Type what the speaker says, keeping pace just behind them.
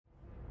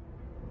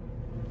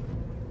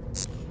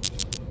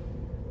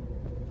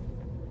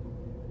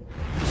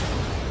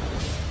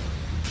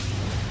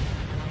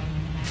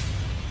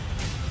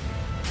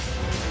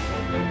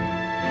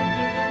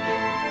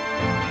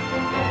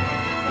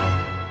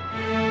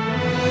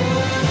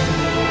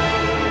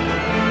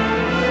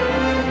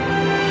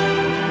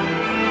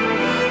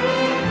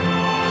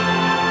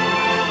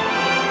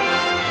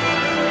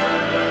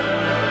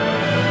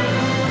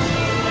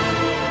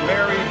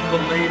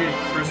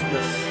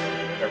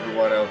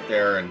out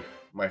there and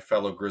my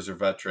fellow Grizzled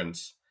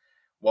Veterans.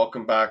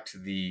 Welcome back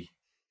to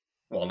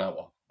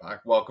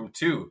welcome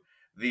to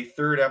the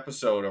third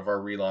episode of our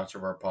relaunch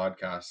of our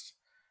podcast,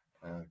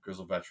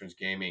 Grizzled Veterans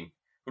Gaming.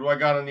 Who do I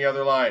got on the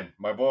other line?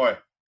 My boy.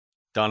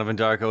 Donovan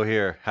Darko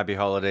here. Happy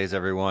holidays,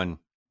 everyone.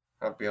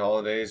 Happy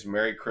holidays.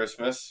 Merry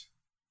Christmas.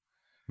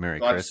 Merry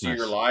Glad Christmas. to see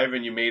you're live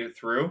and you made it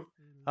through.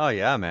 Oh,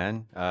 yeah,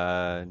 man.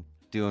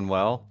 Doing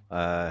well.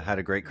 Had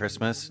a great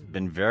Christmas.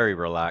 Been very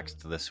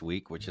relaxed this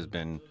week, which has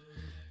been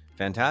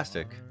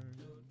fantastic.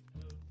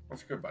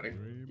 That's good, buddy.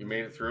 You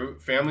made it through.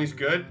 Family's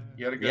good?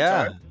 You had a good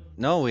time?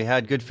 No, we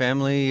had good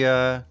family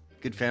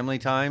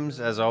times,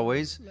 as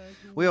always.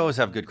 We always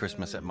have good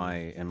Christmas in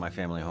my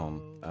family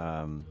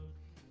home.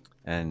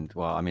 And,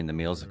 well, I mean, the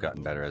meals have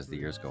gotten better as the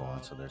years go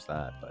on, so there's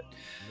that.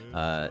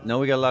 But, no,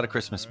 we got a lot of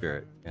Christmas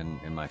spirit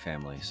in my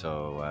family,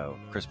 so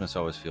Christmas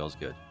always feels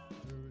good.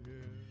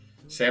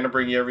 Santa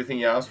bring you everything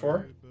you asked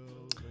for?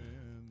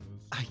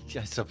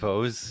 I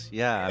suppose.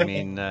 Yeah, I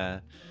mean,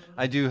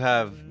 I do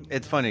have...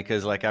 It's funny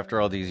because, like,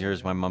 after all these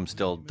years, my mom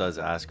still does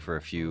ask for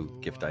a few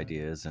gift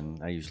ideas,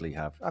 and I usually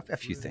have a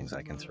few things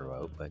I can throw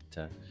out.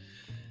 But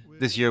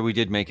this year we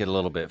did make it a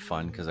little bit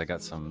fun because I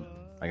got some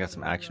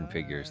action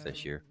figures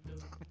this year.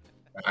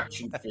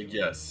 Action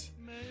figures.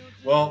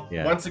 Well,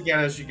 yeah. Once again,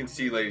 as you can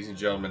see, ladies and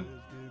gentlemen,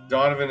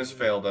 Donovan has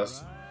failed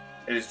us.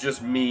 It is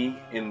just me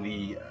in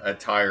the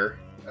attire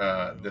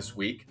this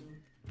week,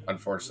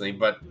 unfortunately.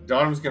 But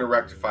Donovan's going to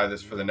rectify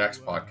this for the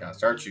next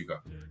podcast, aren't you, Go?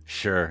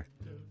 Sure.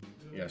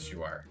 Yes,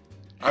 you are.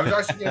 I was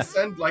actually going to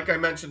send, like I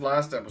mentioned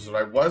last episode,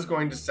 I was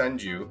going to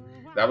send you.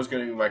 That was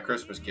going to be my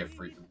Christmas gift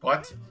for you.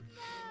 But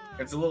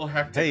it's a little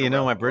hectic. Hey,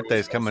 my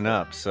birthday's coming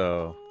up,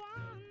 so...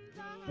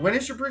 When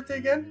is your birthday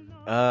again?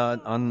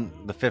 On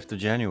the 5th of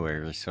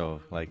January,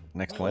 so like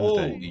next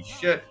Wednesday. Holy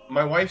shit.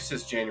 My wife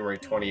says January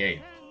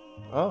 28th.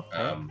 Oh.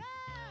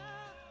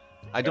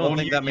 I don't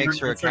think that makes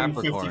her a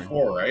Capricorn. You're turning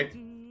 54, right?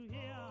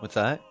 What's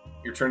that?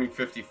 You're turning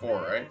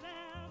 54, right?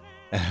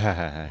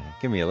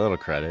 Give me a little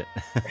credit.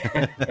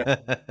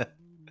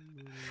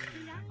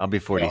 I'll be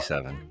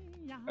 47.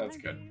 Yeah, that's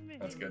good.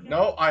 That's good.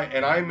 No, I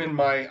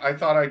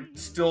thought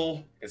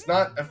it's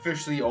not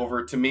officially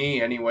over to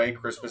me anyway.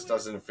 Christmas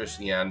doesn't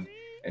officially end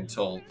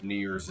until New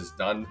Year's is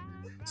done.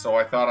 So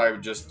I thought I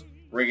would just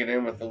ring it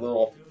in with a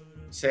little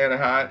Santa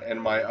hat and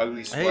my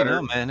ugly sweater. Hey,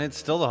 no, man, it's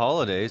still the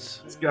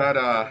holidays. It's got,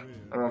 I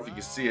don't know if you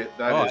can see it.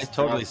 I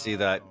totally see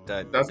that.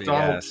 That's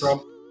Donald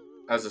Trump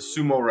as a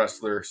sumo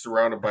wrestler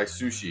surrounded by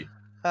sushi.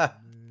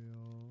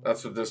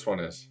 That's what this one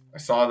is. I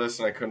saw this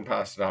and I couldn't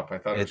pass it up. I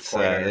thought it was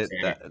quite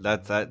entertaining.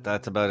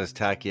 That's about as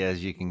tacky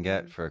as you can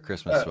get for a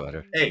Christmas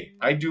sweater. Hey,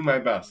 I do my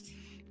best.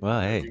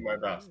 Well, hey. I do my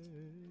best.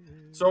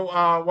 So,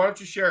 why don't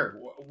you share?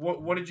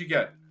 What did you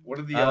get? What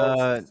did the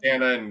elves,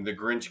 Santa, and the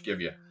Grinch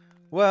give you?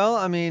 Well,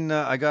 I mean,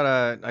 I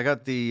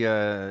got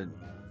the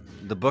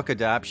book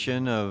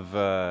adaptation of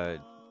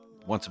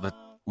Once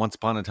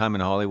Upon a Time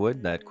in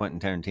Hollywood that Quentin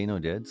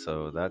Tarantino did.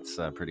 So that's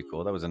pretty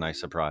cool. That was a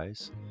nice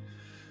surprise.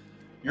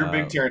 You're a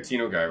big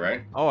Tarantino guy,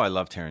 right? Oh, I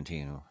love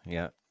Tarantino.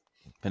 Yeah,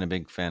 been a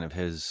big fan of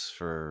his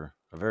for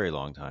a very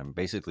long time.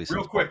 Basically,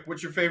 real quick,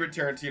 what's your favorite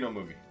Tarantino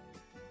movie?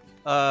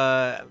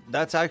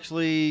 That's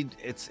actually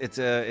it's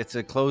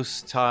a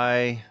close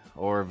tie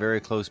or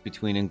very close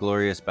between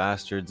Inglourious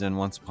Bastards and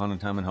Once Upon a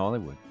Time in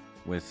Hollywood,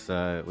 with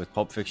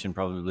Pulp Fiction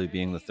probably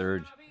being the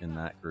third in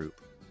that group.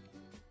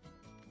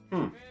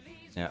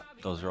 Yeah,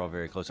 those are all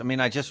very close. I mean,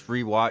 I just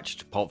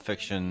rewatched Pulp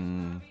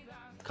Fiction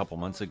a couple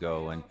months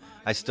ago, and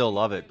I still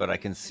love it, but I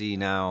can see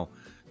now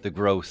the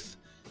growth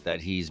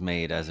that he's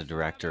made as a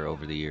director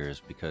over the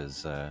years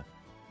because,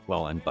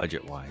 and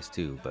budget-wise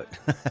too, but...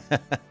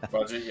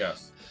 Budget,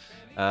 yes.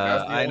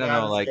 I don't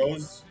know, like...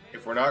 Goes,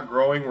 if we're not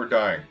growing, we're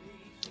dying.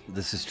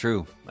 This is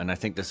true, and I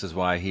think this is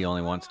why he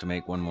only wants to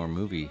make one more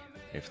movie,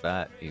 if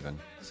that, even,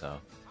 so...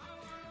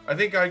 I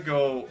think I'd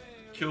go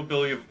Kill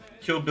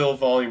Bill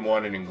Volume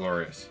 1 and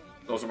Inglourious.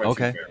 Those are my two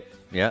favorites.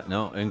 Yeah,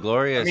 no,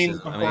 Inglourious is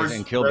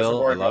amazing. Kill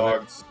Bill, I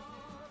love it.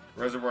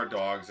 Reservoir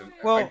Dogs, and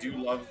I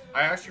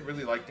actually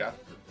really like Death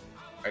Proof.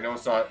 I know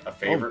it's not a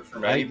favorite for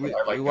many, but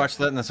I like we watched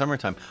that in the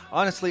summertime.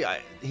 Honestly,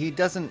 he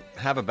doesn't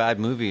have a bad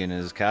movie in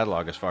his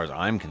catalog as far as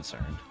I'm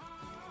concerned.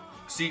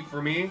 See,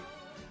 for me,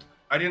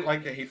 I didn't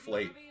like The Hateful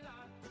Eight.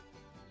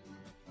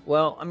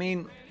 Well, I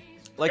mean,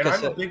 like I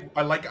said...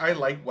 I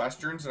like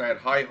Westerns, and I had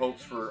high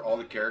hopes for all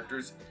the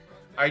characters.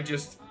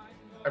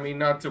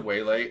 Not to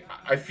waylay,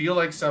 I feel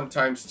like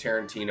sometimes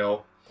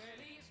Tarantino,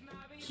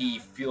 he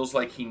feels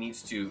like he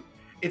needs to...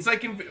 It's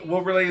like,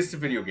 we'll relate this to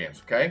video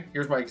games, okay?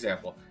 Here's my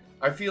example.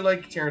 I feel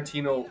like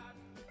Tarantino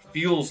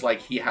feels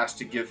like he has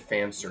to give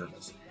fan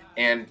service,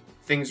 and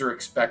things are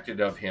expected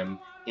of him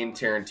in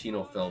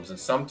Tarantino films, and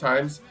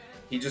sometimes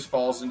he just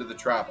falls into the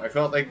trap. I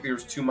felt like there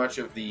was too much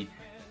of the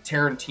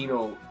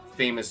Tarantino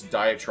famous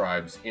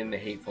diatribes in The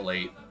Hateful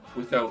Eight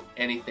without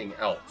anything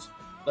else.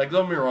 Like,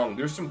 don't get me wrong,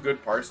 there's some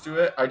good parts to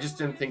it. I just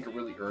didn't think it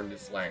really earned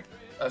its length.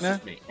 That's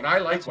just me. And I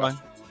like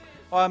Westerns.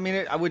 Well, I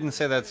mean, I wouldn't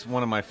say that's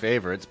one of my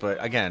favorites,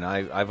 but again,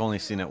 I've only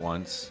seen it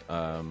once.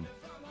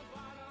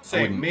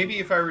 Same. Maybe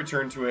if I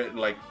return to it in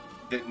like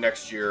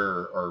next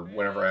year or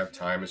whenever I have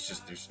time. It's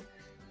just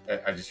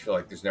I just feel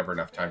like there's never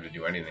enough time to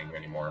do anything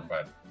anymore.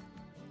 But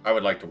I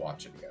would like to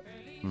watch it again.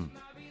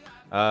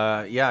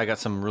 Yeah, I got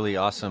some really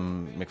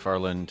awesome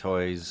McFarlane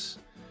Toys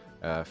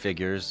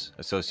figures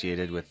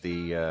associated with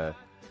the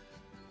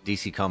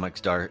DC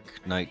Comics Dark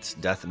Knight's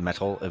Death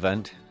Metal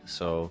event.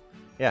 So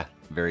yeah,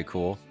 very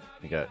cool.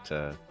 You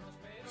got.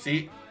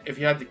 See, if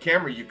you had the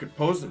camera, you could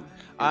pose them.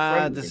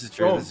 This is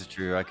true. This is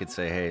true. I could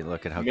say, hey,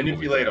 look at how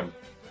manipulate cool them.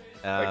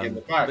 Like in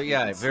the back. But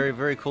yeah, very,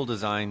 very cool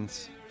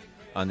designs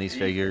on these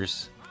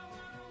figures.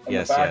 On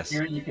the back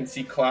here, you can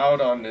see Cloud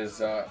on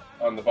his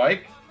on the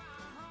bike,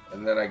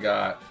 and then I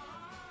got,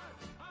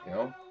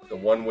 the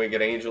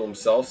one-winged angel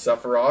himself,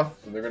 Sephiroth,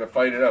 and they're gonna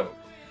fight it out.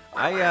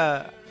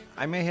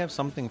 I may have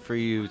something for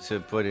you to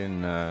put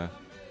in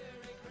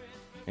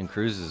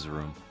Cruz's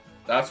room.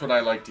 That's what I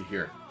like to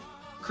hear.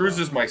 Cruz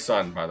is my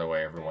son, by the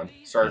way, everyone.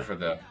 Sorry for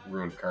the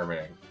ruined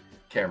camera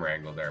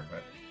angle there,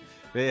 but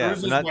yeah,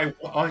 Cruz is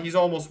he's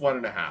almost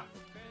 1.5.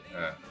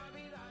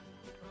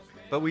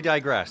 But we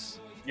digress.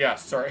 Yeah,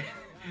 sorry.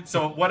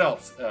 So what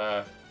else?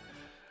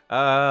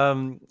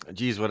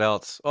 Geez, what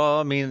else?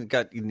 Oh, I mean,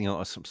 got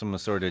some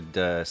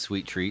assorted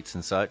sweet treats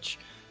and such.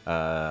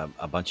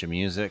 A bunch of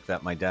music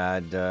that my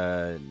dad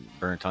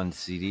burnt on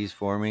CDs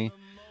for me.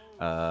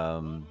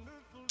 A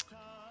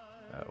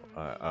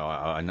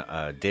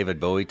David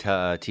Bowie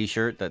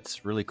t-shirt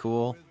that's really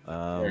cool.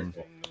 Very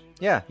cool.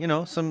 Yeah,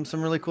 some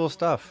really cool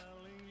stuff.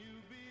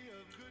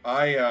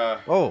 I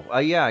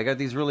got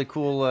these really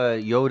cool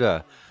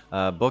Yoda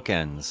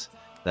bookends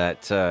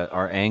that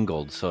are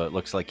angled, so it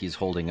looks like he's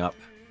holding up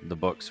the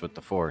books with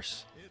the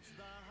Force.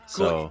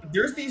 So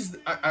there's these.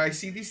 I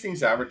see these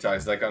things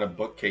advertised like on a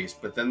bookcase,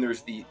 but then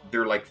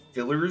they're like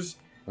fillers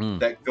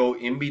that go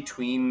in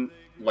between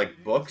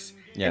like books,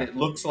 and it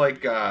looks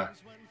like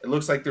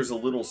there's a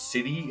little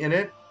city in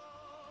it,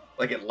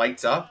 like it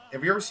lights up.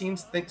 Have you ever seen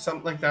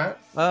something like that?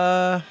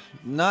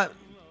 Not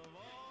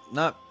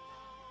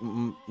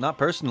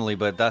personally,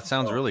 but that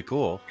sounds really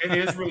cool. It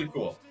is really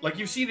cool. Like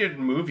you've seen it in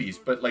movies,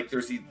 but like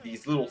there's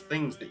these little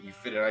things that you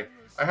fit in.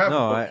 I have a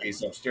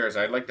bookcase upstairs.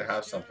 I'd like to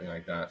have something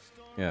like that.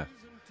 Yeah.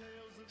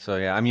 So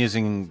yeah, I'm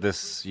using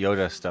this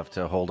Yoda stuff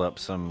to hold up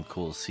some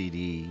cool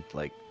CD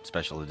like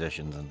special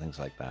editions and things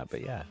like that.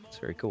 But yeah, it's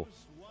very cool.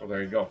 Well,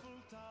 there you go.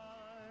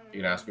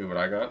 You can ask me what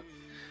I got?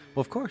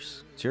 Well, of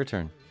course. It's your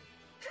turn.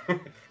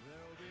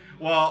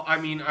 Well, I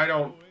mean, I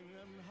don't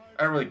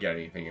really get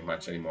anything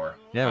much anymore.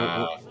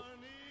 Yeah.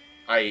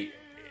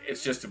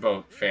 It's just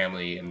about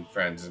family and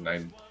friends, and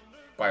I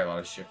buy a lot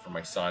of shit for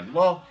my son.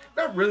 Well,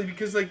 not really,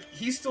 because like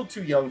he's still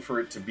too young for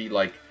it to be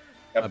like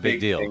a big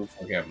deal thing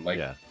for him. Like,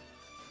 yeah.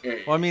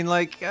 Well, I mean,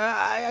 like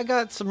I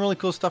got some really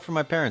cool stuff for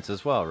my parents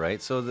as well,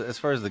 right? So as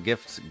far as the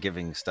gift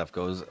giving stuff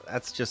goes,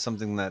 that's just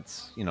something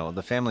that's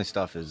the family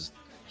stuff is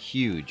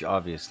huge,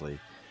 obviously,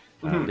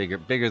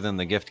 bigger than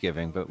the gift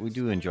giving, but we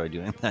do enjoy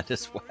doing that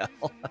as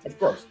well. Of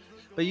course.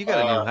 But you got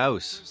a new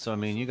house, so I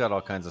mean, you got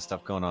all kinds of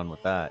stuff going on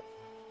with that.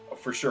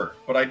 For sure.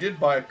 But I did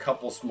buy a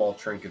couple small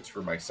trinkets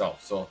for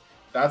myself, so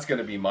that's going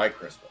to be my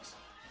Christmas,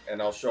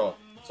 and I'll show.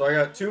 So I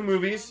got 2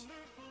 movies.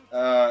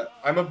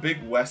 I'm a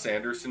big Wes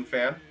Anderson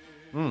fan.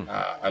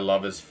 I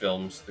love his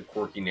films, the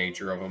quirky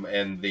nature of them,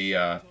 and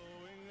they're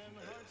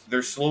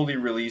slowly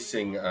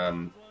releasing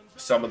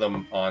some of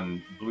them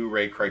on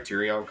Blu-ray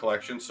Criterion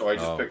Collection. So I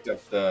just picked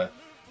up the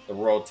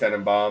Royal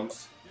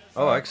Tenenbaums.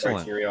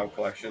 Excellent. Criterion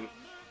Collection.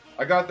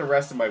 I got the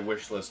rest of my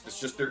wish list. It's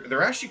just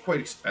they're actually quite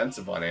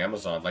expensive on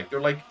Amazon. Like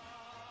they're like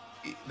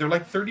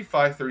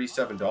 $35,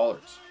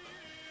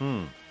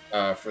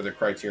 $37 for the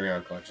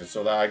Criterion Collection.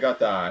 So I got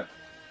that.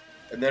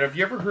 And then have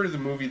you ever heard of the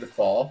movie The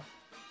Fall?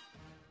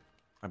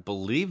 I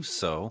believe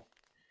so.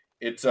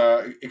 It's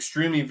a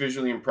extremely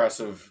visually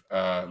impressive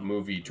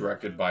movie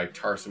directed by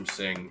Tarsem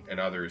Singh and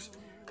others.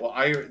 Well,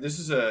 I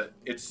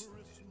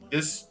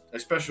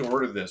special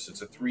ordered this.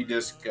 It's a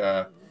 3-disc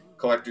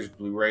collector's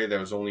Blu-ray that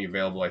was only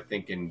available, I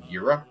think, in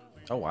Europe.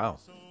 Oh wow.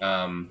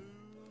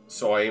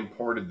 So I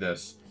imported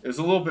this. It was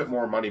a little bit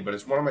more money, but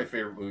it's one of my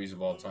favorite movies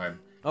of all time.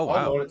 Oh wow.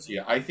 I'll loan it to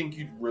you. I think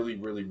you'd really,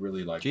 really,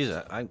 really like it.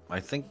 Jeez, I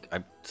think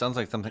sounds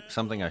like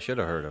something I should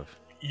have heard of.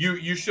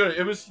 You should.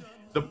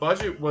 The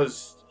budget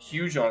was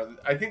huge on it.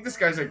 I think this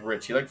guy's like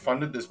rich. He like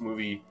funded this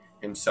movie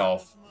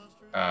himself,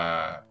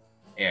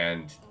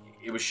 and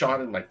it was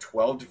shot in like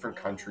 12 different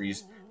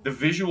countries. The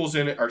visuals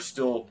in it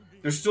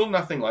there's still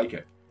nothing like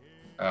it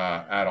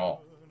at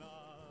all.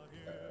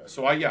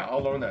 So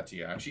I'll loan that to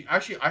you.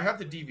 Actually, I have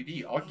the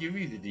DVD. I'll give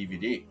you the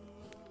DVD.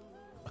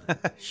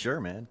 Sure,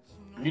 man.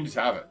 You can just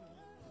have it.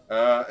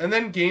 And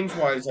then games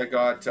wise, I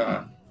got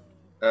a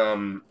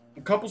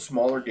couple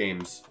smaller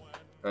games,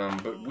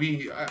 but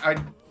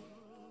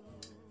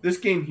this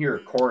game here,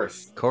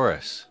 Chorus.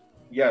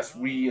 Yes,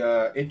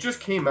 it just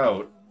came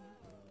out,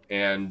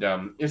 and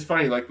it's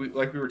funny. Like we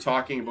were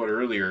talking about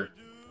earlier,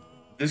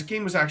 this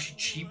game was actually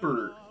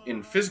cheaper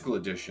in physical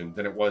edition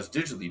than it was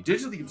digitally.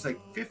 Digitally, it was like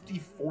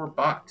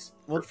 $54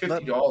 or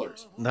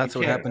 $50. That's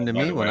what happened to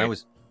me when I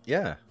was.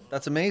 Yeah,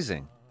 that's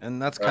amazing.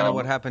 And that's kind of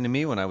what happened to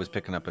me when I was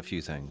picking up a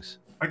few things.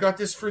 I got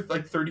this for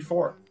like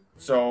 $34.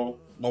 So.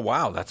 Oh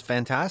wow, that's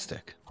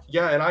fantastic.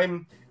 Yeah, and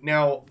I'm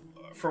now,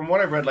 from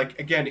what I read, like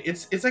again,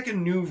 it's like a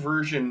new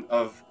version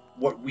of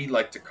what we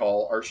like to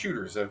call our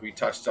shooters, as we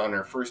touched on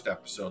our first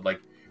episode. Like,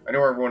 I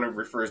know everyone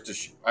refers to.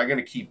 I'm going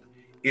to keep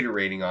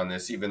iterating on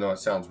this, even though it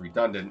sounds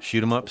redundant.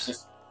 Shoot 'em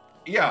ups.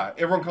 Yeah,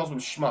 everyone calls them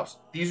shmups.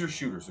 These are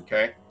shooters,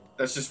 okay?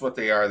 That's just what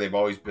they are. They've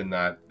always been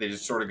that. They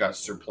just sort of got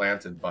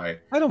supplanted by.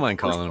 I don't mind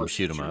calling them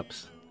shoot 'em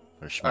ups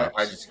or shmups.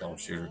 I just call them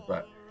shooters,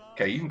 but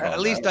okay, you can call them.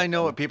 At least I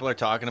know what people are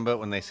talking about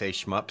when they say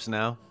shmups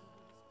now.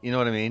 You know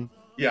what I mean?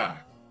 Yeah,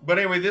 but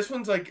anyway, this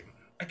one's like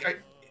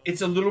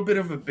it's a little bit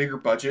of a bigger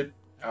budget,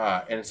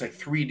 and it's like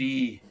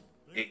 3D.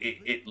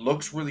 It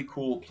looks really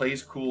cool,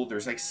 plays cool.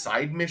 There's like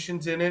side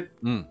missions in it,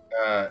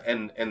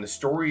 and the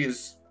story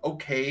is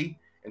okay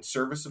and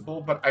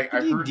serviceable. But I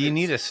heard. Do you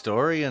need a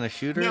story in a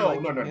shooter? No,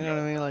 like, no. You know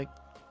what I mean? Like,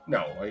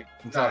 no, like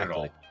exactly. Not at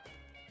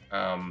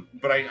all.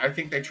 But I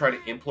think they try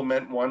to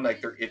implement one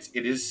like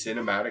it is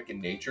cinematic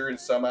in nature in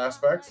some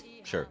aspects.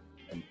 Sure.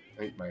 And I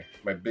think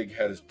my big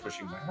head is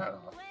pushing my hat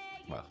off.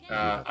 Well,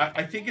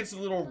 I think it's a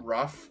little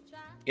rough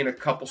in a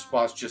couple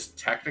spots just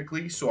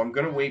technically, so I'm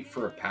going to wait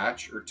for a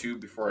patch or two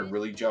before I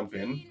really jump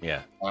in.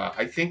 Yeah.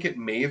 I think it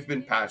may have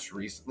been patched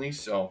recently,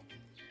 so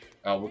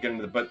we'll get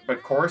into the...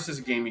 But Chorus is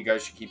a game you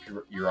guys should keep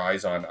your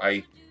eyes on.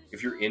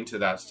 If you're into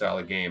that style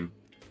of game,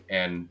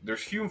 and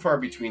there's few and far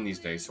between these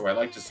days, so I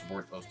like to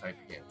support those type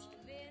of games.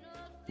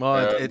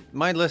 Well,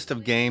 my list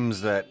of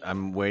games that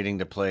I'm waiting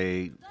to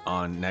play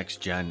on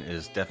next gen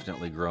is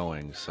definitely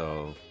growing,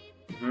 so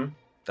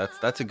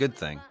that's a good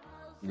thing.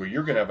 Well,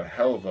 you're going to have a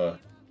hell of a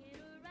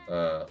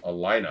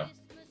lineup.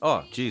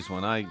 Oh, geez,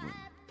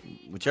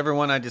 whichever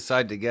one I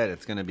decide to get,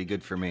 it's going to be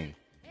good for me.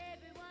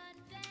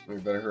 We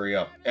better hurry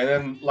up. And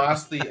then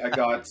lastly, I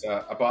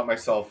bought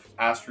myself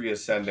Astria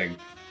Ascending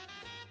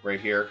right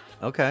here.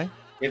 Okay.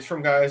 It's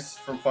from guys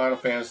from Final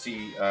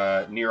Fantasy,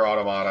 Nier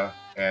Automata,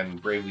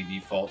 and Bravely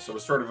Default. So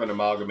it's sort of an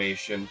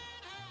amalgamation.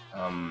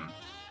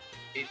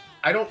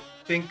 I don't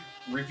think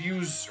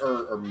reviews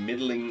are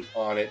middling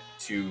on it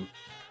to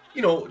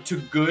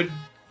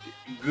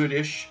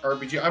goodish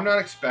RPG. I'm not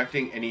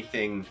expecting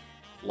anything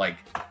like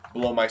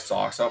blow my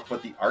socks off,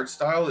 but the art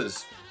style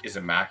is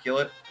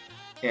immaculate.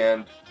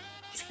 And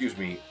excuse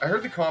me, I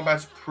heard the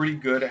combat's pretty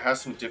good. It has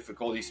some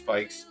difficulty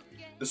spikes.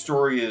 The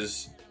story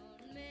is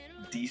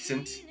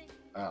decent.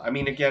 I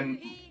mean,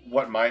 again,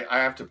 I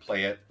have to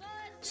play it.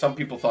 Some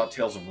people thought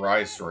Tales of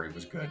Arise story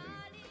was good, and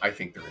I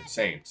think they're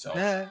insane. So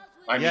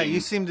I mean, you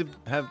seem to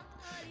have.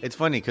 It's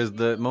funny because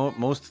the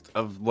most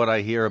of what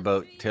I hear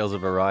about Tales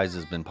of Arise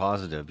has been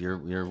positive.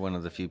 You're one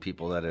of the few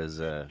people that has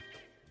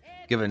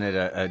given it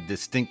a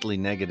distinctly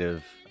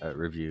negative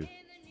review.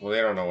 Well,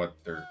 they don't know what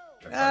they're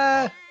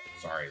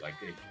sorry. Like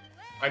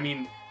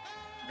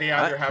they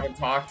either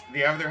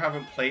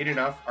haven't played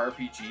enough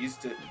RPGs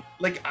to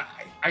like.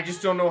 I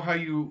just don't know how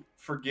you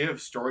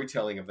forgive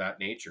storytelling of that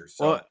nature.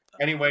 So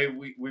anyway,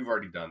 we've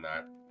already done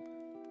that.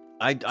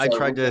 I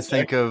tried to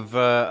think of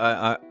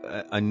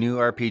a new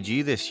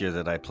RPG this year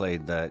that I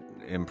played that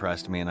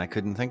impressed me, and I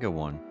couldn't think of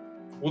one.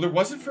 Well, there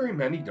wasn't very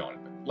many,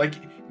 Donovan. Like,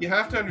 you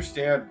have to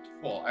understand,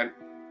 well,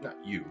 not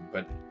you,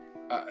 but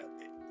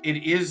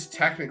it is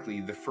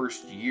technically the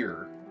first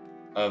year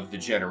of the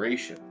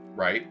generation,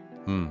 right?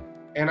 And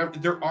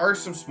there are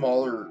some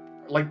smaller,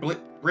 like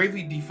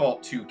Bravely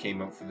Default 2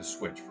 came out for the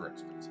Switch, for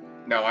instance.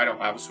 Now, I don't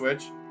have a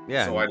Switch,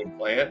 so I didn't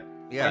play it.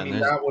 Yeah, I mean,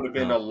 that would have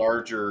been a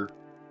larger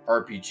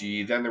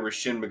RPG. Then there was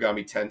Shin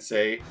Megami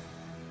Tensei.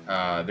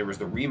 There was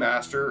the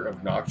remaster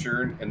of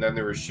Nocturne, and then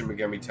there was Shin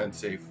Megami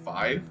Tensei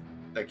 5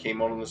 that came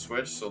out on the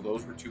Switch. So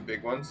those were two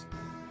big ones.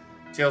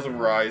 Tales of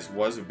Arise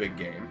was a big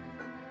game,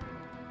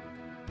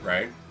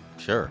 right?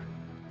 Sure.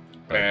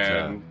 But,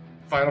 and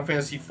Final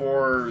Fantasy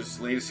IV's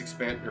latest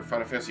expansion, or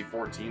Final Fantasy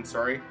 14,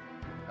 sorry,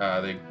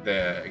 the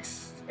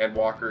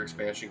Endwalker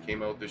expansion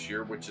came out this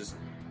year, which is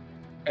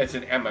it's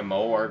an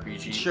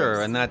MMORPG.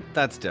 Sure, and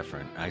that's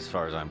different as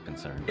far as I'm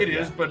concerned. It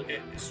is, but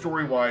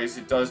story-wise,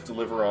 it does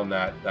deliver on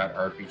that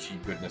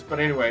RPG goodness. But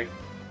anyway,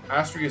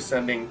 Astria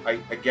Ascending, I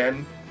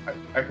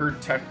heard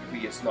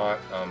technically it's not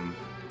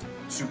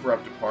super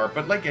up to par,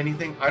 but like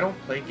anything, I don't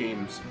play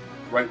games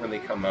right when they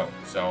come out.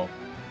 So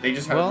they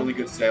just had a really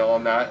good sale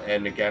on that,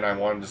 and again, I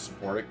wanted to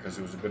support it because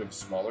it was a bit of a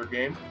smaller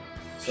game.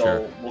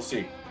 So We'll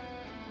see.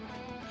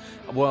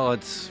 Well,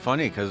 it's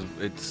funny because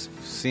it's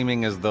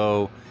seeming as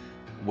though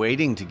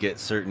waiting to get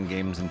certain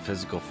games in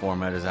physical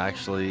format is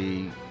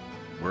actually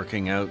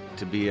working out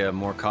to be a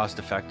more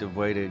cost-effective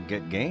way to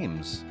get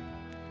games.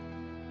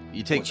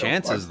 You take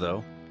chances,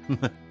 though.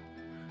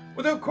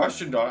 Without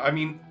question, Don. I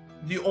mean,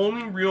 the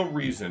only real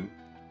reason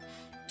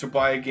to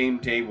buy a game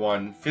day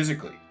one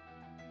physically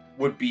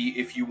would be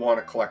if you want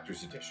a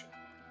collector's edition.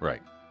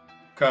 Right.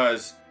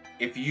 Because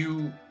if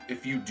you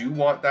do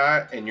want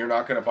that and you're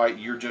not going to buy it,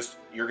 you're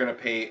going to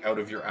pay out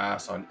of your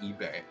ass on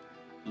eBay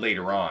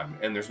later on,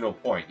 and there's no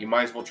point. You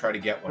might as well try to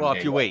get one. Well,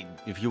 if you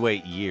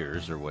wait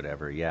years or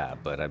whatever, yeah.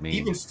 But I mean,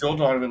 even still,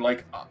 Donovan,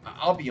 like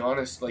I'll be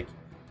honest, like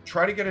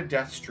try to get a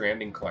Death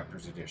Stranding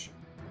collector's edition.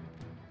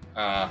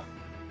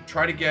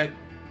 Try to get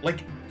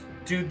like,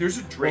 dude, there's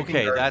a Drinking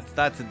Okay, Guard.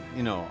 that's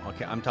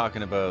okay. I'm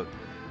talking about,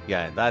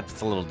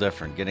 that's a little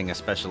different. Getting a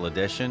special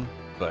edition,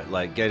 but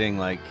like getting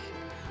like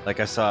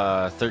I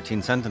saw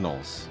 13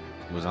 Sentinels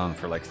was on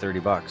for like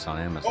 $30 on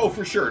Amazon. Oh,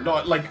 for sure.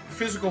 Not like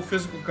physical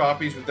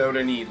copies without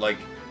any like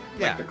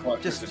the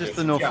collector's just edition.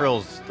 the no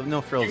frills, the no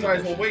frills. You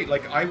guys edition. will wait.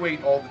 Like I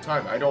wait all the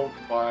time. I don't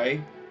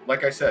buy.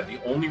 Like I said, the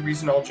only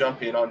reason I'll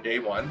jump in on day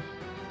one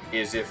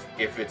is if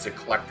it's a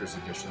collector's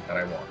edition that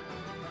I want.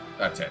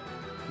 That's it.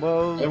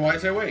 Well,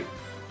 otherwise I wait.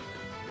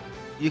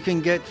 You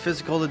can get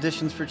physical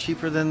editions for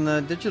cheaper than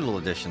the digital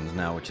editions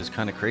now, which is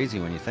kind of crazy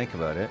when you think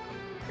about it.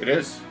 It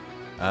is.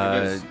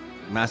 It is.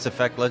 Mass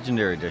Effect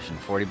Legendary Edition,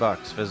 $40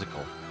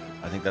 physical.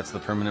 I think that's the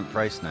permanent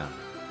price now.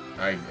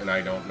 I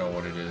don't know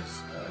what it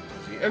is.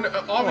 And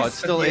obviously, it's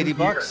still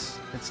 $80.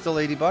 It's still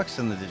 $80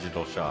 in the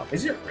digital shop.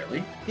 Is it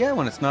really? Yeah,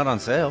 when it's not on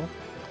sale.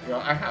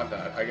 I have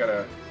that.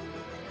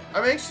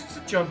 I'm anxious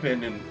to jump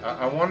in, and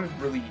I want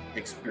to really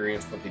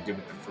experience what they did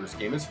with the first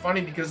game. It's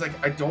funny because like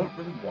I don't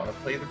really want to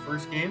play the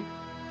first game,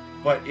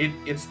 but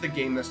it's the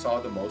game that saw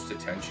the most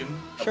attention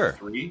of the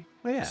three.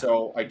 Well, yeah.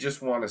 So I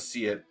just want to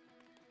see it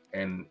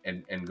and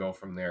go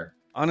from there.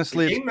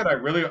 Honestly, the game that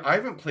I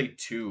haven't played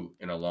 2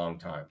 in a long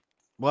time.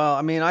 Well,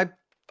 I mean,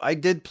 I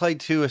did play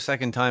 2 a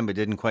second time, but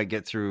didn't quite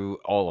get through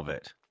all of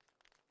it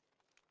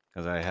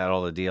because I had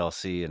all the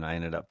DLC, and I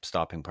ended up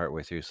stopping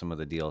partway through some of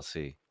the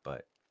DLC.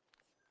 But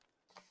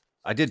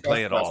I did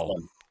play it all.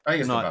 I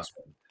think it's the best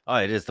one. Oh,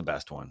 it is the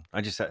best one.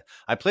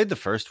 I played the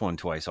first one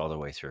twice all the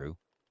way through.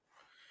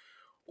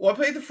 Well, I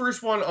played the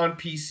first one on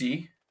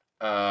PC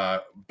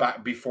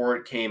back before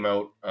it came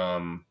out.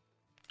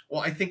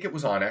 Well, I think it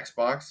was on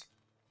Xbox.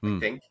 I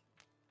think,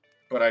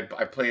 but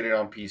I played it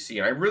on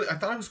PC, and I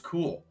thought it was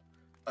cool,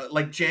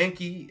 like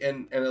janky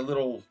and a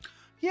little.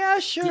 Yeah,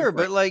 sure, different.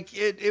 But like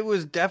it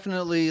was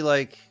definitely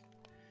like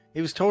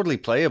it was totally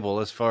playable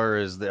as far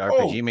as the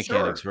RPG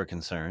mechanics were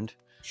concerned.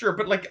 Sure,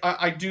 but like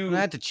I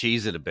had to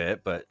cheese it a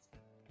bit, but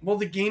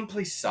the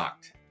gameplay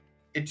sucked.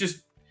 It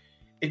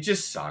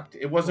just sucked.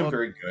 It wasn't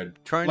very good.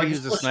 Trying to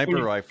use a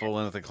sniper rifle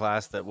in the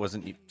class that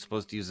wasn't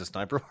supposed to use a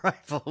sniper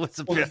rifle was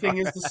a bit the thing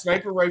is, the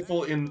sniper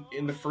rifle in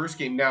the first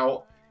game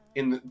now.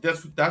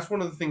 That's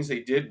one of the things they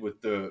did with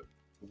the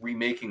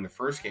remaking the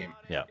first game.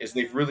 Yeah, is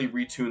they've really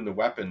retuned the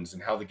weapons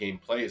and how the game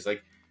plays.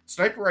 Like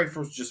sniper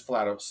rifles just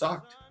flat out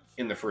sucked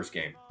in the first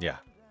game. Yeah,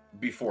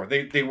 before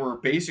they were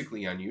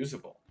basically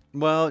unusable.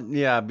 Well,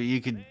 yeah, but you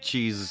could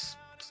cheese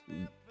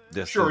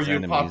distance. Sure, you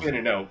enemies. pop in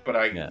and out, but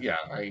I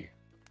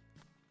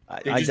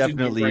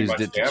definitely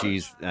used it to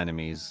cheese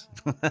enemies.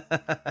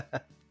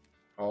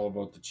 All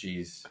about the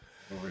cheese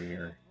over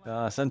here.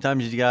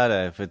 Sometimes you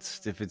gotta if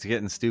it's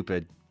getting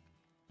stupid.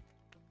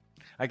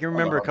 I can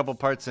remember a couple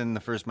parts in the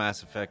first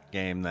Mass Effect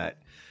game that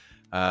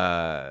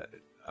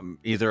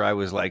either I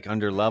was like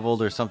under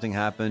leveled or something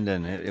happened,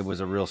 and it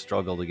was a real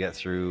struggle to get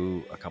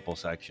through a couple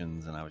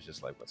sections, and I was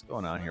just like, "What's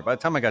going on here?" By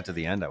the time I got to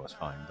the end, I was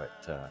fine,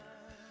 but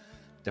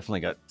definitely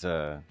got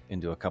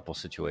into a couple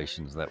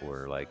situations that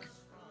were like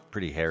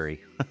pretty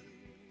hairy.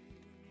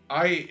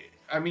 I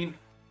mean,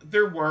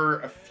 there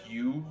were a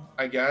few,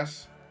 I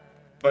guess,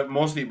 but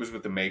mostly it was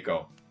with the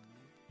Mako,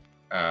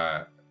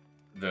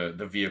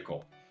 the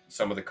vehicle.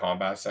 Some of the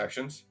combat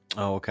sections.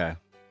 Oh, okay.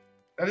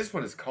 That is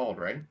what it's called,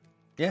 right?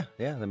 Yeah,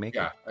 the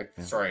Mako. Yeah,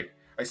 sorry.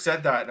 I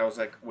said that and I was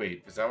like,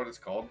 wait, is that what it's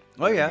called?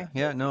 Oh, yeah.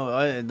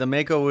 No, the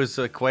Mako was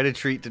quite a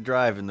treat to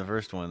drive in the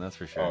first one, that's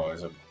for sure. Oh,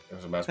 it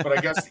was a mess. But I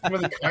guess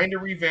they kind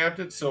of revamped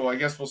it, so I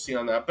guess we'll see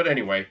on that. But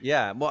anyway.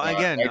 Yeah, well,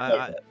 again,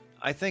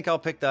 I think I'll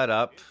pick that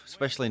up,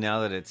 especially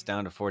now that it's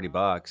down to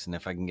 $40, and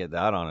if I can get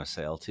that on a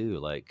sale too,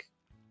 like.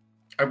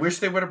 I wish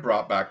they would have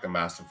brought back the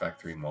Mass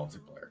Effect 3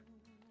 multiplayer.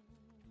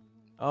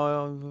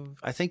 Oh,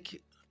 I think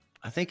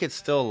it's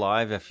still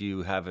live if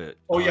you have it.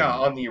 Oh yeah,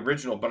 on the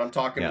original, but I'm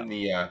talking in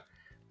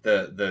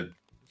the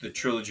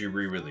trilogy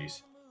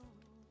re-release.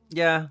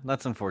 Yeah,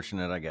 that's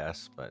unfortunate, I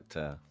guess, but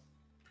it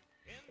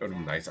would be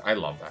nice. I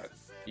love that.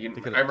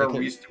 I remember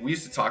we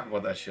used to talk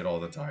about that shit all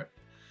the time.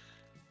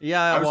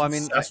 Yeah, I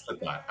was obsessed with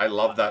that. I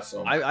love that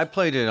so much. I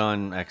played it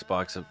on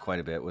Xbox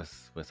quite a bit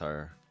with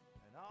our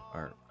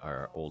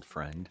old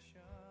friend.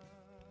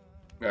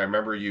 I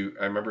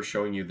remember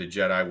showing you the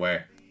Jedi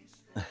way.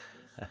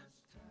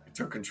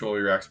 Took control of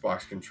your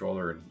Xbox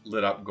controller and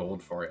lit up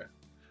gold for you.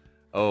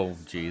 Oh,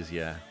 geez,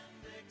 yeah.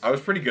 I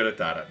was pretty good at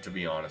that, to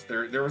be honest.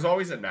 There was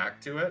always a knack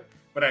to it.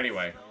 But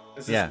anyway,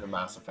 this isn't the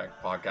Mass Effect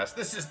podcast.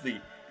 This is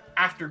the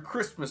After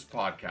Christmas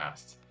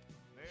podcast.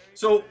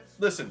 So,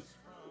 listen,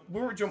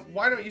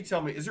 why don't you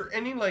tell me, is there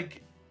any,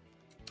 like...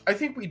 I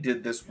think we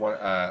did this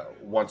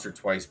once or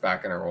twice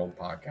back in our old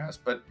podcast,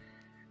 but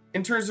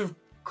in terms of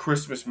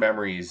Christmas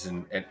memories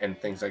and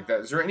things like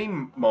that, is there any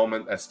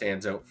moment that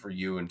stands out for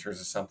you in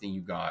terms of something you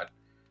got,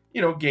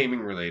 gaming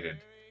related,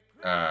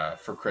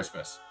 for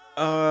Christmas?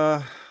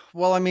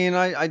 Well, I mean,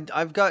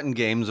 I've gotten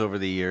games over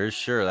the years.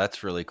 Sure,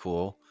 that's really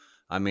cool.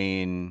 I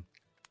mean,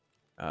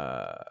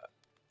 I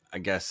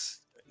guess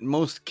in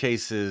most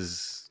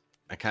cases,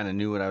 I kind of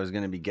knew what I was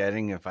going to be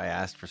getting if I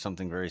asked for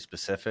something very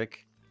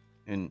specific,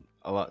 and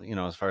a lot,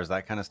 as far as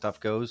that kind of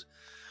stuff goes.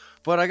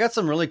 But I got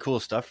some really cool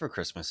stuff for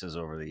Christmases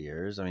over the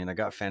years. I mean, I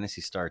got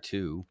Phantasy Star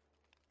 2.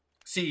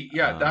 See,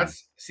 yeah,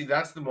 that's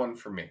the one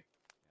for me.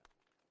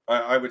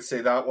 I would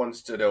say that one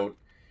stood out.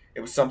 It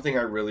was something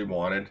I really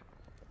wanted,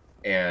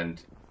 and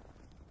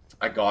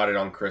I got it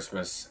on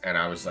Christmas, and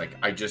I was like,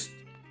 I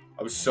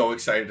was so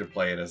excited to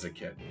play it as a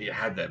kid. It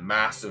had that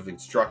massive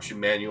instruction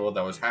manual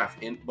that was half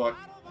hint book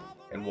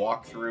and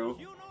walkthrough.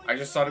 I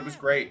just thought it was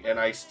great, and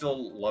I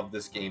still love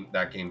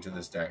that game to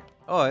this day.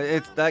 Oh,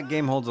 that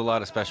game holds a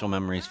lot of special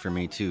memories for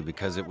me too,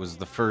 because it was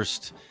the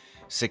first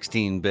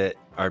 16-bit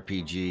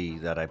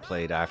RPG that I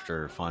played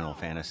after Final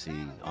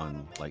Fantasy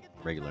on like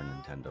regular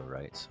Nintendo,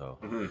 right? So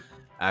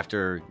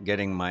after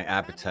getting my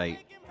appetite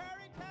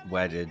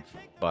whetted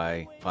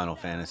by Final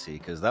Fantasy,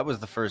 because that was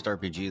the first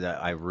RPG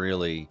that I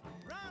really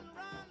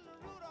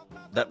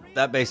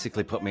that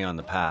basically put me on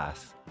the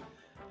path.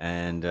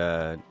 And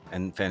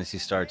Phantasy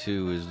Star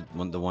 2 is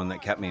the one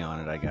that kept me on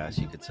it, I guess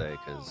you could say,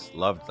 because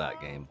loved that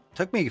game.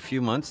 Took me a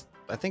few months.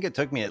 I think it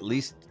took me at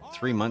least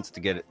 3 months to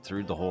get it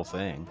through the whole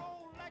thing.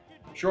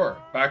 Sure,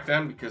 back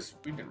then, because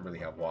we didn't really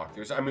have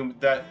walkthroughs. I mean,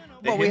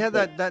 we had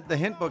the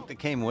hint book that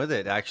came with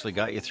it actually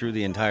got you through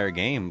the entire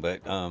game,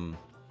 but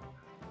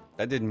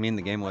that didn't mean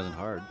the game wasn't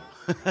hard.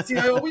 See,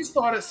 I always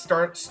thought it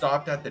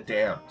stopped at the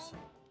dams.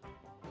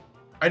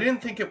 I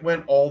didn't think it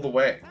went all the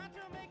way.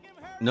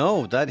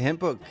 No, that hint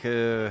book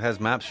has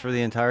maps for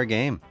the entire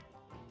game.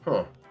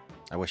 Huh.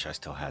 I wish I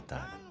still had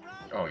that.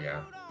 Oh,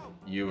 yeah.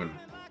 You and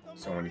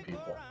so many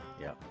people.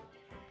 Yeah.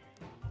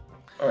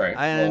 All right.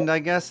 And I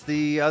guess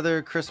the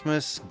other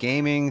Christmas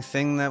gaming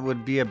thing that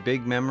would be a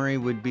big memory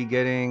would be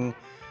getting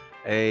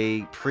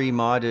a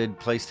pre-modded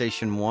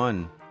PlayStation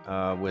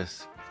 1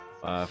 with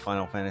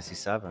Final Fantasy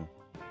 7.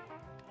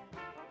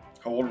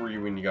 How old were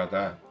you when you got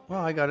that? Well,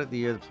 I got it the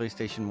year the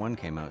PlayStation 1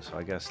 came out, so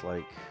I guess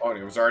like... Oh,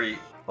 it was already...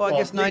 Well, I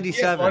guess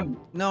 97.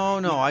 No,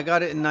 I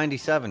got it in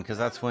 97 because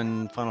that's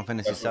when Final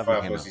Fantasy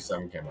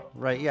 7 came out.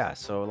 Right, yeah.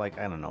 So, like,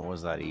 I don't know,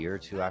 was that a year or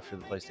two after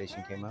the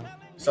PlayStation came out?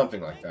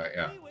 Something like that,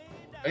 yeah.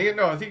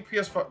 I think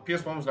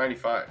PS1 was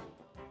 95.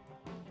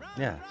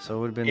 Yeah, so it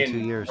would have been 2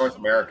 years. North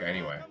America,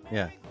 anyway.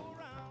 Yeah.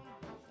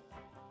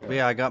 But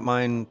yeah, I got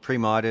mine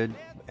pre-modded,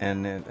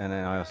 and then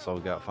I also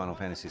got Final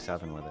Fantasy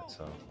 7 with it,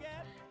 so...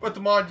 But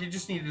the mod, you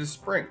just needed a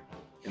spring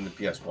in the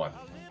PS1.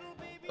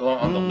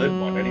 On the lid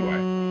one,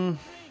 anyway.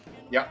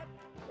 Yeah,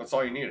 that's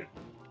all you needed.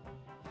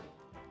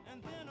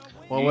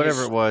 Well,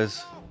 whatever it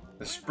was.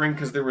 The spring,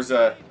 because there was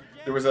a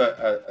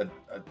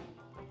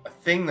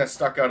thing that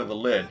stuck out of the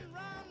lid,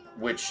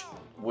 which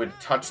would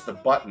touch the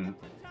button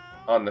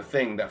on the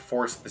thing that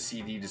forced the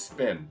CD to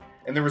spin.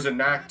 And there was a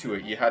knack to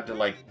it. You had to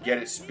like get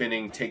it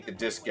spinning, take the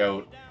disc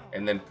out,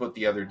 and then put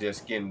the other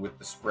disc in with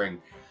the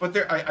spring. But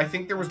I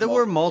think there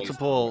were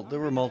multiple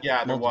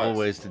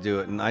ways to do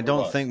it, and I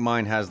don't think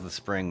mine has the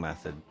spring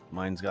method.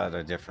 Mine's got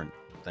a different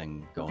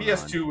thing going on.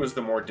 PS2 was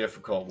the more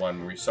difficult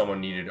one where someone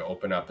needed to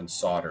open up and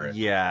solder it.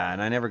 Yeah,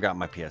 and I never got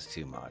my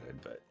PS2 modded,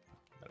 but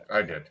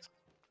I did.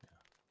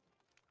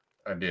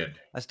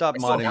 I stopped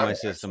modding my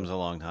systems a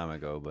long time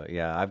ago, but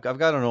yeah, I've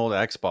got an old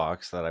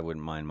Xbox that I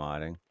wouldn't mind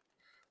modding.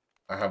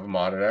 I have a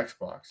modded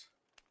Xbox,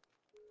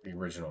 the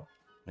original.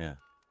 Yeah.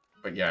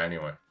 But yeah,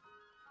 anyway.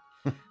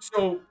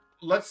 So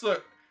let's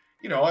look.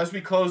 As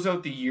we close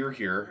out the year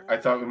here, I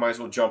thought we might as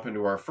well jump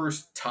into our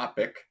first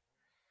topic,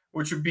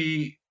 which would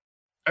be.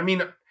 I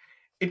mean,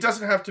 it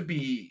doesn't have to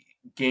be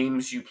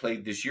games you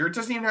played this year. It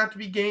doesn't even have to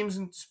be games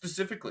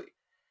specifically.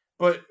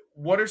 But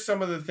what are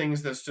some of the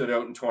things that stood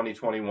out in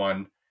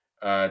 2021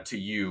 to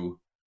you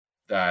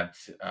that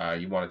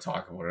you want to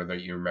talk about or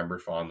that you remember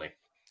fondly?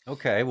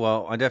 Okay,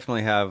 well, I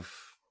definitely have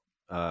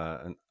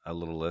a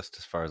little list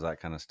as far as that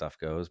kind of stuff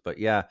goes. But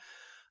yeah,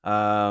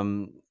 I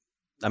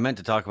meant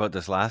to talk about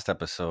this last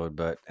episode,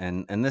 but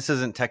and this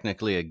isn't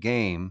technically a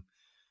game,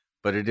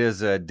 but it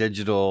is a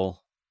digital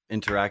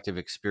interactive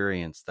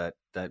experience that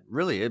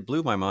really it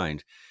blew my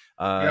mind.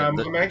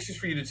 I'm anxious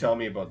for you to tell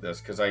me about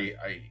this because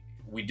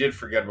we did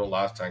forget about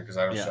last time because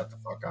I don't shut the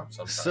fuck up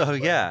sometimes. So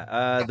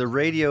the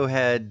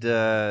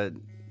Radiohead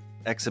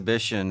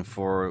exhibition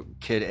for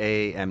Kid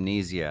A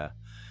Amnesia,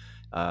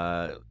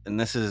 and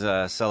this is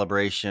a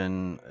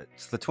celebration.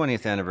 It's the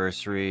 20th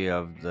anniversary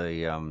of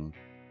the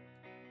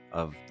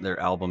of their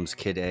albums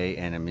Kid A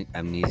and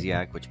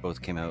Amnesiac, which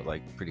both came out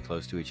like pretty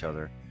close to each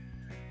other.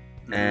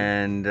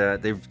 And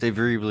they've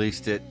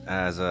re-released it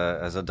as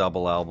a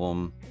double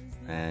album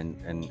and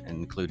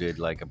included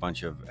like a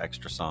bunch of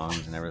extra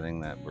songs and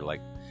everything that were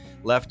like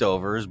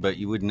leftovers, but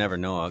you would never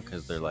know it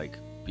because they're like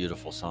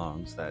beautiful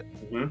songs that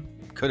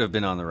could have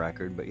been on the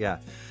record. But yeah,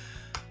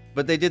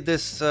 but they did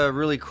this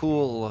really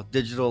cool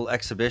digital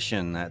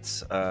exhibition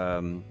that's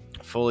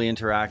fully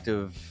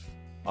interactive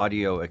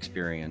audio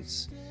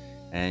experience,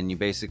 and you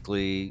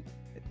basically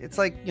it's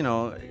like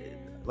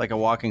like a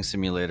walking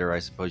simulator, I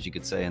suppose you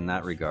could say in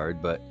that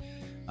regard, but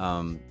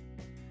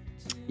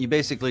you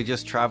basically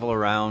just travel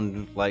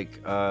around like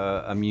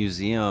a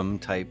museum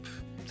type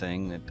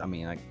thing.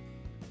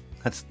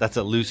 That's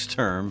a loose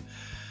term.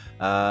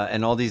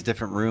 And all these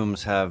different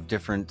rooms have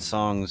different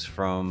songs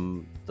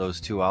from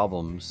those 2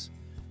 albums.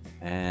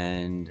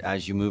 And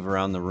as you move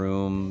around the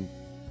room,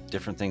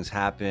 different things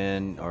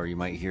happen, or you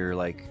might hear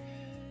like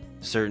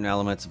certain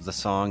elements of the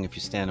song if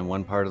you stand in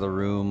one part of the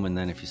room, and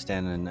then if you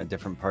stand in a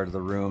different part of the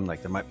room,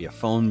 like there might be a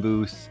phone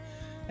booth,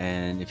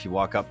 and if you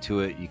walk up to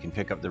it, you can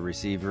pick up the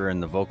receiver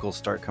and the vocals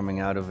start coming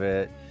out of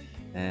it.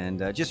 And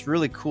just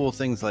really cool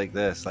things like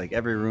this. Like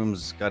every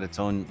room's got its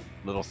own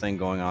little thing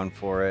going on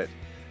for it.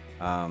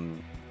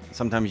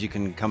 Sometimes you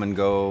can come and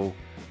go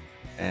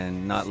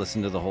and not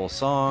listen to the whole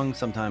song.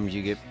 Sometimes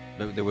you get...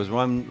 There was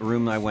one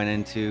room I went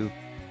into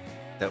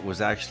that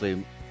was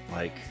actually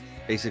like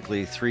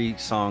basically 3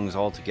 songs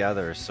all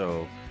together.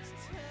 So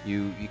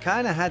you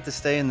kind of had to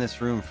stay in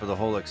this room for the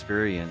whole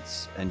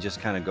experience and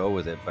just kind of go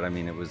with it. But I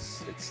mean,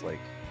 it's like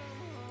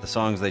the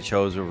songs they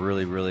chose were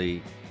really,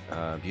 really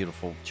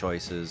beautiful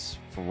choices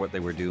for what they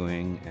were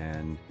doing.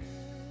 And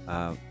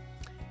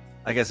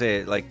like I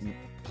say, like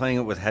playing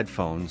it with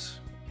headphones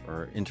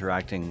or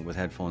interacting with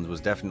headphones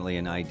was definitely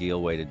an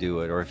ideal way to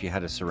do it. Or if you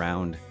had a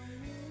surround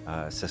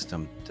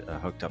system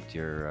hooked up to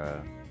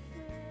your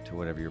to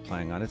whatever you're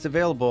playing on. It's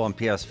available on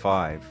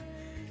PS5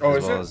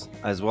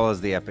 as well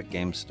as the Epic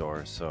Game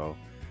Store. So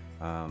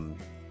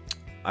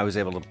I was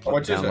able to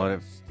download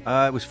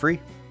it. It was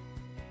free.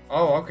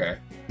 Oh, okay.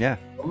 Yeah.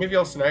 Well, maybe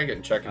I'll snag it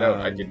and check it out.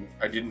 I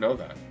didn't know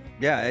that.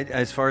 Yeah,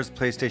 as far as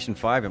PlayStation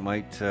 5, it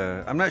might...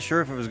 I'm not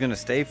sure if it was going to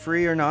stay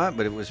free or not,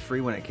 but it was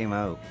free when it came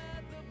out.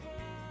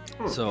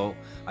 So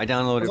I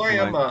downloaded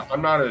it.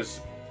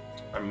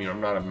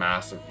 I'm not a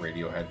massive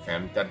Radiohead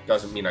fan. That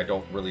doesn't mean I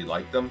don't really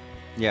like them.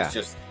 Yeah. It's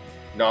just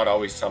not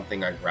always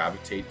something I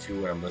gravitate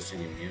to when I'm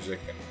listening to music.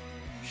 And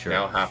sure.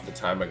 Now half the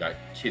time I got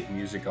kid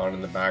music on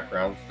in the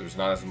background. There's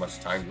not as much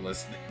time to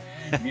listen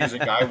to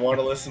music I want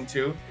to listen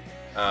to.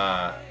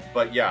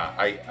 But yeah,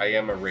 I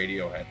am a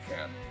Radiohead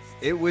fan.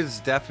 It was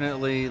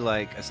definitely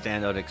like a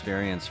standout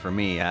experience for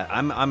me.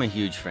 I'm a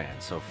huge fan,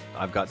 so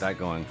I've got that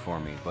going for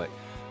me. But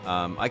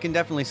I can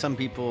definitely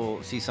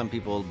see some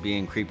people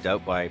being creeped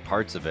out by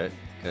parts of it,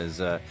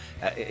 because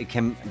it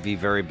can be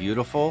very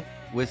beautiful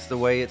with the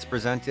way it's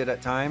presented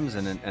at times,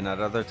 and at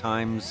other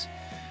times,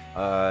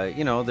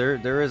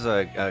 there is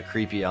a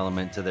creepy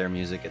element to their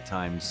music at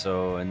times.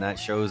 So, and that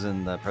shows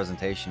in the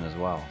presentation as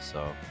well.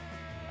 So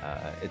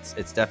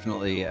it's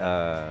definitely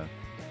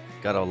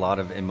got a lot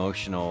of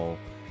emotional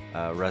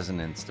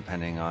resonance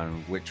depending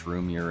on which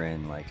room you're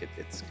in. Like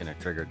it's going to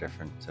trigger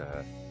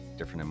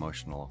different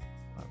emotional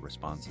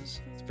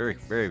responses. It's very,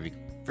 very,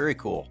 very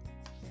cool.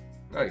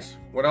 Nice.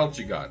 What else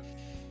you got?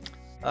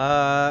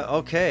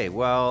 Okay.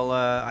 Well,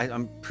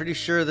 I'm pretty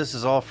sure this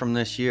is all from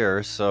this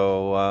year.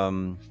 So,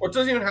 well, it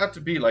doesn't even have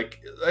to be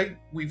like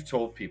we've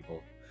told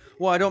people.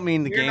 Well, I don't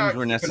mean the games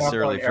were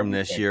necessarily from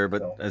this year,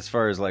 but as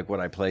far as like what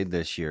I played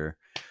this year,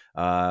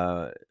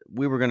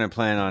 we were going to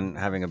plan on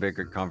having a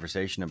bigger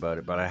conversation about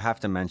it, but I have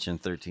to mention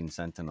 13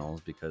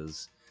 Sentinels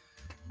because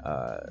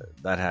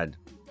that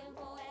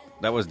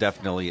was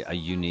definitely a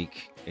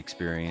unique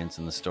experience,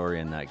 and the story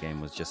in that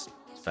game was just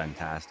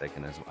fantastic,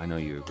 and I know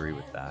you agree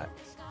with that.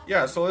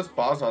 Yeah, so let's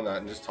pause on that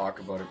and just talk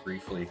about it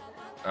briefly,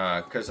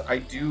 because I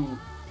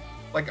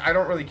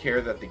don't really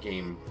care that the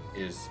game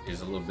is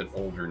a little bit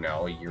older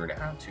now, 1.5 years,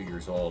 2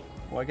 years old.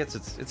 Well, I guess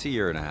it's 1.5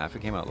 years.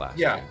 It came out last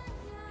year. Yeah.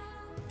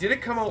 Did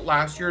it come out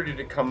last year, or did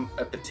it come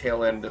at the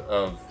tail end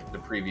of the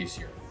previous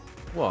year?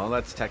 Well,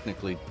 that's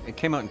technically... It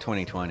came out in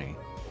 2020.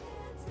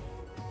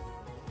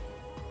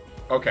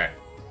 Okay.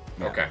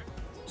 Yeah. Okay.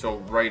 So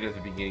right at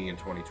the beginning in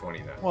 2020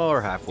 then. Well,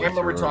 or halfway through.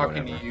 I remember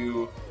talking to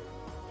you...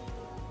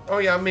 Oh,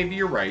 yeah, maybe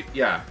you're right.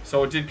 Yeah.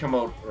 So it did come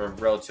out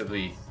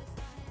relatively...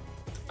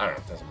 I don't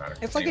know. It doesn't matter.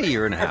 It's like 1.5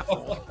 years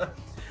old.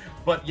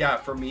 But yeah,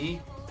 for me,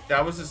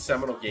 that was a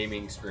seminal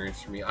gaming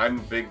experience for me. I'm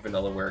a big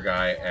Vanillaware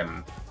guy,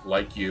 and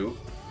like you...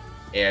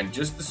 And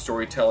just the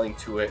storytelling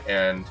to it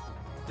and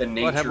the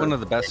nature... Well, it had one of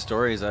the best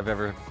stories I've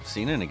ever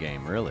seen in a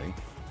game, really.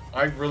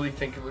 I really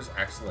think it was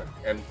excellent.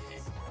 And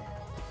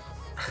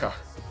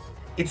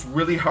it's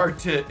really hard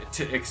to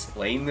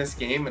explain this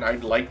game, and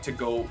I'd like to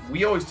go...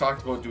 We always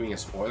talked about doing a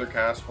spoiler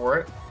cast for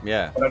it.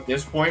 Yeah. But at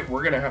this point,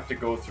 we're going to have to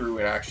go through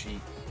and actually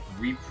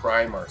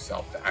reprime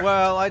ourselves.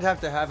 Well, I'd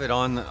have to have it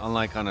on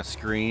a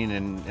screen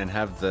and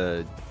have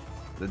the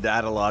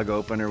data log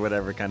open or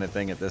whatever kind of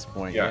thing at this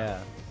point.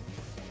 Yeah.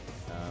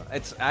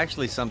 It's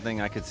actually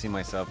something I could see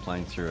myself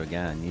playing through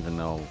again, even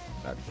though,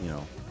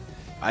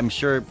 I'm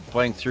sure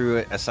playing through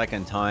it a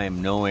second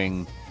time,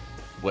 knowing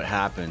what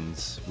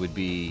happens would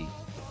be...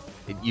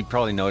 You'd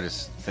probably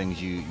notice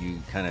things you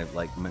kind of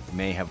like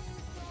may have...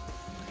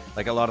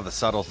 Like a lot of the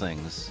subtle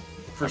things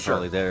for are sure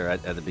probably there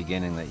at the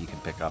beginning that you can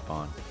pick up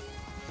on.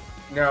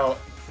 Now,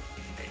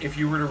 if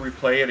you were to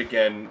replay it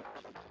again,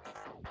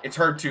 it's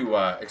hard to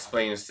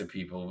explain this to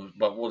people,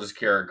 but we'll just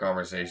carry our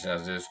conversation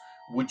as is.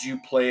 Would you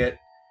play it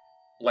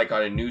like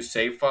on a new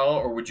save file,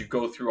 or would you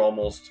go through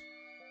almost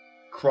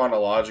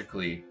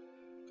chronologically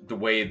the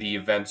way the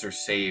events are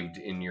saved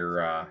in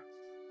your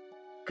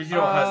Because, you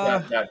know,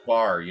 it has that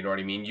bar, you know what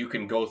I mean? You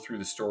can go through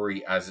the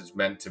story as it's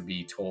meant to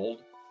be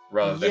told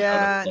rather than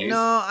how it plays.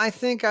 No, I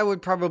think I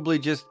would probably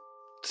just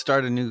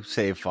start a new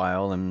save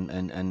file and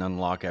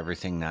unlock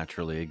everything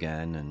naturally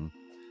again.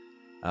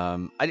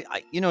 And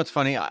I you know, it's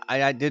funny.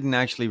 I didn't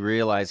actually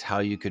realize how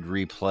you could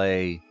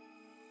replay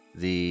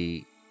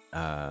the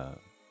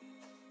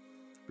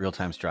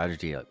real-time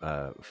strategy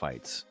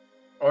fights.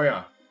 Oh,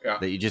 yeah. Yeah.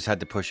 That you just had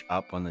to push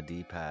up on the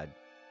D-pad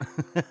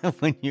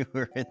when you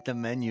were at the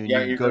menu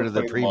and you go to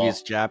the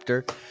previous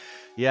chapter.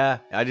 Yeah,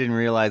 I didn't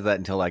realize that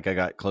until like I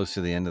got close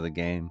to the end of the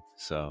game.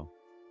 So,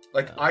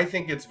 like, I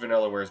think it's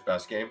Vanillaware's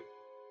best game,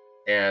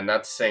 and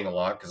that's saying a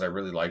lot because I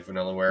really like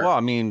Vanillaware. Well, I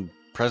mean,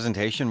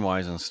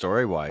 presentation-wise and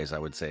story-wise, I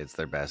would say it's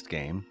their best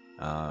game.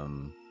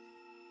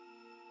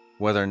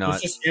 Whether or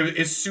not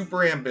it's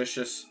super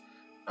ambitious,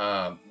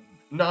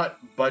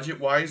 not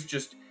budget-wise,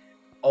 just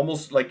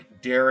almost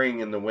like daring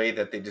in the way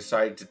that they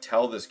decided to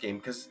tell this game.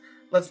 Because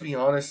let's be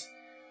honest,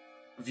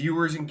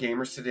 viewers and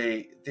gamers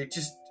today,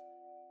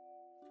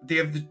 they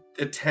have the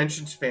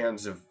attention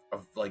spans of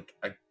like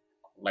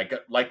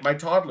my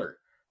toddler,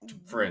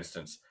 for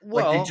instance.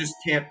 Well, like, they just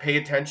can't pay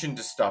attention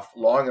to stuff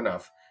long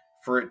enough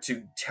for it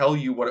to tell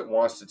you what it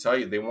wants to tell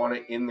you. They want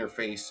it in their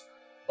face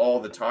all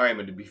the time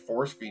and to be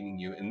force feeding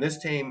you. And this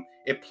game,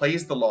 it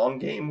plays the long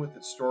game with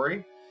its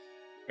story.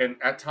 And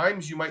at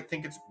times you might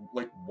think it's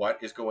like, what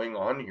is going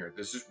on here?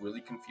 This is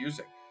really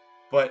confusing.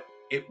 But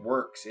it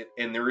works.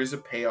 And there is a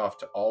payoff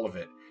to all of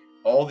it.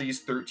 All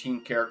these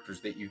 13 characters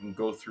that you can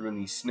go through in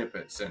these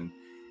snippets, and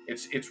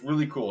it's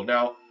really cool.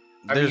 Now,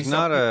 there's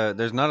not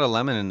a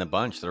lemon in the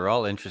bunch. They're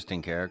all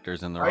interesting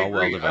characters, and they're all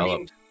well developed. I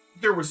mean,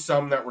 there was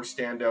some that were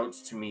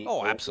standouts to me.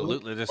 Oh,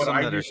 absolutely. There's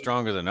some that are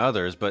stronger than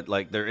others, but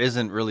like there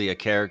isn't really a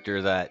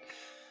character that.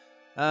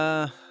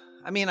 I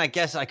mean, I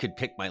guess I could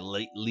pick my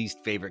least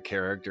favorite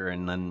character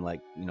and then,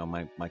 like, you know,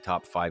 my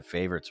top 5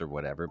 favorites or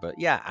whatever. But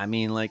yeah, I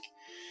mean, like,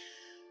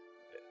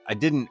 I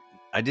didn't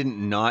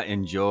not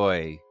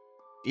enjoy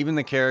even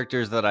the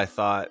characters that I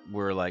thought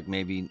were like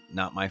maybe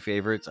not my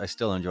favorites. I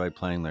still enjoyed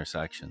playing their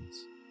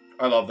sections.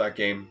 I love that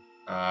game.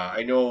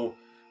 I know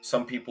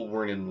some people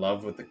weren't in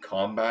love with the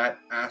combat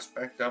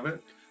aspect of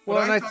it.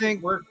 Well, and I think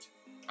it worked.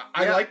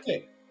 I liked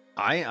it.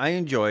 I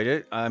enjoyed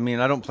it. I mean,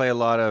 I don't play a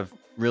lot of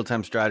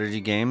real-time strategy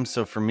games,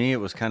 so for me it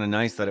was kind of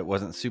nice that it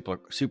wasn't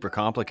super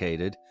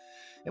complicated.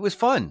 It was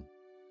fun.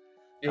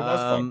 It was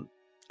fun.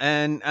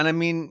 And I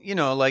mean, you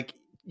know, like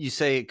you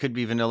say, it could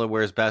be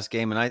Vanillaware's best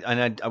game,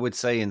 and I would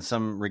say in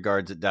some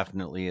regards it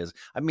definitely is.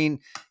 I mean,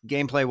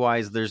 gameplay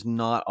wise, there's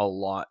not a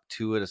lot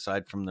to it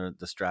aside from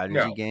the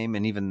strategy game,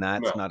 and even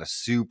that's not a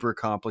super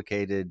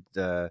complicated.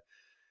 I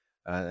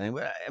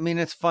mean,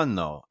 it's fun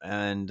though,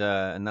 and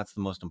that's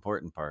the most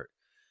important part.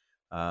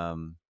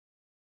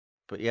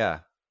 But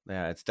yeah,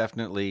 it's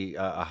definitely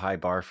a high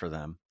bar for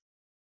them.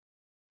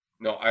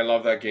 No, I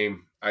love that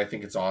game. I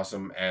think it's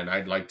awesome, and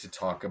I'd like to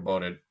talk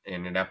about it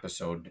in an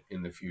episode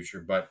in the future.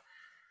 But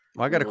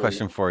I got a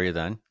question for you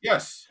then.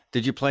 Yes.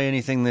 Did you play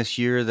anything this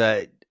year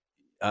that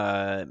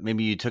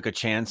maybe you took a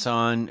chance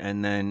on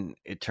and then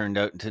it turned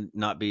out to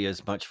not be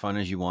as much fun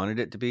as you wanted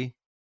it to be?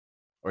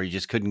 Or you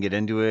just couldn't get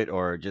into it,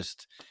 or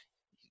just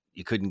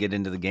you couldn't get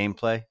into the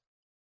gameplay?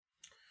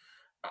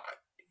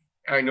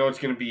 I know it's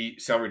going to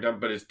sound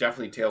redundant, but it's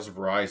definitely Tales of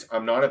Arise.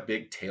 I'm not a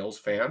big Tales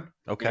fan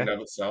in and of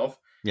itself.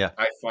 Yeah.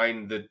 I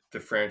find the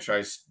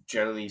franchise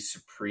generally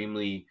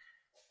supremely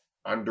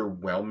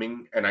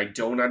underwhelming, and I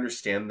don't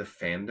understand the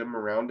fandom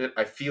around it.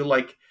 I feel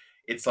like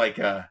it's like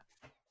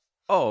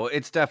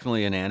it's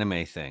definitely an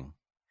anime thing.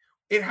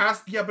 It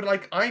has, but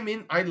like I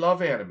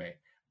love anime,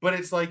 but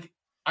it's like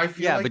I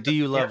feel like. But do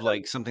you love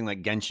like something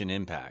like Genshin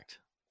Impact?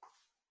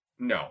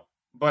 No.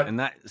 And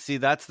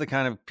that's the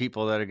kind of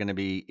people that are going to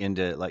be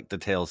into like the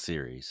Tales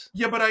series.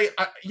 Yeah, but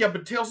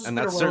Tales has and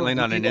been that's certainly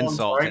not an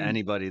insult to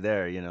anybody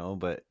there, you know.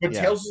 But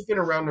Tales has been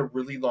around a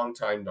really long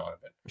time,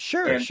 Donovan.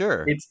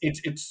 Sure.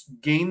 It's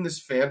gained this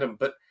fandom,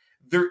 but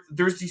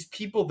there's these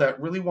people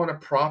that really want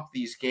to prop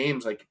these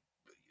games like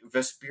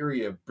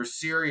Vesperia,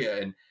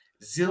 Berseria, and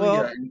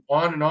Zillia, and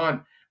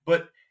on.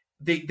 But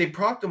they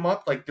prop them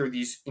up like they're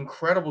these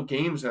incredible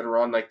games that are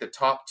on like the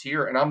top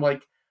tier, and I'm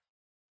like.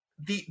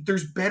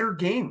 There's better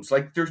games.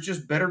 Like, there's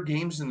just better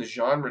games in the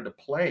genre to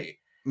play.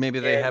 Maybe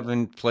they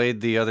haven't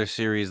played the other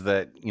series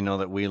that, you know,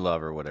 that we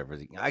love or whatever.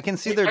 I can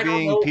see there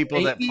being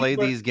people that play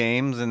these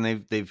games and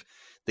they've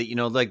you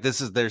know, like this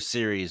is their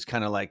series,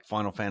 kind of like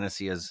Final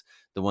Fantasy is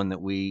the one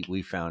that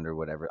we found or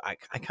whatever. I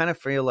kind of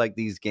feel like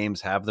these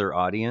games have their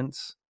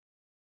audience,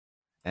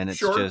 and it's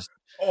just.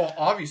 Oh,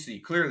 obviously,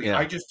 clearly. Yeah.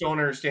 I just don't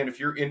understand. If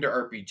you're into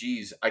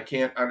RPGs, I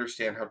can't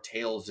understand how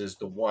Tales is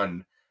the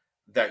one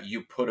that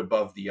you put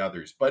above the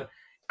others, but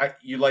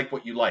you like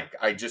what you like.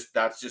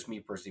 That's just me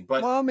personally.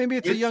 But maybe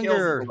it's a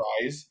younger.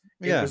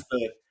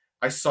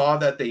 I saw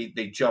that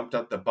they jumped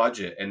up the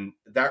budget, and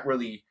that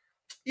really,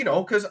 you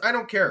know, because I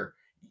don't care.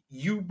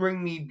 You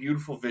bring me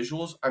beautiful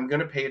visuals, I'm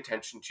going to pay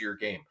attention to your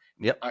game.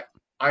 Yep.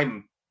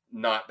 I'm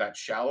not that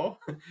shallow.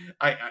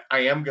 I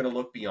am going to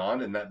look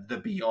beyond, and that the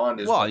beyond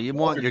is well, what you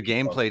want your bothers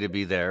me about gameplay the to game.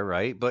 be there,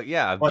 right? But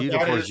yeah, But that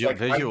beautiful is like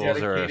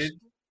visuals are.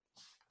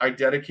 I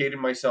dedicated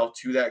myself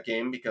to that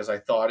game because I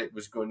thought it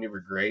was going to be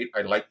great.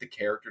 I liked the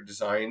character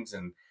designs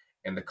and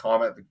the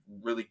combat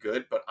really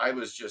good, but I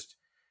was just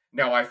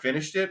now I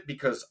finished it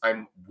because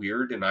I'm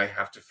weird and I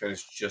have to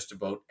finish just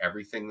about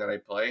everything that I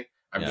play.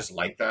 I'm just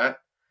like that.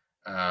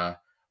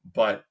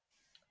 But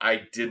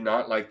I did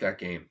not like that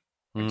game.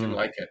 I didn't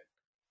like it.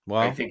 Well,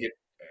 I think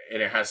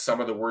it has some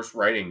of the worst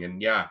writing,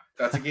 and yeah,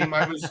 that's a game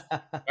I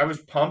was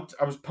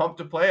pumped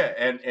to play it,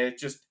 and it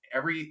just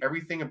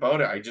everything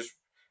about it.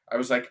 I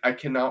was like, I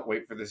cannot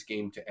wait for this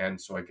game to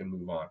end so I can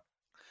move on.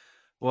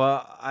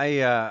 Well,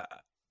 I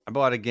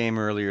bought a game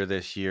earlier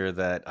this year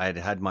that I'd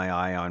had my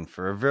eye on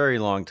for a very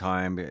long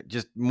time,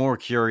 just more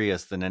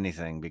curious than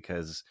anything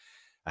because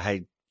I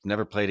had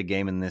never played a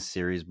game in this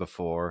series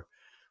before,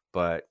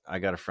 but I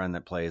got a friend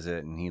that plays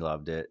it and he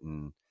loved it,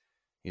 and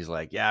he's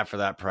like, yeah, for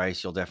that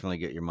price, you'll definitely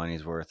get your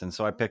money's worth. And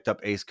so I picked up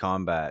Ace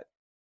Combat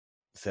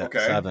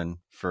 7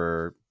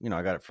 for,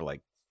 I got it for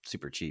like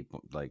super cheap,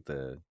 like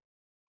the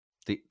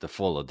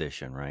full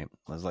edition, right?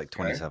 It was like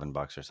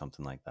 $27 or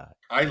something like that.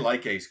 I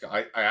like Ace.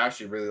 I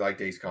actually really liked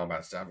Ace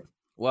Combat 7.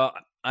 Well,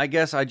 I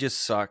guess I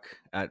just suck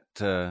at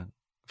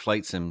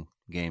flight sim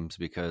games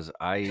because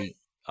I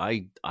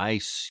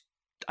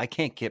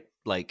can't get,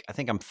 like, I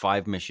think I'm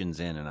 5 missions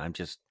in and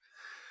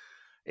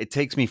it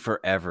takes me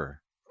forever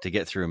to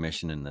get through a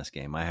mission in this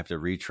game. I have to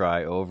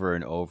retry over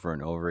and over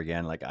and over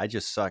again. Like, I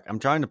just suck. I'm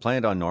trying to play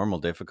it on normal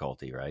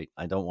difficulty, right?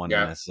 I don't want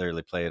to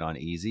necessarily play it on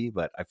easy,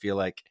 but I feel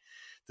like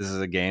this is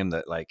a game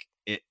that, like,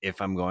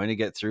 if I'm going to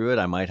get through it,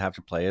 I might have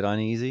to play it on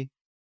easy.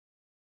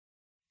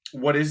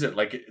 What is it?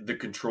 Like, the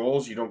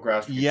controls? You don't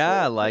grasp controls?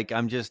 Yeah, like,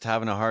 I'm just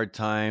having a hard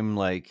time,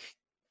 like,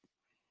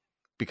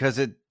 because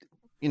it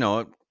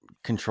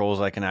controls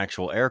like an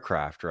actual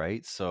aircraft,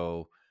 right?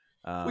 So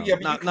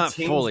not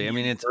fully. I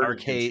mean, it's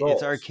arcade.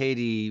 Controls. It's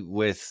arcadey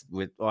with.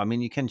 Well, I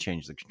mean, you can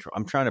change the control.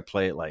 I'm trying to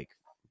play it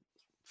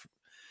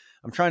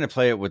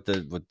with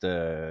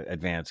the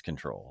advanced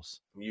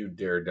controls. You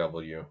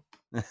daredevil, you.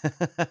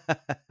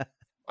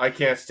 I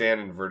can't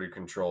stand inverted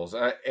controls,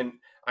 and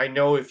I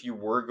know if you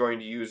were going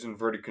to use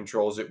inverted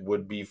controls, it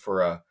would be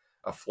for a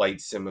flight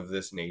sim of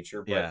this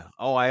nature. But yeah.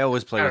 Oh, I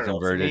always play with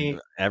inverted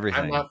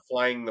everything. I'm not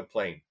flying the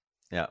plane.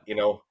 Yeah.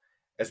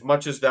 As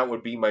much as that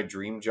would be my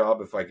dream job,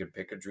 if I could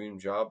pick a dream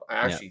job,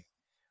 I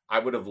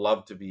would have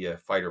loved to be a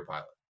fighter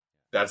pilot.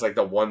 That's like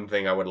the one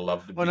thing I would have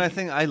loved to be. And I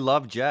think I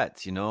love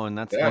jets, and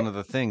that's one of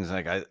the things.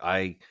 Like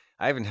I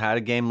haven't had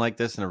a game like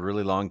this in a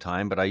really long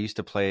time, but I used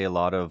to play a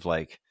lot of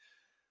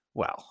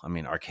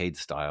arcade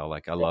style.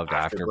 Like I loved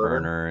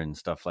Afterburner and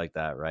stuff like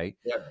that, right?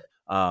 Yeah.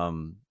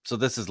 So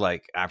this is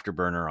like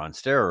Afterburner on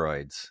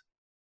steroids.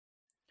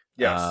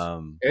 Yes.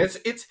 And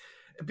it's.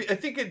 I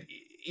think it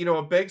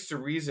begs to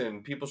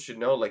reason. People should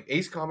know, like,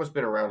 Ace Combat's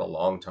been around a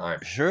long time.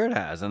 Sure it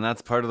has, and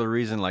that's part of the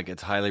reason. Like,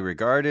 it's highly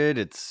regarded.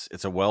 It's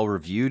a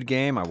well-reviewed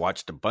game. I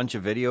watched a bunch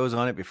of videos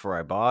on it before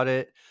I bought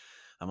it.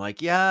 I'm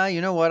like, yeah,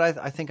 you know what?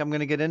 I think I'm going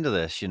to get into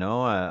this.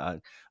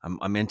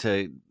 I'm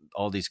into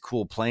all these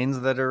cool planes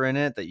that are in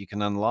it that you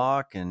can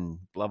unlock and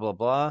blah blah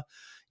blah.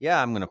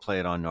 Yeah, I'm going to play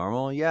it on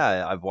normal.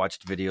 Yeah, I've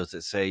watched videos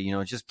that say,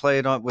 just play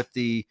it on with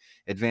the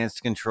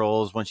advanced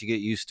controls. Once you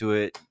get used to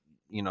it,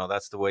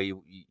 that's the way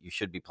you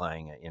should be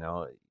playing it.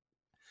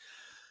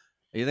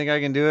 You think I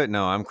can do it?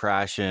 No, I'm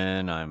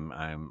crashing. I'm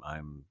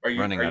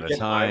running out of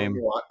time.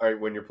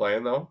 When you're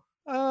playing though?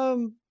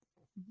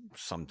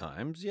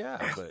 Sometimes,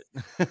 yeah, but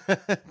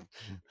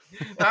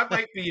that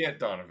might be it,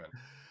 Donovan.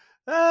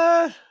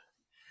 I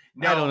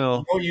don't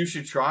know. You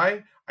should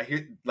try. I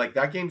hear like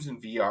that game's in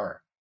VR.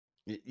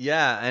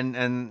 Yeah,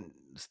 and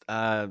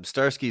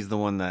Starsky's the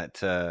one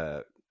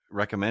that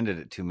recommended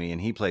it to me,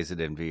 and he plays it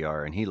in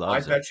VR, and he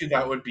loves it. I bet you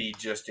that would be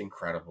just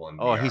incredible in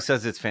VR. Oh, he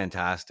says it's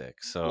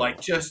fantastic. So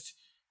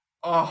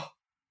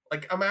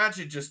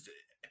imagine just,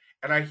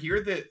 and I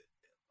hear that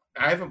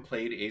I haven't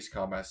played Ace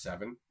Combat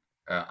 7.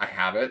 I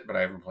have it, but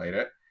I haven't played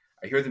it.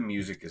 I hear the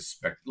music is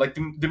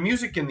the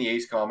music in the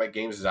Ace Combat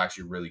games is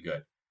actually really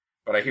good,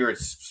 but I hear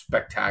it's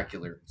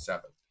spectacular in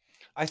 7.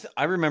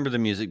 I remember the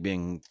music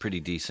being pretty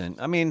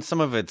decent. I mean,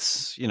 some of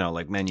it's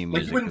like menu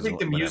music. You wouldn't think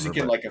the music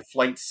in like a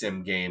flight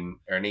sim game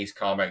or an Ace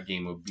Combat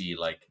game would be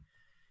like,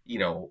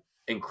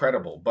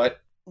 incredible. But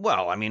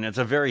well, I mean, it's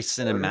a very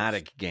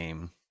cinematic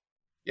game.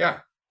 Yeah.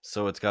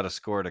 So it's got a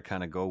score to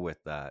kind of go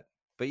with that.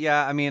 But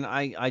yeah, I mean,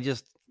 I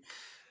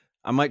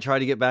might try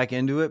to get back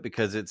into it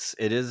because it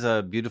is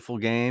a beautiful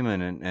game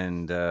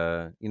and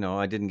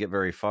I didn't get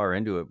very far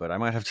into it, but I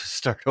might have to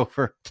start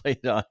over and play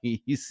it on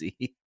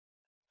easy.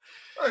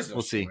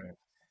 We'll see.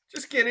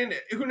 Just get in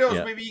it. Who knows?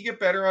 Yeah. Maybe you get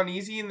better on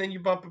easy and then you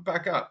bump it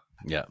back up.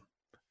 Yeah.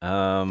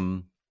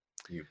 Other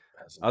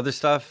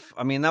stuff.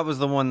 I mean, that was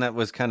the one that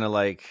was kind of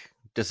like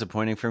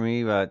disappointing for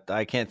me, but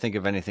I can't think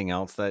of anything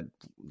else that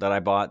I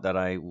bought that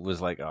I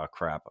was like, oh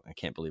crap, I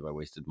can't believe I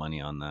wasted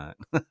money on that.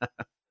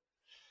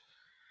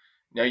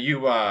 Now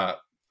you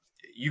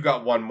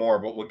got one more,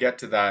 but we'll get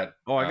to that.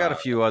 Oh, I got a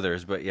few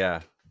others, but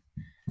yeah.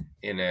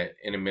 in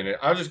a minute.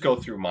 I'll just go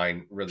through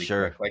mine really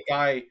Sure. quick.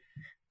 Like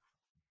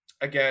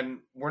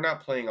again, we're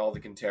not playing all the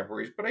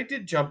contemporaries, but I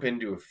did jump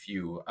into a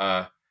few.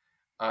 I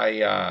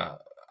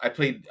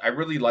played. I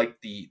really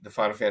liked the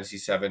Final Fantasy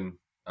VII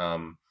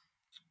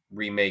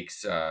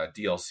remakes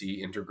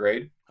DLC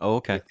Intergrade. Oh,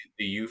 okay. With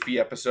the Yuffie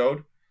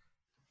episode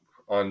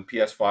on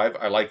PS5.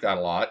 I like that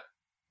a lot.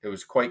 It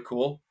was quite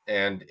cool,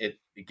 and it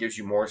gives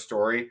you more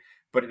story.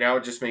 But now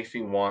it just makes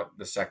me want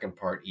the second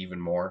part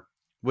even more.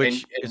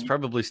 Which is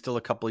probably still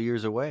a couple of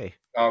years away.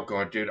 Oh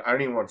god, dude, I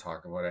don't even want to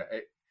talk about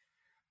it.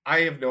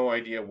 I have no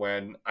idea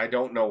when. I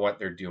don't know what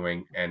they're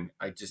doing, and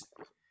I'll just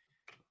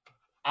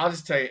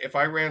tell you, if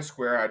I ran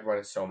Square, I'd run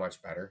it so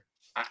much better.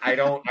 I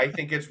don't. I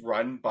think it's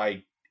run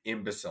by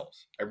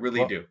imbeciles. I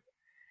really do.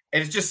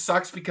 And it just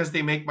sucks because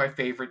they make my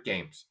favorite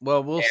games.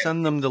 Well, we'll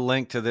send them the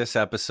link to this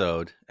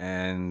episode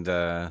and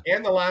the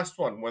last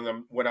one when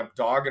I'm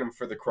dogging them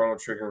for the Chrono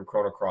Trigger and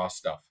Chrono Cross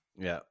stuff.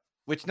 Yeah,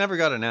 which never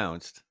got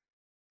announced.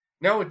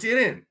 No, it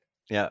didn't.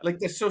 Yeah, like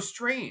that's so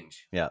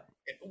strange. Yeah,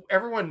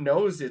 everyone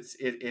knows it's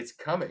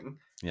coming.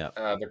 Yeah,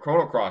 the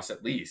Chrono Cross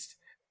at least.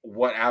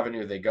 What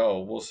avenue they go,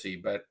 we'll see.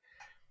 But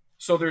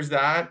so there's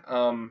that.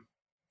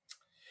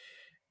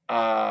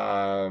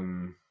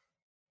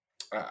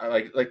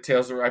 I like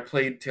Tales of. I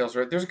played Tales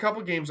of. There's a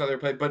couple games out there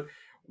played, but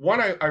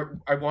one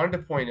I wanted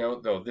to point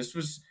out though. This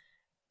was,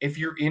 if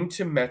you're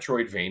into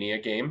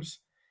Metroidvania games,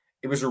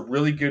 it was a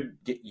really good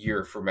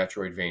year for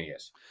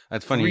Metroidvanias.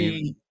 That's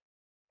funny.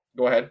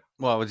 Go ahead.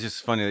 Well, it was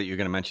just funny that you're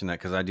going to mention that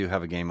because I do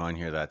have a game on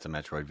here that's a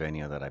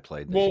Metroidvania that I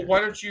played. Well, year.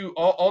 Why don't you?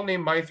 I'll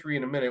name my three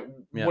in a minute.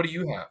 Yeah. What do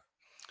you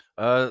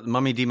have?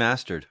 Mummy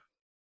Demastered.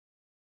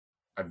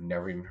 I've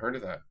never even heard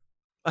of that.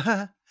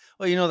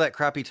 Well, you know that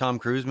crappy Tom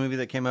Cruise movie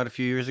that came out a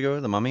few years ago,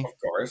 The Mummy? Of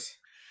course.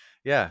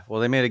 Yeah. Well,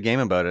 they made a game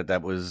about it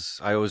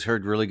I always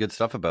heard really good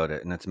stuff about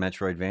it, and it's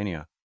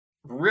Metroidvania.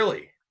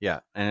 Really? Yeah.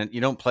 And you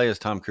don't play as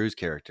Tom Cruise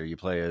character. You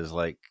play as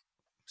like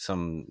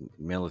some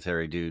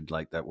military dude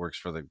like that works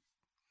for the...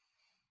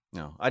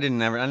 No, I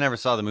never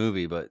saw the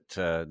movie, but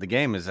the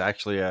game is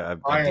actually a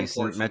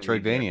decent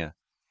Metroidvania.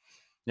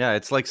 Yeah,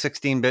 it's like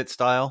 16-bit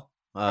style.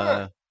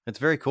 It's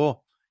very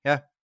cool. Yeah.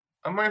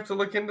 I might have to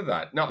look into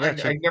that. No, yeah,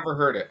 I never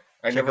heard it.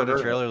 I never heard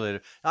the trailer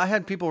later. I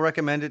had people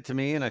recommend it to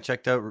me, and I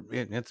checked out.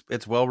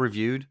 It's well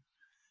reviewed.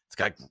 It's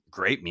got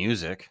great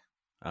music.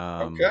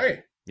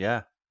 Okay.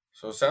 Yeah.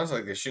 So it sounds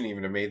like they shouldn't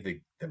even have made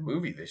the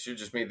movie. They should have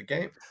just made the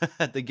game.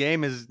 The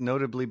game is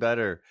notably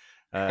better.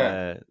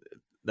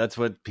 That's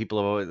what people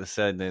have always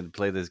said. They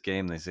play this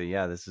game. They say,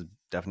 yeah, this is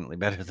definitely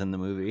better than the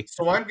movie.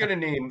 So I'm going to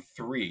name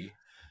three,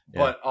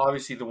 but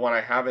obviously the one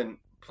I haven't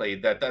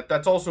played,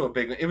 that's also a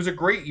big... It was a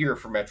great year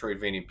for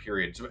Metroidvania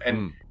periods,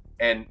 and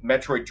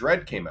Metroid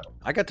Dread came out.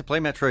 I got to play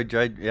Metroid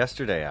Dread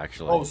yesterday,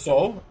 actually. Oh,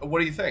 so? What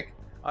do you think?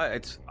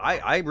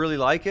 I really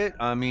like it.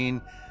 I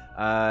mean,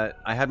 I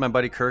had my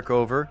buddy Kirk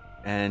over,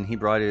 and he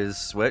brought his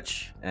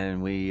Switch,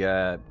 and we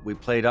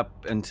played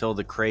up until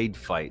the Kraid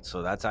fight.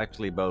 So that's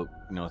actually about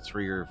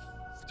 3 or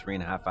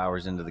 3.5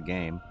 hours into the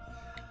game.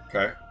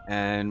 Okay.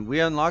 And we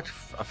unlocked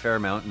a fair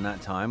amount in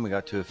that time. We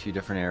got to a few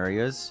different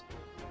areas.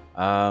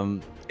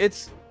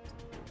 It's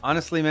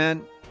honestly,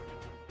 man,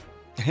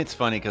 it's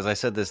funny because I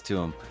said this to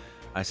him.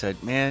 I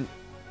said, man,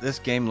 this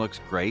game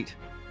looks great,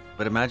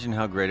 but imagine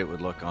how great it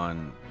would look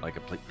on like a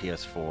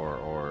PS4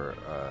 or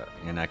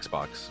an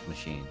Xbox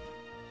machine.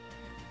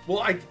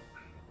 Well,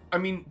 I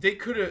mean, they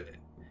could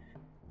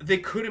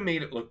have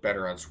made it look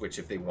better on Switch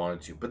if they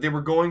wanted to, but they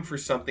were going for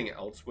something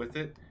else with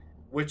it,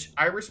 which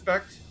I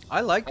respect.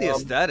 I like the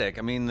aesthetic.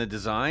 I mean, the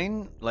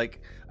design,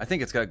 like, I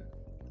think it's got...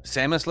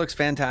 Samus looks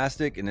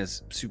fantastic and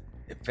is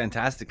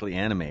fantastically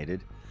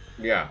animated.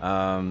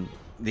 Yeah.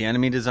 The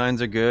enemy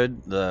designs are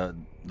good. The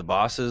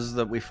bosses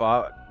that we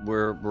fought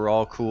were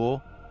all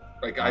cool.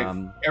 Like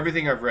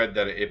everything I've read,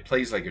 that it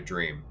plays like a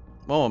dream.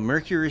 Well,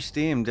 Mercury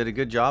Steam did a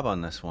good job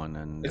on this one,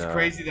 and it's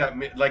crazy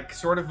that like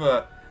sort of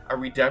a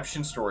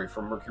redemption story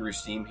for Mercury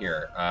Steam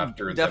here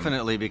after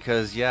definitely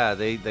because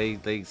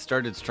they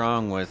started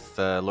strong with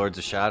Lords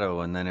of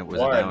Shadow, and then it was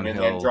a downhill, and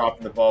then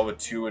dropping the ball with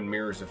 2 and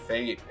Mirrors of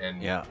Fate,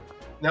 and yeah.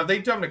 Now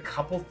they've done a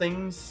couple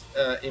things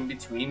in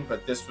between,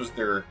 but this was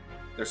their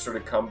sort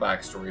of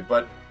comeback story.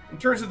 But in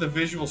terms of the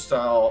visual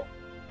style,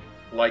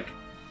 like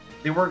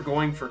they weren't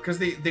going for, because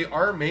they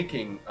are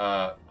making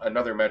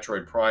another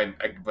Metroid Prime,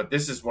 but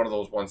this is one of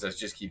those ones that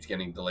just keeps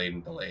getting delayed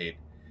and delayed.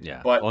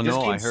 Yeah. But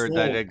I heard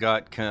that it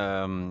got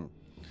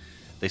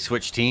they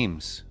switched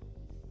teams.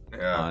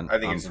 Yeah, I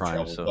think it's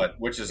Prime, in trouble,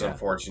 which is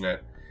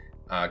unfortunate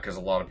because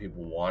a lot of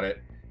people want it.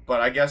 But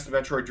I guess the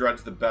Metroid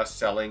Dread's the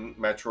best-selling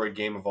Metroid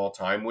game of all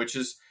time, which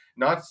is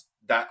not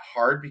that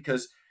hard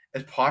because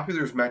as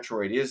popular as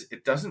Metroid is,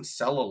 it doesn't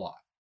sell a lot.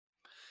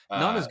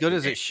 Not as good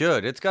as it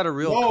should. It's got a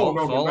real cult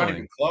following. Not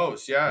even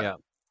close. Yeah.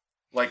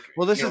 Like,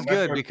 well, this is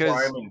good because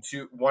Prime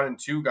 1 and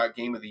 2 got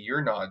Game of the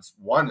Year nods.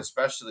 1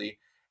 especially,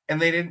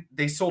 and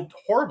they sold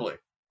horribly.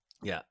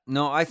 Yeah.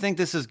 No, I think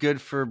this is good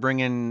for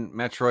bringing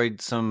Metroid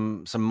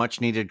some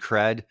much needed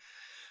cred.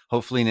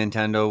 hopefully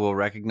Nintendo will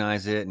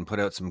recognize it and put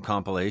out some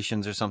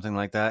compilations or something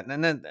like that.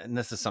 And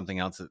this is something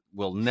else that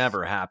will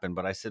never happen.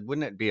 But I said,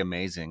 wouldn't it be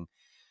amazing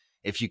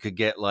if you could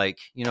get, like,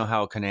 you know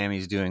how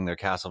Konami's doing their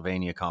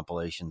Castlevania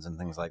compilations and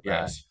things like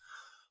that? Yes.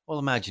 Well,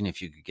 imagine if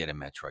you could get a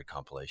Metroid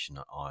compilation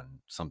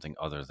on something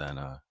other than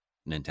a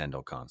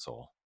Nintendo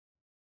console.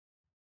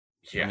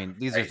 Yeah. I mean,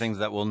 these are things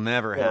that will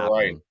never happen.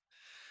 Right.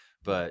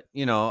 But,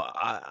 you know,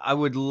 I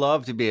would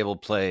love to be able to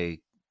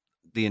play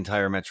the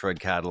entire Metroid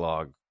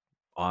catalog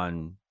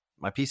on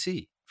my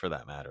PC, for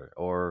that matter,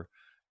 or,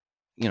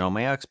 you know,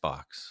 my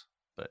Xbox.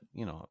 But,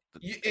 you know,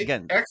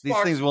 again, these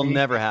things will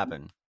never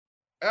happen.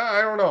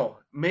 I don't know.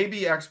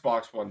 Maybe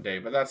Xbox one day,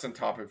 but that's on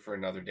topic for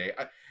another day.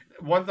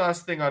 One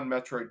last thing on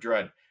Metroid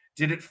Dread.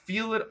 Did it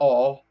feel at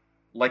all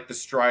like the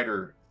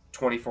Strider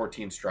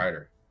 2014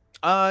 Strider?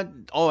 I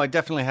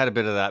definitely had a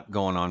bit of that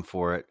going on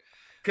for it.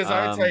 Because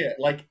I tell you,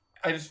 like,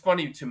 it's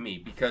funny to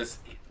me because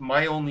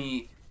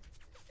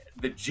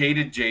the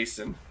jaded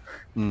Jason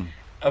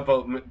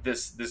about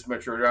this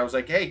Metroid, I was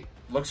like, hey,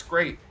 looks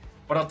great.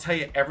 But I'll tell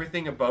you,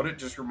 everything about it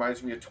just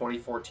reminds me of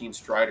 2014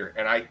 Strider.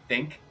 And I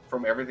think,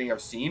 from everything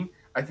I've seen,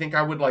 I think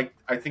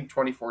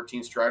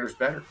 2014 Strider's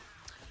better.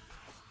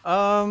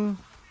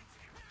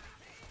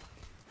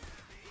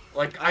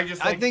 Like,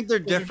 I think they're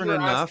different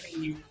enough.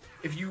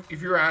 If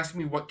you're asking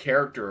me what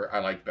character I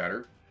like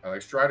better, I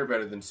like Strider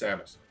better than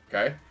Samus.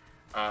 Okay,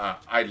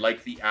 I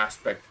like the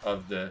aspect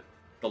of the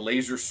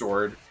laser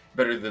sword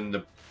better than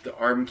the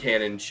arm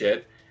cannon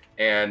shit.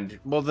 And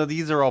well,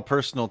 these are all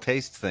personal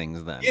taste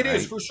things. Then it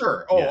is for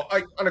sure.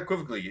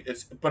 Unequivocally,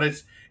 it's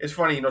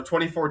funny. You know,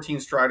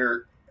 2014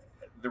 Strider,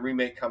 the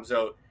remake comes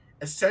out.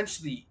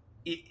 Essentially,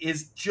 it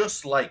is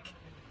just like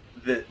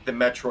the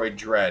Metroid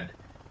Dread.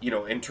 You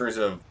know, in terms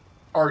of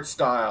art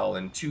style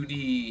and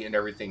 2D and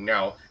everything.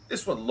 Now,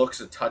 this one looks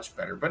a touch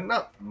better, but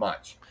not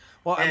much.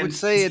 Well, I would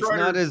say it's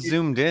not as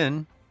zoomed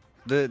in.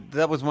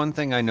 That was one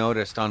thing I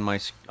noticed on my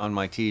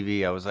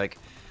TV. I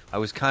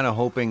was kind of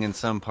hoping in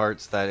some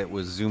parts that it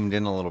was zoomed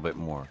in a little bit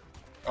more.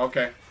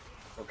 Okay.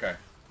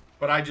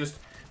 But I just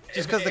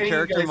because the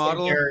character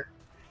model.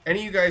 Any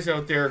of you guys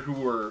out there who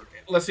were,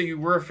 let's say you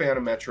were a fan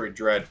of Metroid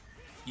Dread,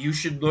 you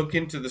should look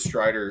into the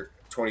Strider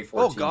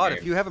 2014 Oh, God, game.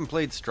 If you haven't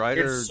played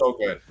Strider... It's so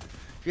good.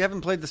 If you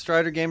haven't played the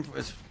Strider game,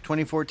 it's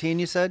 2014,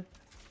 you said?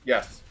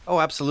 Yes. Oh,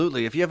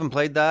 absolutely. If you haven't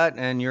played that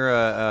and you're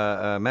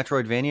a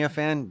Metroidvania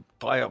fan,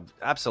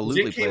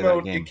 absolutely play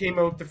that game. It came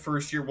out the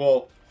first year.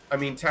 Well, I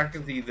mean,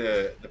 technically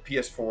the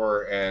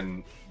PS4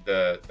 and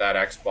that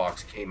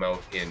Xbox came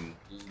out in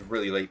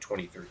really late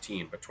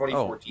 2013, but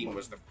 2014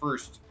 was the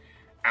first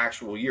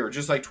actual year,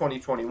 just like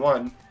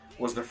 2021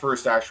 was the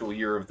first actual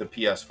year of the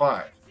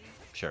PS5.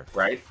 Sure.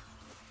 Right?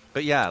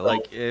 But yeah,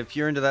 like, if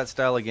you're into that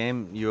style of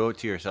game, you owe it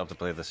to yourself to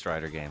play the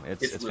Strider game.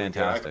 It's really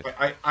fantastic.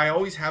 I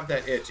always have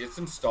that itch. It's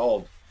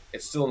installed.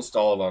 It's still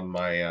installed on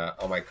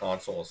my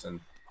consoles, and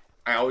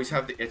I always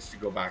have the itch to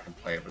go back and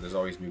play it, but there's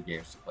always new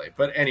games to play.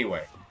 But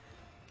anyway,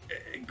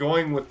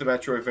 going with the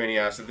Metroidvania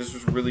asset, this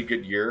was a really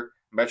good year.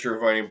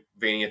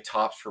 Metroidvania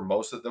tops for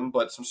most of them,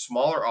 but some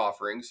smaller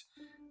offerings.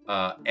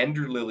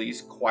 Ender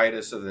Lilies,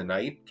 Quietus of the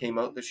Night came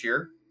out this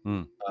year.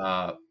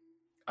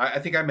 I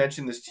think I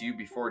mentioned this to you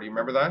before. Do you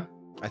remember that?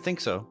 I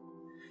think so.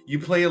 You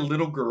play a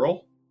little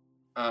girl.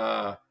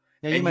 Yeah,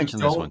 you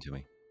mentioned this one to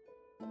me.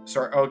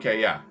 Sorry.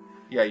 Okay, yeah.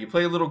 You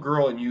play a little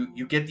girl, and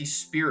you get these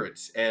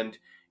spirits, and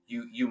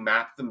you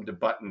map them to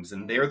buttons,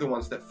 and they're the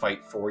ones that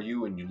fight for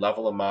you, and you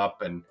level them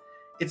up, and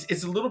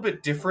it's a little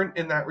bit different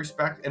in that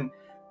respect. And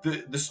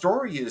the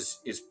story is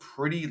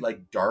pretty,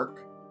 like,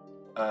 dark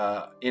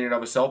in and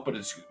of itself, but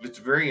it's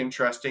very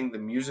interesting. The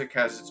music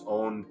has its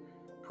own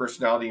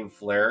personality and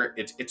flair.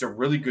 It's a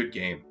really good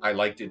game. I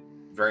liked it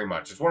very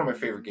much. It's one of my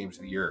favorite games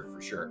of the year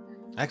for sure.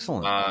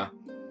 Excellent.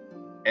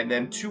 And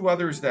then two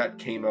others that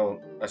came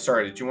out.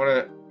 Sorry, did you want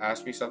to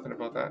ask me something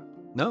about that?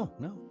 No.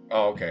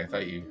 Oh, okay. I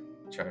thought you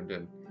chimed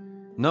in.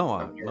 No,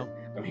 I'm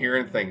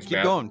hearing things.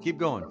 Keep going.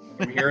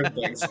 I'm hearing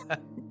things.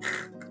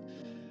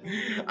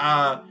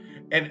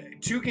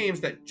 And two games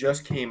that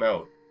just came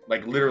out,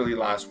 like literally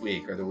last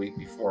week or the week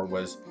before,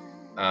 was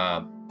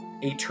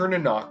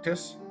Aeterna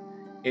Noctis.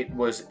 It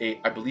was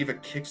I believe a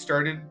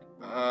Kickstarted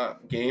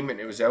game, and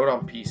it was out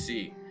on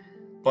PC.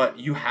 But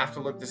you have to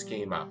look this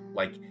game up.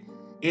 Like,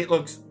 it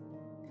looks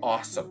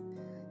awesome.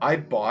 I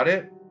bought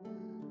it,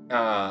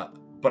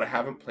 but I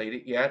haven't played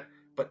it yet.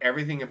 But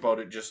everything about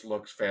it just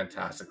looks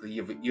fantastically.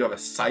 You have a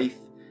scythe,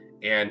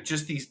 and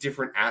just these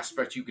different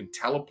aspects. You can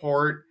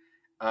teleport.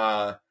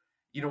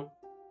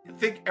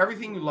 Think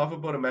everything you love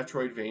about a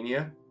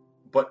Metroidvania,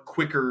 but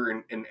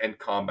quicker in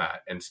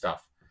combat and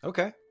stuff.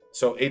 Okay.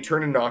 So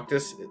Aeterna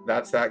Noctis,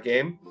 that's that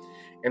game.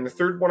 And the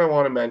third one I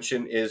want to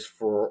mention is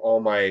for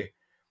all my,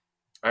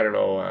 my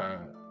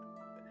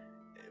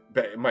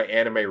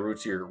anime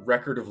roots here,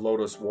 Record of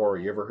Lodoss War.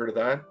 You ever heard of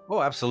that?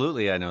 Oh,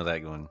 absolutely. I know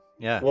that one.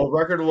 Yeah. Well,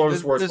 Record of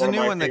Lodoss War is there's a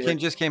new one that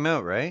just came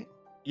out, right?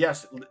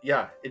 Yes.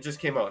 Yeah, it just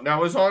came out. Now,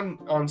 it was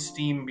on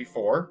Steam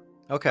before.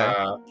 Okay.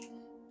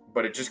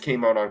 But it just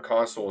came out on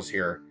consoles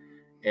here.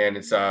 And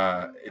it's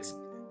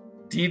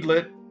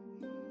Deedlit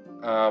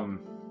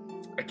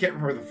I can't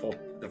remember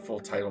the full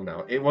title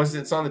now.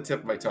 It's on the tip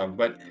of my tongue,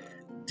 but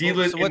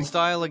So what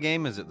style of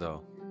game is it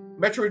though?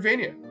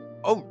 Metroidvania.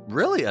 Oh,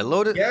 really? A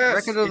Lotus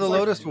Record of the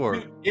Lotus War.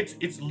 Dude,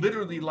 it's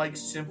literally like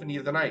Symphony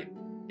of the Night.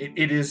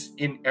 It is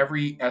in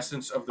every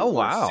essence of the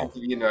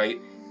Symphony of the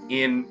Night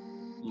in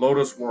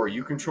Lotus War.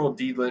 You control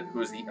Deedlit,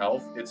 who is the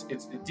elf. It's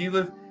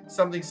Deedlit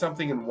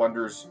something in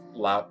Wonders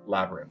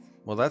Labyrinth.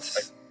 Well,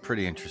 that's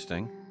pretty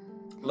interesting.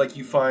 Like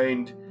you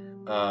find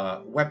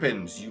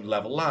weapons, you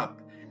level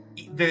up.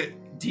 The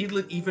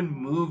Deedlit even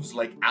moves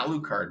like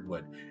Alucard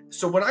would.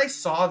 So when I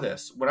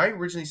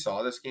originally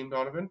saw this game,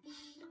 Donovan,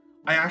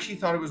 I actually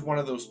thought it was one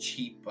of those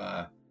cheap,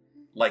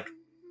 like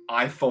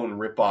iPhone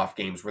ripoff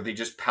games where they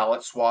just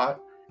palette swat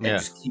and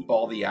just keep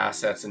all the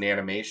assets and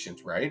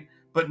animations, right?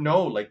 But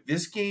no, like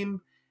this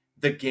game,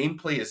 the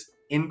gameplay is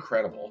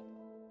incredible.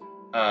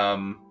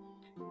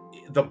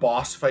 The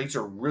boss fights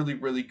are really,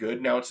 really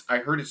good. Now I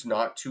heard it's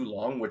not too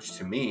long, which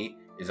to me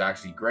is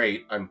actually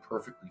great. I'm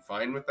perfectly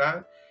fine with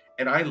that.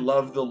 And I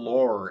love the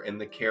lore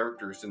and the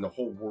characters and the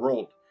whole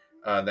world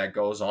that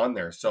goes on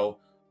there. So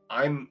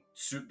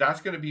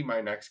that's going to be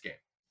my next game.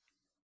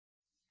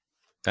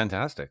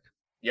 Fantastic.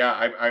 Yeah,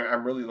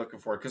 I'm really looking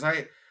forward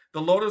because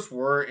the Lotus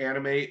War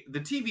anime, the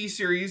TV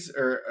series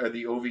or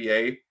the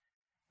OVA,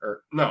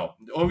 the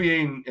OVA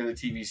and the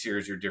TV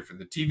series are different.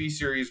 The TV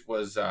series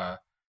was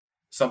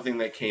something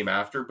that came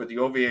after, but the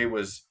OVA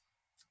was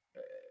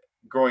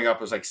growing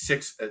up was like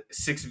six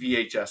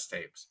VHS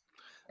tapes.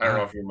 I don't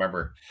know if you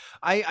remember.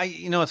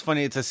 It's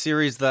funny. It's a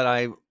series that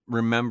I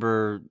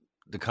remember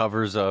the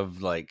covers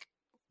of, like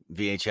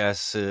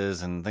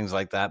VHSs and things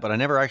like that, but I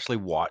never actually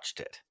watched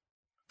it.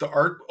 The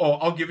art,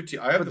 I'll give it to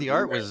you. The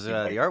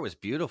art was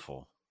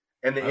beautiful,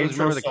 and the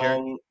intro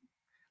song.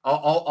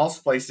 I'll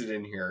splice it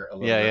in here a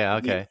little bit. Yeah,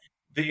 okay.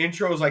 The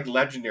intro is like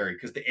legendary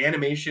because the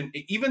animation,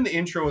 even the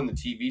intro in the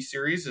TV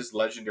series, is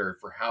legendary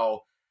for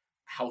how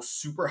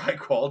super high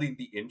quality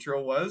the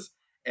intro was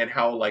and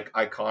how like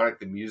iconic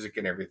the music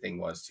and everything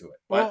was to it.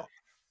 But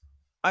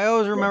I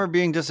always remember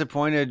being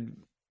disappointed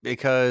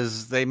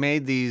because they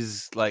made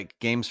these like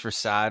games for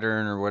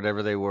Saturn or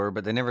whatever they were,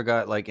 but they never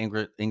got like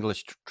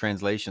English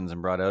translations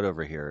and brought out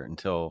over here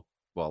until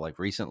like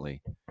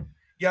recently.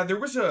 Yeah,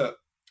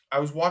 I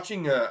was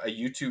watching a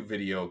YouTube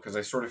video because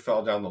I sort of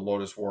fell down the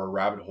Lotus War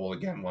rabbit hole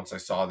again once I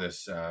saw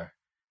this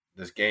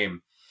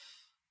game.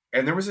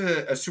 And there was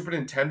a Super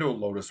Nintendo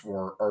Lotus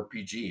War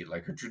RPG,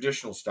 like a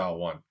traditional style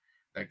one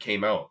that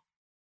came out.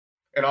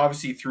 And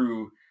obviously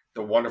through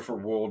the wonderful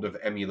world of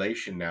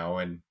emulation now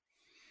and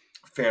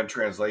fan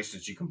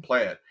translations, you can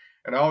play it.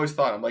 And I always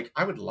thought, I'm like,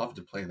 I would love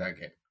to play that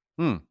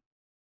game.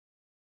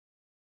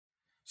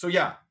 So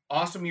yeah,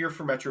 awesome year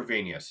for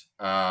Metrovanias.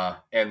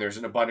 And there's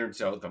an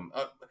abundance of them.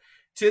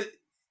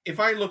 If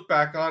I look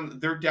back on,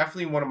 they're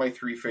definitely one of my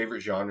 3 favorite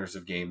genres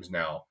of games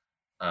now.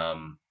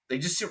 They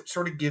just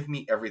sort of give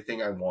me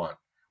everything I want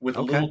with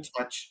a little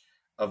touch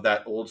of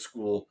that old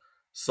school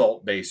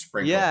salt-based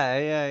sprinkle.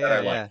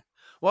 Yeah.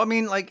 Well, I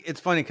mean, like, it's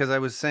funny because I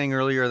was saying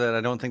earlier that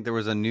I don't think there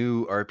was a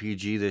new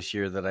RPG this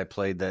year that I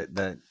played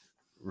that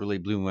really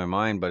blew my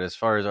mind. But as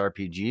far as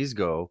RPGs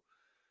go,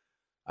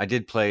 I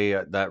did play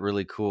that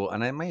really cool,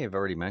 and I may have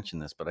already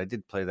mentioned this, but I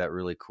did play that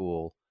really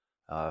cool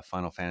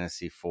Final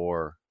Fantasy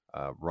IV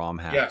ROM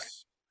hack.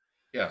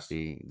 Yes.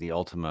 The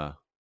Ultima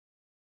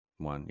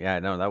one. Yeah,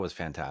 no, that was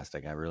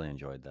fantastic. I really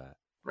enjoyed that.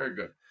 Very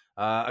good.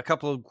 A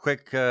couple of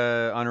quick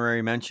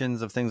honorary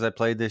mentions of things I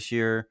played this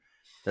year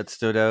that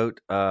stood out.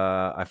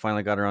 I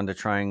finally got around to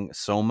trying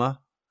Soma.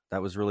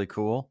 That was really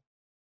cool.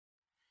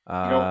 We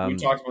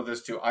talked about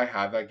this too. I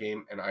have that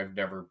game, and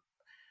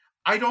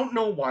I don't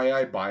know why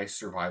I buy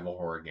survival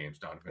horror games,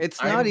 Donovan.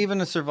 It's not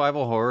even a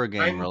survival horror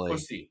game, really. I'm a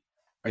pussy.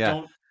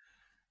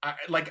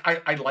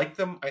 I like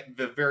them.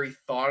 The very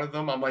thought of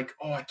them, I'm like,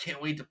 oh, I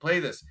can't wait to play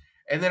this.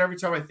 And then every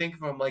time I think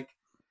of them, I'm like,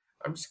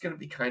 I'm just going to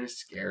be kind of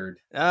scared.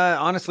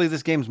 Honestly,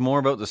 this game's more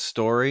about the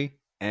story.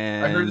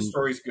 And I heard the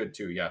story's good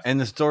too, yes. And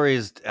the story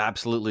is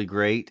absolutely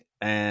great.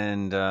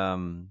 And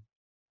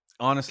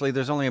honestly,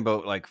 there's only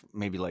about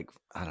maybe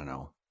I don't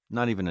know,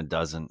 not even a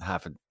dozen,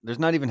 there's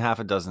not even half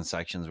a dozen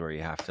sections where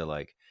you have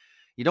to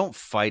you don't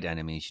fight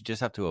enemies, you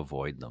just have to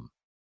avoid them.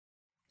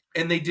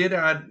 And they did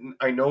add,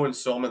 I know in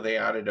Soma they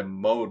added a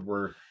mode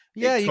where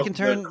you can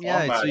turn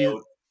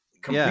out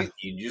completely.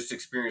 You just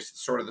experience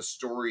sort of the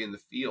story and the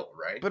feel,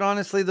 right? But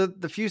honestly,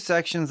 the few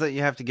sections that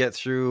you have to get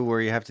through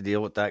where you have to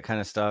deal with that kind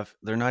of stuff,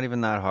 they're not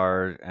even that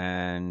hard.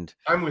 And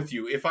I'm with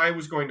you. If I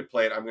was going to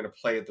play it, I'm going to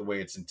play it the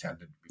way it's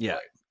intended to be played.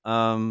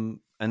 And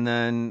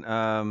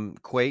then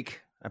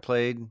Quake, I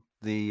played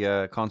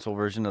the console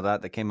version of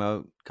that came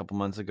out a couple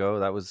months ago.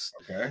 That was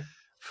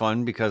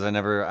fun because I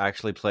never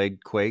actually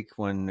played Quake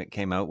when it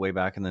came out way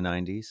back in the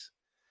 90s.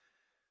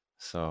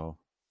 So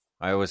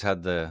I always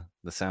had the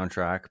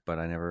soundtrack, but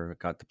I never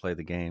got to play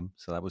the game.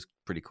 So that was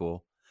pretty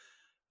cool.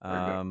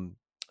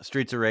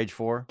 Streets of Rage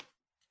 4.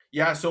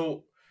 Yeah,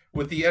 so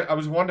with I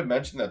was wanting to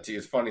mention that to you.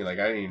 It's funny, I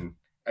didn't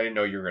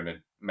know you were going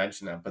to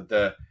mention that, but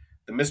the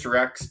Mr.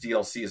 X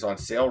DLC is on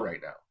sale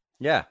right now.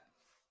 Yeah.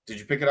 Did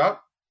you pick it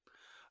up?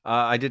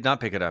 I did not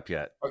pick it up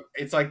yet.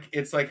 It's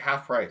like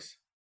half price.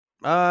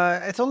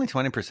 It's only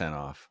 20%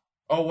 off.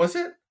 Oh, was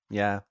it?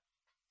 Yeah.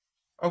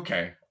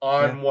 Okay.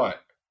 On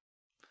what?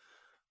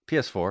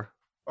 PS4.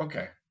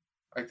 Okay.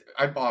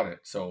 I bought it,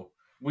 so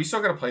we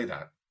still gotta play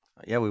that.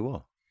 Yeah, we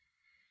will.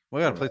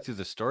 We gotta play through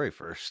the story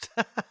first.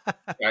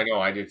 I know,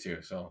 I do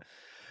too. So,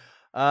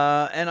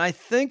 and I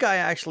think I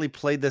actually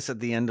played this at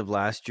the end of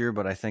last year,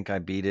 but I think I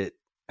beat it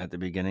at the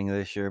beginning of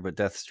this year. But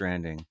Death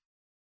Stranding.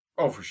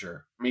 Oh, for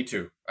sure. Me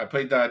too. I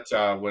played that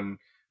when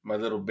my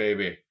little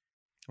baby.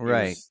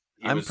 Right.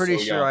 I'm pretty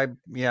sure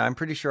young. I'm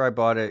pretty sure I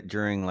bought it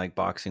during like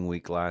Boxing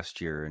Week last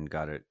year and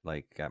got it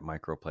like at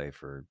Microplay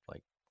for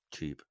like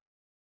cheap.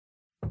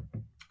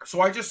 So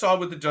I just saw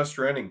with the Death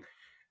Stranding,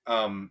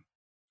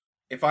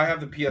 if I have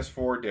the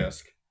PS4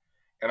 disc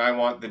and I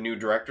want the new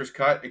director's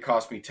cut, it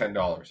costs me $10.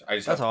 I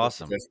just That's have to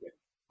awesome. disc it.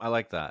 I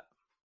like that.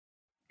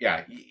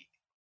 Yeah.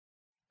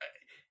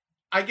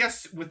 I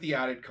guess with the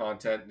added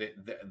content,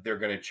 they're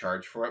going to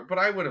charge for it, but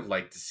I would have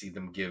liked to see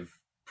them give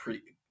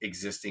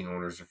existing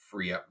owners a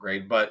free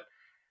upgrade. But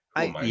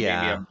maybe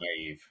I'm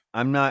naive.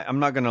 I'm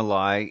not gonna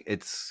lie.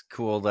 It's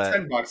cool that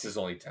 $10 is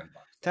only $10.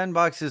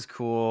 $10 is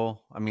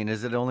cool. I mean,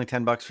 is it only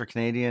 $10 for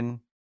Canadian?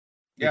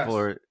 Yes.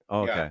 Okay.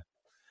 Yeah.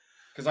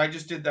 Because I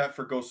just did that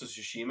for Ghost of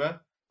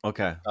Tsushima.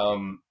 Okay.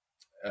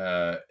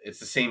 It's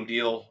the same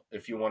deal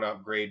if you want to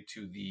upgrade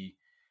to the.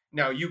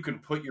 Now you can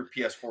put your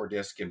PS4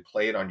 disc and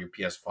play it on your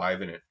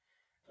PS5, and it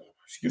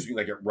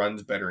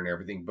runs better and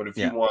everything. But if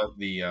you want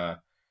the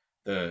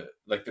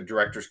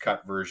director's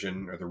cut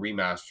version or the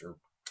remaster,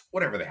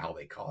 whatever the hell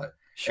they call it,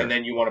 sure. And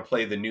then you want to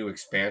play the new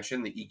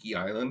expansion, the Iki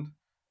Island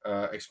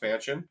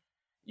expansion,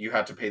 you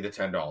have to pay the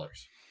 $10.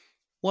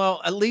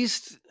 Well, at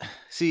least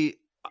see.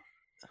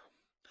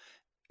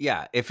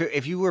 Yeah,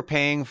 if you were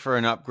paying for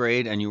an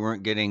upgrade and you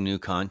weren't getting new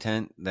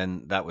content,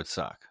 then that would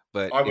suck.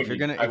 But if you're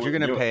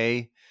gonna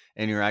pay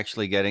and you're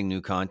actually getting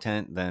new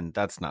content, then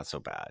that's not so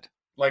bad.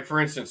 Like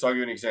for instance, I'll give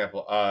you an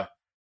example.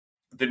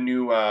 The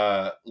new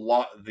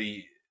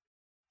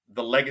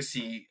the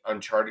Legacy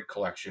Uncharted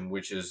collection,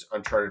 which is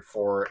Uncharted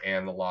 4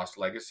 and The Lost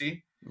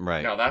Legacy.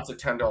 Right. Now that's a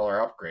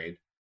 $10 upgrade,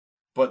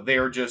 but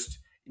they're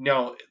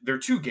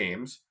two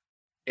games,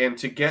 and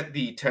to get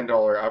the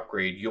 $10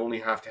 upgrade, you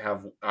only have to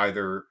have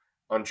either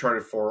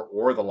Uncharted 4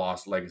 or The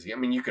Lost Legacy. I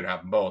mean, you can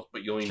have both,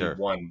 but you only need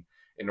one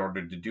in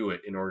order to do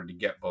it, in order to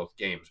get both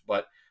games.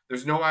 But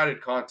there's no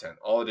added content.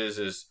 All it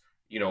is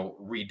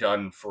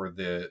redone for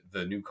the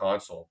new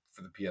console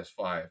for the PS5.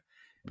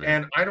 Right.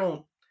 And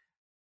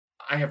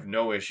I have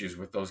no issues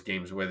with those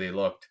games the way they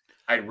looked.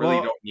 I really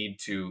don't need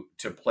to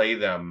play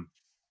them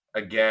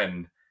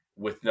again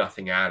with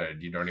nothing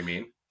added. You know what I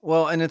mean?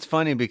 Well, and it's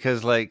funny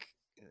because like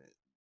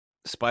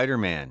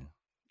Spider-Man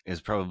is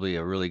probably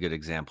a really good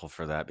example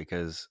for that,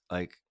 because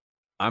like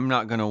I'm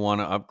not going to want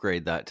to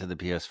upgrade that to the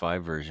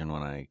PS5 version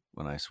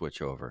when I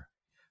switch over.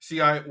 See,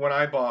 when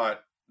I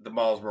bought the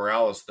Miles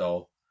Morales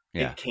though,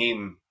 it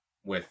came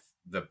with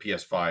the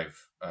PS5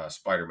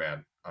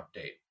 Spider-Man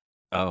update.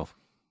 Oh.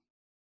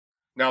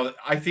 Now,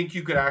 I think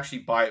you could actually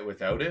buy it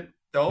without it,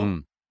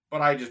 though.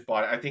 But I just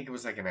bought it. I think it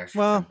was like an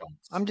extra $10.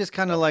 I'm just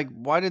kind of like,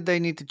 why did they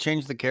need to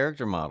change the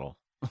character model?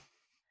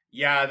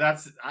 Yeah,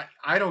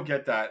 I don't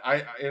get that.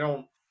 I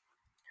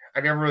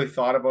never really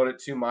thought about it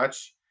too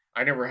much.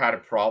 I never had a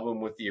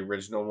problem with the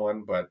original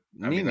one, but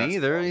me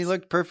neither. He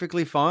looked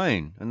perfectly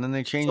fine, and then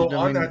they changed him. So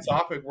on that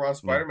topic, we're on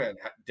Spider-Man.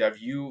 Have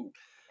you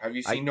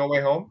seen No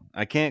Way Home?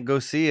 I can't go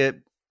see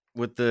it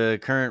with the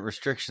current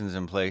restrictions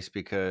in place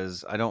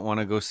because I don't want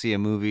to go see a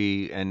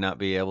movie and not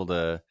be able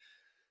to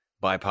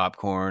buy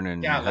popcorn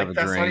and have a drink.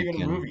 That's not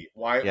even a movie.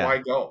 Why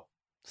go?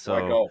 So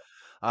why go?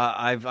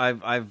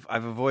 I've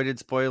avoided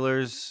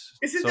spoilers.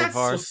 Isn't so that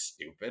far. so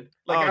stupid?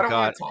 Like I don't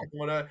want to talk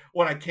about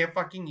when I can't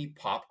fucking eat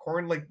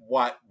popcorn. Like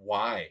what?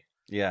 Why?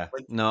 Yeah,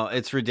 like, no,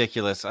 it's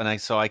ridiculous, and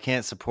I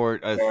can't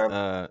support.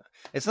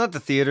 It's not the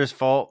theater's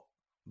fault,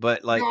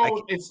 but like,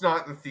 it's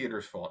not the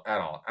theater's fault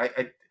at all.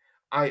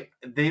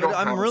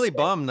 I'm really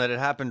bummed that it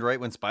happened right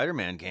when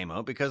Spider-Man came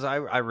out, because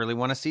I really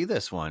want to see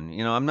this one.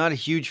 I'm not a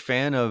huge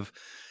fan of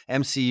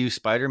MCU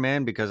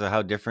Spider-Man because of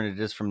how different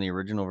it is from the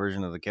original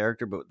version of the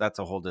character, but that's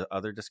a whole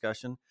other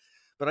discussion.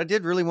 But I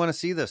did really want to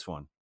see this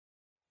one.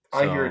 So,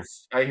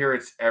 I hear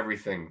it's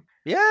everything.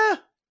 Yeah.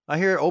 I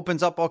hear it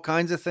opens up all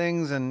kinds of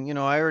things, and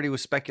I already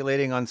was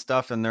speculating on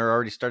stuff, and they're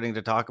already starting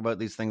to talk about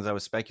these things I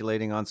was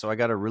speculating on, so I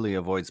got to really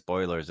avoid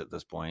spoilers at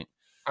this point.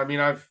 I mean,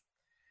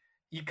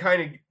 you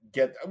kind of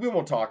get, we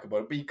won't talk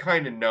about it, but you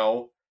kind of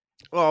know.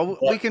 Well,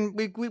 we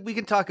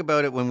can talk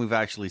about it when we've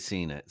actually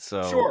seen it.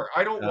 So sure,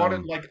 I don't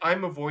want to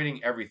I'm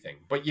avoiding everything,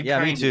 but you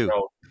kind me too. Of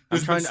know.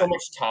 There's been so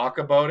much talk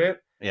about it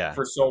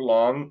for so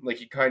long, like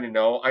you kind of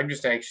know. I'm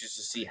just anxious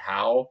to see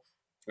how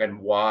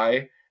and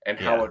why and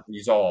how it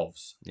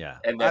resolves. Yeah,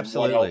 and then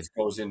what else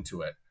goes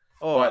into it.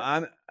 Oh,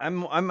 but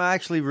I'm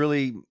actually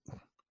really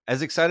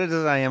as excited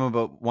as I am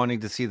about wanting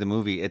to see the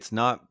movie. It's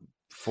not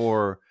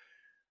for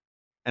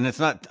And it's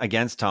not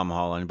against Tom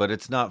Holland, but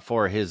it's not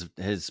for his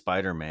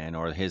Spider-Man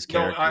or his No,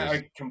 characters.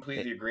 I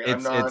completely agree.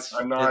 I'm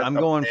A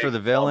going big for the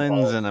Tom villains,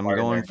 Holland and I'm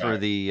going Spider-Man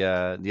for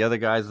guy. the other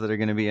guys that are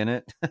going to be in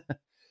it.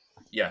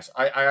 Yes,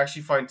 I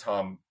actually find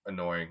Tom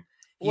annoying.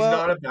 He's Well,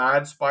 not a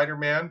bad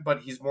Spider-Man,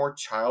 but he's more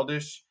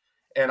childish.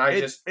 And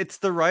it's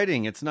the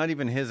writing. It's not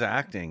even his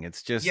acting.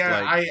 It's just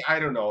yeah, like, I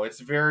don't know.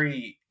 It's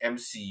very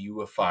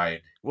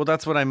MCU-ified. well,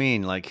 that's what I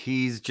mean. Like,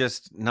 he's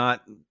just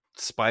not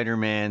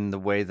Spider-Man the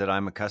way that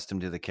I'm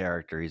accustomed to the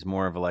character. He's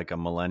more of like a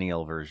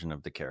millennial version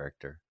of the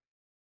character.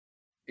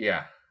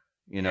 Yeah.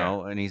 You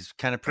know, and he's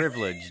kind of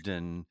privileged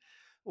and,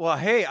 well,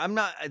 hey, I'm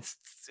not, it's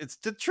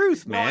the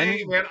truth, man.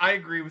 No, man, I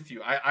agree with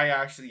you. I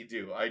actually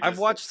do. I've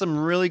watched some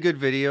really good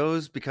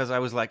videos because I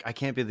was like, I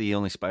can't be the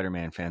only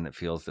Spider-Man fan that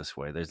feels this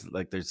way.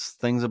 There's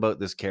things about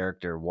this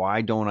character.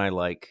 Why don't I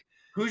like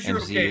Who's your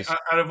MCU's? okay,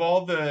 out of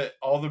all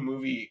the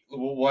movie,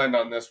 we'll end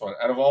on this one.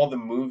 Out of all the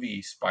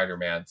movie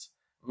Spider-Mans,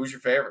 who's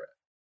your favorite?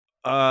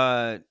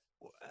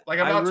 Like,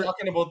 I'm not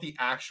talking about the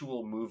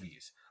actual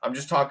movies. I'm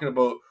just talking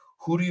about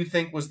who do you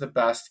think was the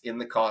best in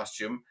the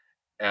costume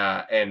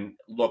and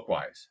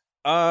look-wise?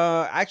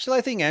 Actually,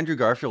 I think Andrew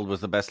Garfield was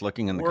the best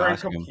looking in the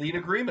costume. We're in complete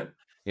agreement.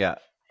 Yeah.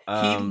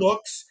 He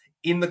looks,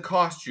 in the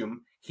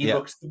costume, he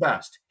looks the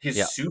best.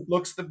 His suit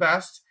looks the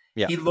best.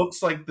 Yeah. He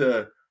looks like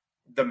the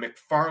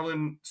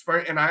McFarlane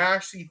Spider, and I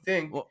actually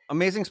think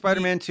Amazing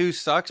Spider-Man 2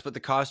 sucks, but the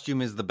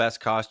costume is the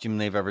best costume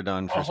they've ever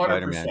done for 100%.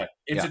 Spider-Man.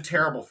 It's a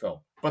terrible film,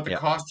 but the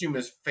costume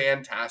is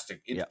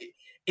fantastic.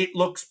 It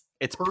looks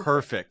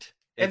perfect.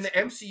 And the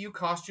MCU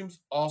costumes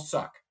all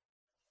suck.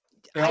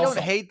 I don't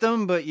hate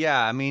them, but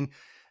yeah, I mean,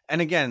 and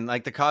again,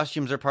 like, the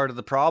costumes are part of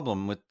the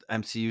problem with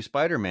MCU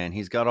Spider-Man.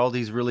 He's got all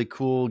these really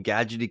cool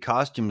gadgety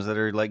costumes that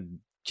are like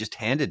just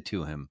handed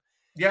to him.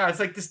 Yeah, it's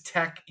like this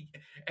tech.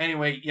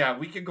 Anyway, yeah,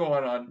 we could go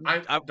on.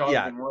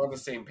 Donovan, we're on the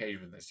same page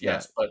with this.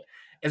 Yes, but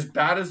as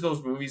bad as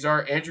those movies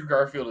are, Andrew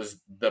Garfield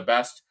is the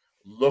best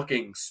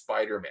looking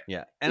Spider-Man.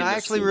 Yeah, and I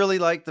actually really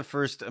like the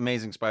first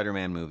Amazing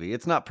Spider-Man movie.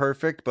 It's not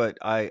perfect, but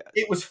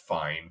it was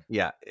fine.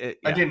 Yeah,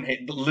 I didn't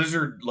hate the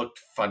lizard. Looked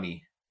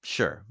funny.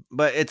 Sure,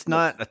 but it's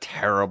not a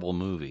terrible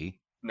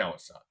movie. No,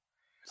 it's not.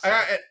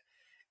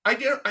 So.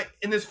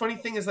 And this funny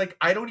thing is, like,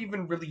 I don't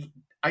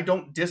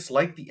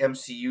dislike the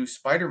MCU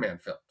Spider-Man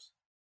films.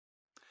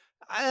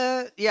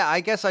 Yeah,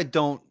 I guess I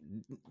don't.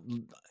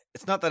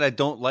 It's not that I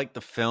don't like the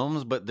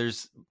films, but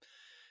it's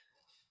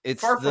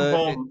Far from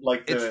home.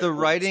 It's the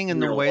writing and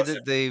the way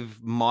that they've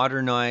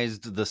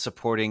modernized the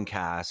supporting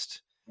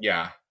cast.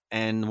 Yeah.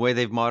 And the way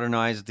they've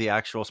modernized the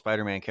actual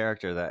Spider-Man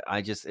character, that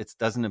it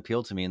doesn't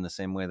appeal to me in the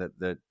same way that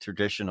the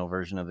traditional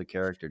version of the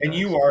character does. And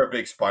you are a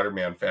big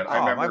Spider-Man fan. I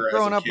remember I've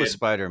grown up with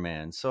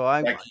Spider-Man, so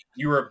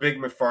you were a big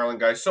McFarlane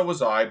guy. So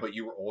was I, but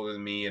you were older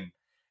than me. And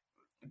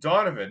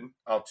Donovan,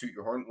 I'll toot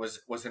your horn,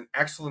 was an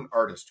excellent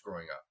artist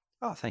growing up.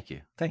 Oh, thank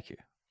you.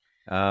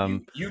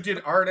 You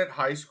did art at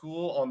high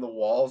school on the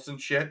walls and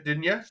shit,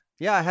 didn't you?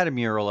 Yeah, I had a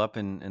mural up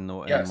in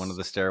one of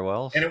the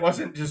stairwells, and it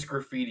wasn't just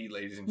graffiti,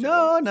 ladies and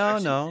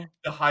gentlemen. No.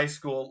 The high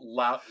school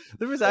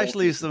There was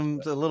actually a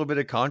little bit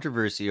of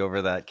controversy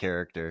over that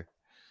character.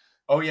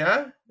 Oh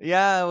yeah,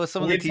 yeah. It was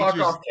some of the teachers talk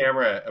off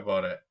camera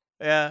about it.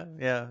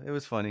 Yeah, it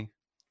was funny.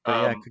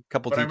 But a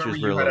couple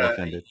teachers were a little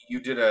offended. You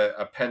did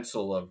a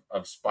pencil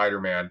of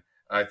Spider-Man.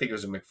 I think it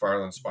was a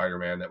McFarlane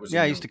Spider-Man that was.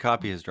 Yeah, I used to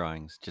copy his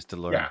drawings just to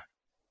learn. Yeah,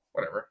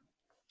 whatever.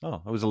 Oh,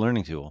 it was a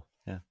learning tool.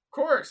 Yeah. Of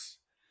course.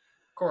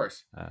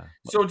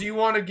 So do you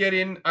want to get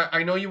in?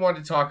 I know you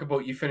wanted to talk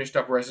about, you finished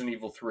up Resident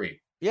Evil 3.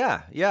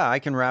 Yeah. I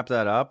can wrap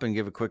that up and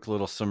give a quick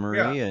little summary.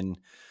 Yeah. And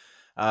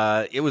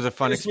it was a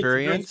fun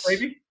experience. Goods,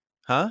 baby.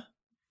 Huh?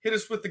 Hit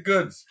us with the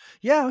goods.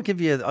 Yeah, I'll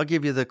give you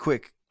the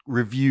quick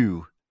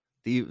review,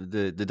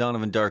 the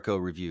Donovan Darko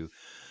review.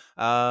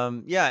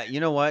 Yeah,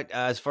 you know what?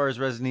 As far as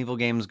Resident Evil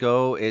games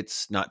go,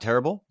 it's not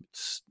terrible.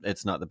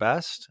 It's not the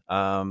best,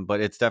 but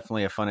it's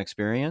definitely a fun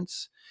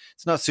experience.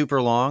 It's not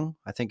super long.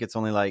 I think it's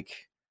only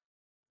like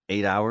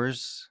 8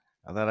 hours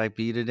that I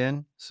beat it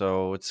in.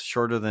 So it's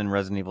shorter than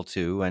Resident Evil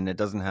 2, and it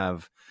doesn't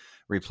have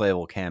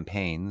replayable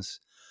campaigns.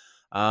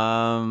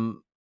 But,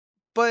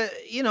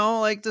 you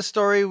know, like, the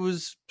story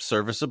was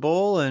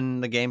serviceable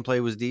and the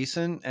gameplay was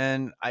decent.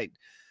 And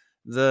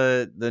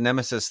the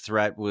Nemesis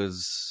threat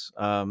was,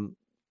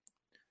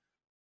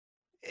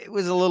 it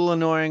was a little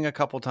annoying a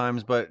couple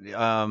times, but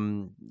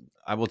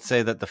I would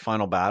say that the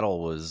final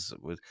battle was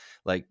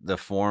like, the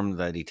form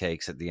that he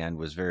takes at the end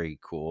was very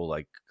cool,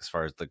 like, as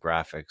far as the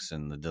graphics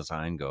and the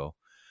design go.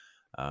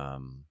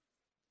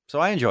 So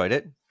I enjoyed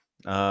it.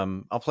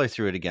 I'll play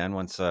through it again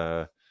once,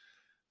 when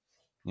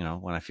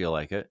I feel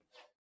like it.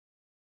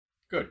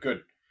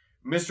 Good.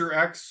 Mr.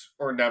 X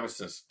or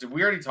Nemesis? Did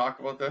we already talk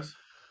about this?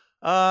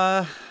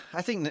 I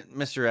think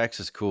Mr. X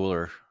is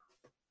cooler.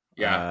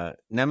 Yeah.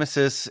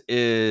 Nemesis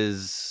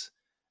is,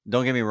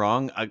 don't get me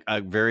wrong, a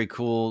very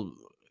cool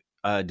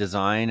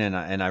design,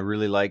 and I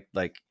really like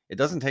it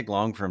doesn't take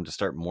long for him to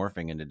start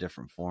morphing into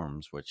different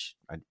forms, which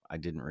I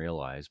didn't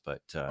realize,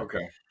 but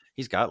okay.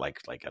 He's got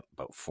like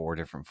about 4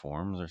 different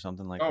forms or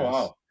something like this.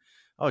 Wow.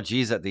 Oh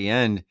geez, at the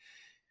end,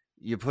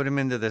 you put him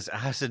into this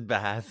acid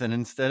bath, and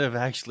instead of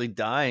actually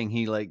dying,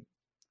 he like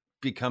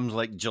becomes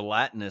like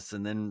gelatinous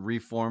and then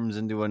reforms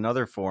into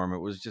another form. It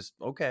was just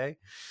okay.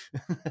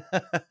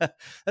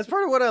 That's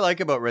part of what I like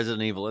about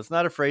Resident Evil. It's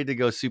not afraid to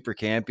go super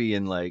campy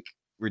and like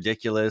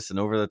ridiculous and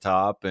over the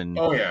top, and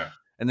Oh yeah.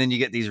 and then you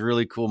get these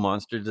really cool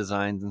monster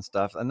designs and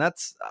stuff. And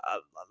that's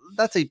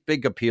a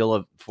big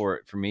appeal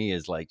for me,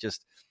 is like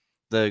just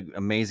the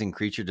amazing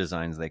creature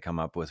designs they come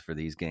up with for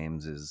these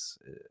games. Is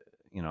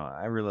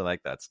I really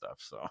like that stuff.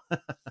 So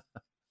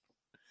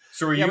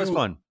So yeah, it was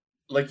fun.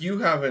 Like, you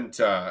haven't,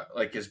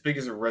 like, as big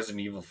as a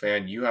Resident Evil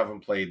fan, you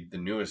haven't played the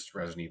newest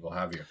Resident Evil,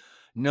 have you?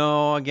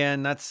 No,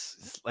 again,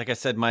 that's like I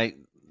said,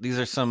 these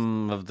are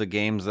some of the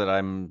games that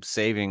I'm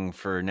saving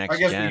for next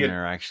gen,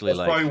 or actually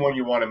that's probably one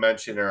you want to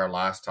mention in our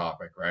last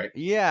topic, right?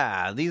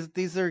 Yeah,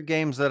 these are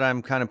games that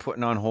I'm kind of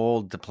putting on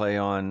hold to play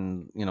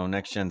on,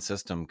 next gen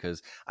system,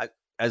 because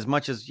as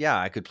much as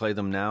I could play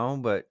them now,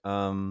 but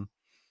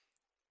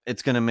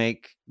it's going to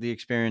make the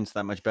experience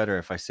that much better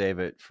if I save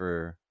it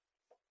for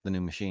the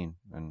new machine,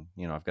 and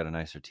I've got a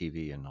nicer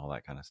TV and all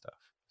that kind of stuff.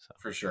 So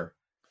for sure.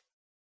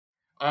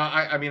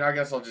 I mean, I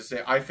guess I'll just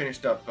say I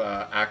finished up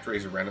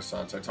ActRaiser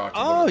Renaissance. I talked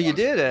about it. You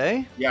did,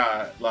 eh?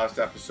 Yeah, last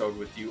episode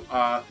with you.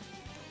 I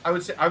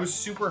would say I was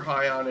super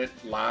high on it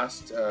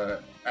last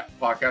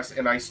podcast,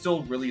 and I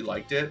still really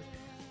liked it.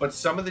 But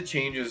some of the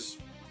changes,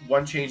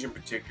 one change in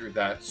particular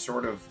that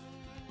sort of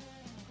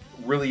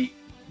really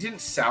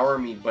didn't sour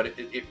me, but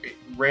it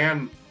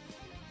ran.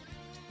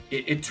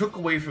 It took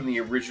away from the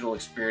original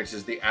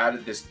experiences. They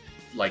added this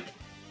like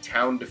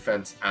town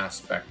defense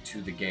aspect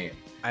to the game.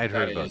 I had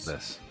heard about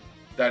this.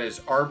 That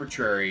is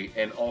arbitrary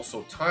and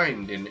also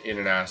timed in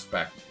an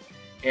aspect.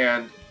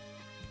 And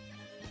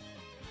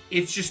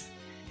it's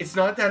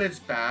not that it's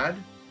bad.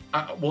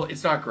 Well,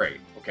 it's not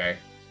great, okay?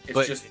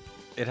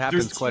 It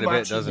happens quite a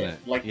bit, doesn't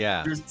it? Like,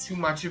 there's too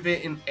much of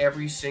it in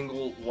every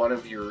single one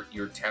of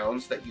your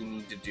towns that you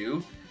need to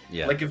do.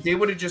 Yeah. Like, if they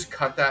would have just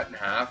cut that in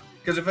half,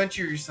 because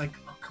eventually you're just like,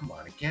 oh, come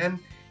on, again?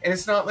 And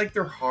it's not like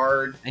they're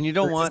hard. And you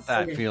don't want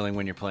that feeling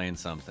when you're playing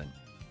something.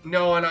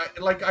 No, and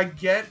I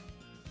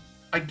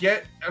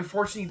get,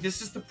 unfortunately,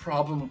 this is the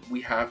problem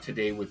we have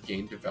today with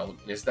game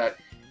development, is that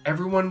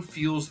everyone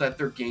feels that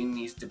their game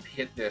needs to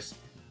hit this.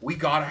 We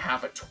gotta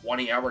have a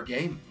 20-hour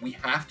game. We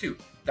have to.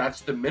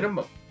 That's the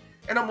minimum.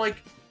 And I'm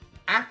like,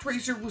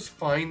 ActRaiser was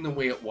fine the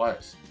way it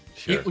was.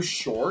 Sure. It was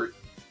short.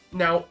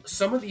 Now,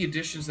 some of the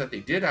additions that they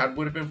did add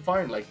would have been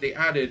fine. Like, they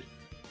added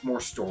more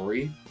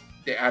story.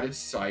 They added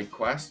side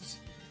quests.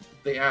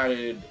 They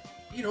added,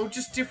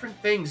 just different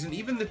things. And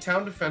even the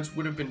town defense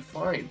would have been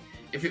fine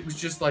if it was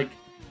just like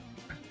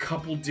a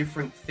couple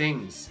different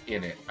things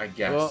in it, I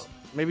guess. Well,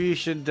 maybe you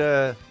should,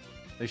 they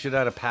should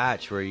add a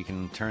patch where you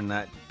can turn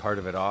that part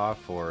of it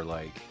off, or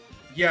like...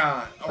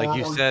 Yeah. Like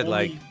you said,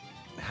 like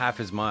half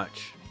as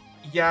much.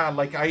 Yeah,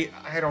 like I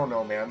don't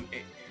know, man.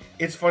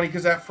 It's funny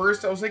because at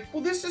first I was like,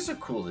 well, this is a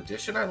cool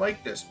addition. I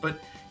like this.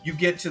 But you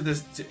get to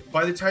this,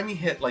 by the time you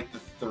hit like the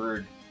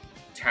third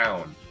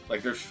town,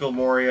 like there's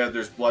Filmoria,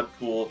 there's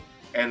Bloodpool,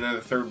 and then the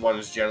third one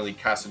is generally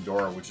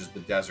Casadora, which is the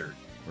desert.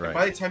 Right. And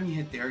by the time you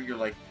hit there, you're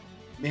like,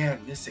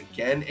 man, this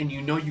again? And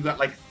you got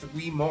like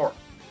 3 more.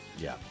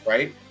 Yeah.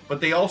 Right?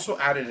 But they also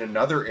added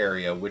another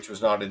area, which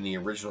was not in the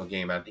original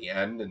game at the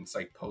end, and it's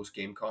like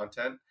post-game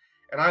content.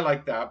 And I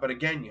like that. But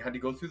again, you had to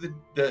go through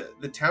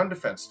the town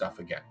defense stuff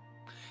again.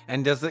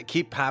 And does it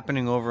keep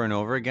happening over and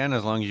over again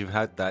as long as you've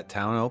had that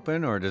town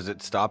open, or does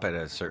it stop at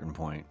a certain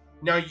point?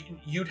 Now,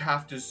 you'd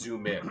have to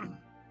zoom in.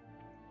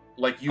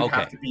 Like, you'd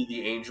have to be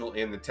the angel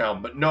in the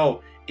town. But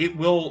no, it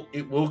will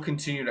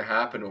continue to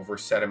happen over a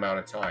set amount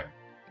of time.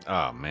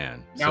 Oh,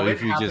 man. Now, so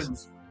if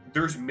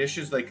there's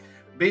missions, like,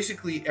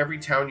 basically every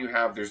town you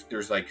have,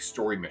 there's like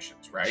story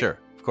missions, right? Sure,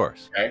 of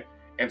course. Okay?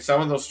 And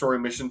some of those story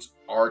missions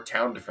are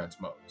town defense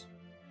modes.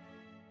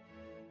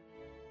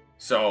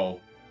 So...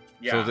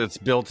 Yeah. So it's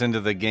built into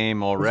the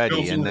game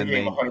already, and then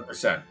they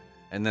 100%.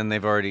 And then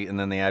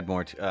they add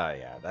more to.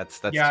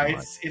 That's yeah.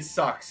 It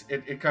sucks.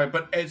 It kind of,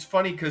 but it's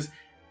funny because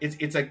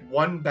it's like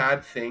one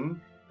bad thing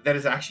that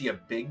is actually a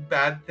big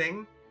bad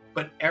thing,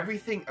 but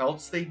everything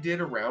else they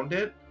did around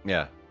it,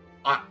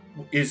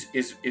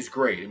 is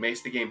great. It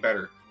makes the game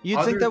better.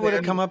 You'd think that would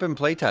have come up in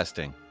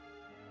playtesting.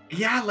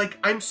 Yeah, like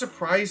I'm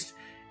surprised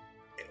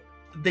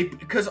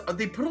because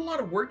they put a lot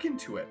of work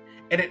into it.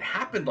 And it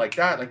happened like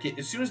that. Like,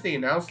 as soon as they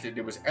announced it,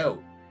 it was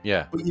out.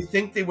 Yeah. But you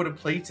think they would have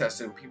play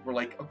tested, and people were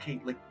like,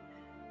 okay, like,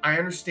 I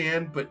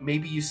understand, but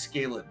maybe you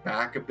scale it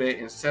back a bit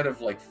instead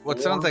of like 4. Well,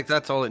 it sounds like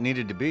that's all it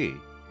needed to be.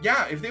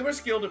 Yeah, if they would have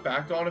scaled it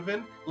back,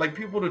 Donovan, like,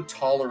 people would have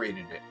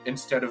tolerated it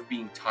instead of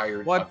being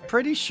tired well, of it. I'm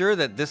pretty sure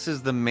that this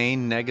is the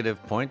main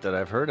negative point that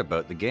I've heard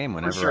about the game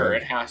whenever For sure,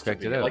 it has to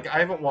be. Like, I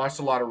haven't watched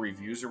a lot of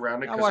reviews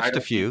around it. I watched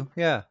a few,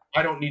 yeah.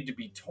 I don't need to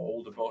be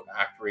told about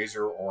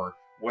ActRaiser or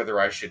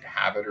whether I should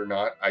have it or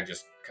not.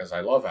 Because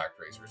I love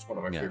ActRaiser. It's one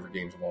of my favorite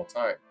games of all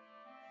time.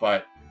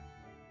 But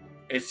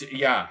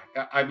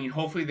I mean,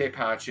 hopefully they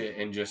patch it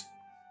and just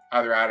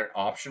either add it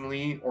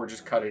optionally or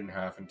just cut it in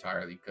half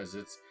entirely, because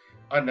it's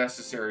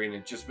unnecessary and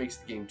it just makes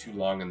the game too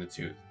long in the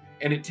tooth.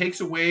 and it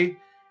takes away.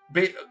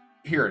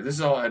 Here, this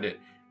is how I'll end it.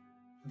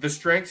 The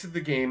strengths of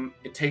the game,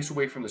 it takes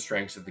away from the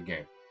strengths of the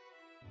game.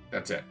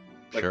 That's it.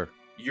 Like, Sure.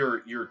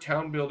 Your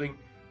town building.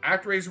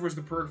 ActRaiser was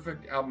the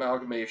perfect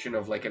amalgamation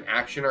of like an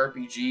action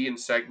RPG in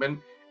segment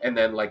and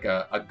then like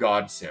a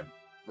god sim,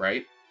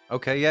 right?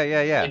 Okay,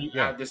 yeah. And you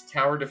had this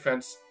tower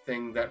defense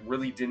thing that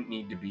really didn't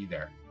need to be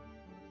there.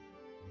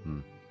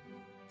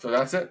 So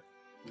that's it.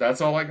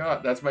 That's all I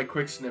got. That's my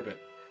quick snippet.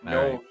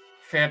 No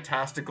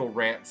fantastical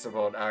rants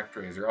about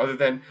ActRaiser, other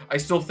than I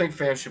still think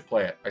fans should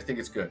play it. I think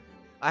it's good.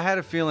 I had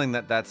a feeling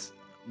that that's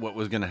what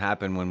was going to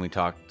happen when we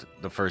talked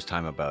the first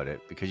time about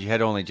it, because you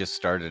had only just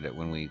started it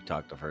when we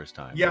talked the first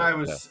time. Yeah,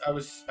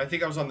 I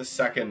think I was on the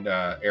second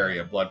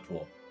area,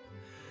 Bloodpool.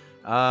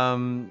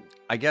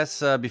 I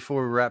guess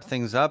before we wrap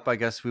things up, I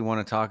guess we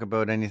want to talk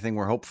about anything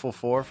we're hopeful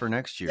for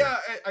next year. Yeah,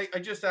 I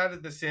just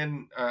added this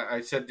in. I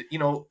said,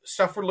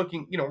 stuff we're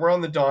looking, we're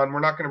on the dawn.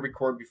 We're not going to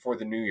record before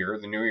the New Year.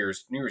 The New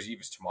Year's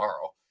Eve is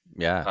tomorrow.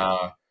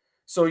 Yeah.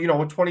 So,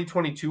 with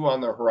 2022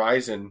 on the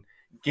horizon,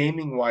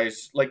 gaming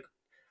wise, like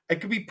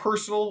it could be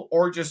personal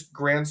or just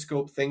grand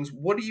scope things.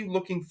 What are you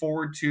looking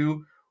forward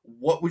to?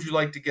 What would you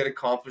like to get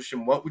accomplished,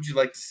 and what would you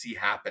like to see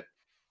happen?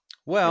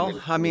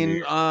 Well, I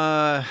mean,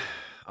 on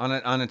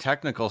a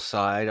technical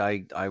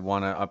side, I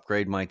want to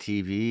upgrade my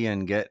TV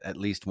and get at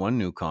least one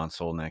new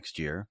console next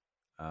year.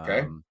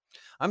 Okay.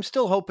 I'm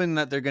still hoping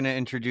that they're going to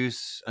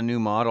introduce a new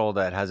model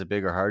that has a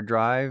bigger hard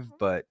drive,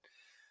 but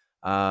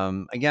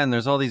again,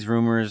 there's all these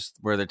rumors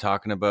where they're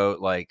talking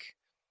about like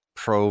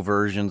pro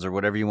versions or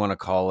whatever you want to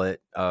call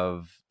it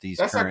of these.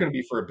 That's not going to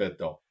be for a bit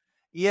though.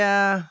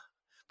 Yeah,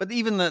 but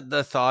even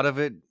the thought of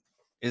it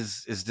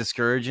is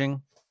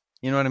discouraging.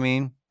 You know what I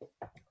mean?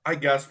 I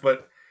guess,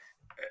 but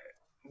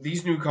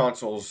these new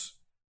consoles,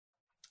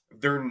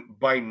 they're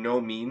by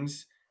no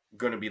means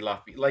going to be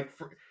left.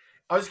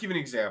 I'll just give you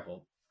an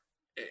example.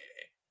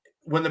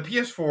 When the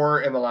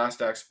PS4 and the last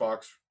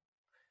Xbox,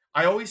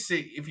 I always say,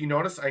 if you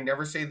notice, I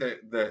never say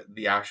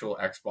the actual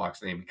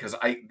Xbox name because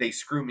they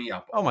screw me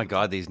up. Oh my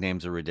God, these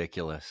names are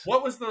ridiculous.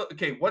 What's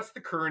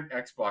the current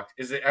Xbox?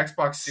 Is it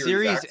Xbox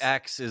Series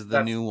X is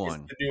the new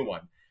one. The new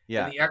one.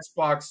 Yeah. And the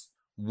Xbox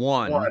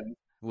One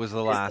was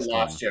the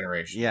last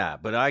generation. Yeah,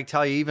 but I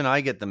tell you, even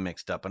I get them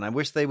mixed up, and I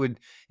wish they would,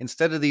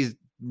 instead of these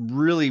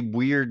really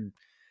weird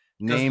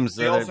names.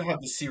 They also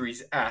have the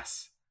Series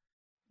S.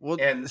 Well,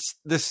 and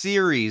the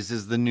Series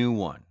is the new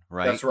one,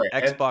 right? That's right.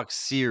 Xbox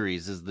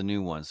Series is the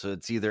new one, so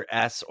it's either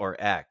S or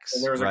X.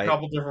 And there's a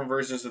couple different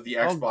versions of the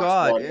Xbox. Oh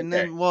God! One. And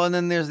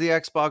then there's the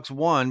Xbox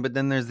One, but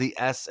then there's the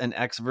S and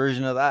X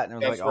version of that,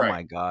 and I was like, oh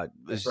my God,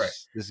 that's right.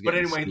 But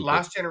anyway, stupid.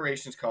 Last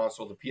generation's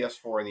console, the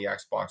PS4 and the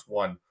Xbox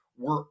One,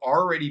 were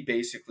already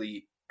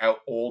basically out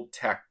old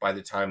tech by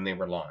the time they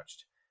were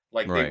launched.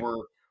 Like they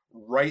were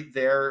right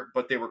there,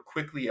 but they were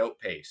quickly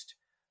outpaced.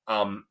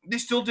 They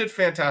still did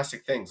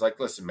fantastic things. Like,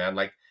 listen, man,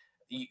 like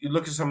you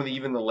look at some of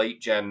even the late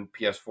gen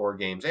PS4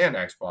 games and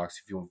Xbox,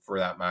 if you for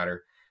that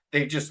matter,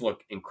 they just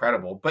look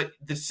incredible. But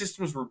the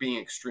systems were being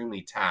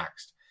extremely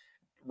taxed.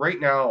 Right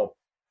now,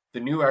 the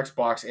new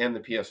Xbox and the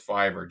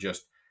PS5 are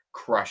just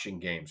crushing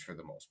games for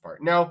the most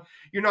part. Now,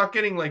 you're not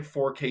getting like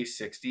 4K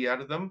 60 out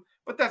of them,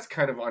 but that's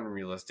kind of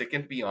unrealistic.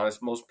 And to be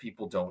honest, most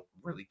people don't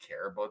really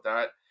care about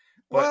that.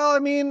 But, well, I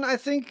mean, I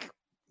think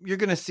you're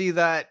going to see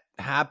that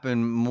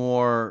happen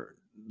more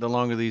the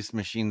longer these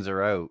machines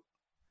are out.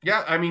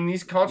 Yeah, I mean,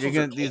 these consoles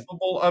are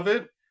capable of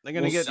it. They're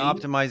going to get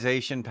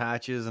optimization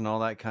patches and all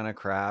that kind of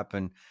crap.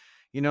 And,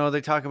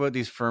 they talk about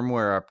these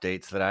firmware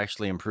updates that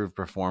actually improve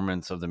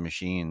performance of the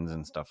machines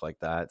and stuff like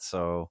that.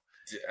 So,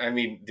 I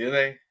mean, do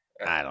they?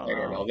 I don't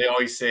know. They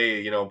always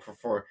say,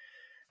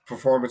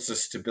 performance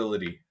is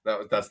stability.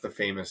 That's the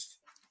famous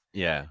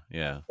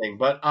thing.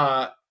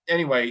 But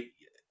anyway,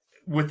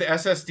 with the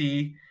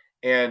SSD,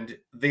 and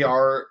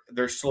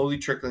they're slowly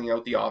trickling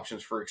out the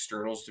options for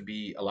externals to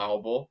be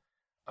allowable.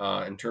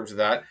 In terms of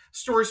that,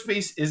 storage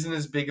space isn't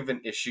as big of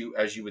an issue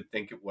as you would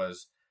think it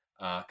was,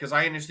 because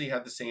I initially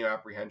had the same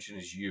apprehension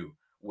as you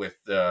with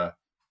the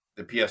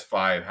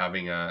PS5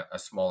 having a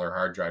smaller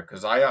hard drive,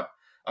 because I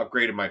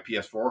upgraded my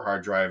PS4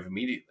 hard drive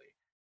immediately,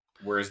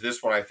 whereas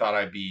this one I thought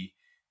I'd be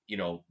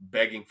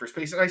begging for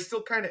space, and I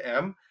still kind of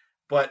am,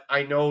 but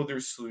I know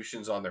there's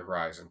solutions on the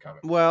horizon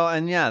coming. Well,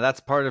 and yeah,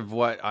 that's part of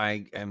what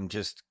I am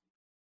just.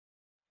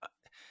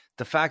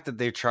 The fact that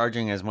they're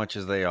charging as much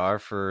as they are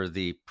for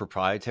the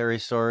proprietary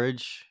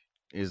storage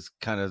is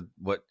kind of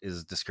what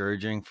is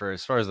discouraging for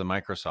as far as the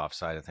Microsoft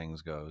side of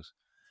things goes.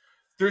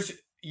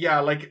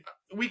 Like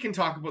we can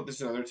talk about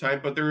this another time,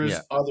 but there is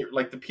other,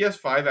 like the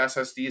PS5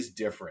 SSD is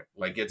different.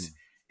 Like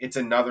it's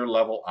another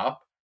level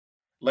up.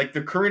 Like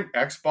the current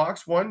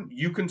Xbox One,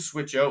 you can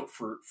switch out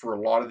for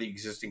a lot of the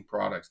existing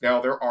products.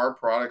 Now there are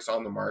products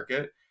on the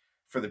market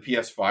for the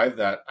PS5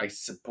 that I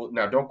suppose,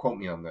 now don't quote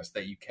me on this,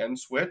 that you can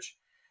switch,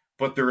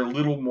 but they're a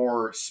little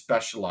more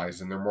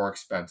specialized and they're more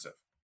expensive.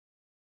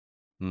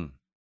 But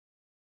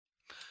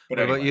what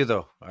about you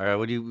though? All right,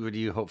 what are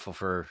you hopeful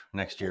for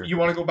next year? You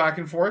want to go back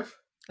and forth?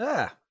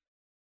 Yeah.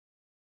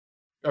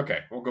 Okay,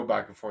 we'll go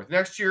back and forth.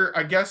 Next year,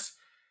 I guess.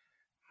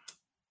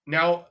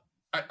 Now,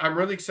 I'm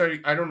really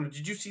excited. I don't know.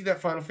 Did you see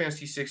that Final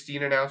Fantasy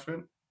 16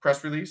 announcement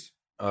press release?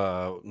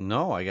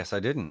 No, I guess I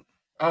didn't.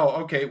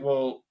 Oh, okay.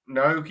 Well,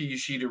 Naoki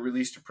Yoshida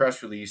released a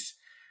press release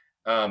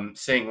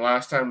saying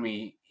last time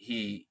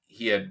he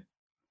had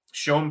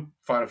shown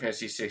Final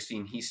Fantasy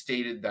 16, he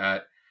stated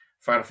that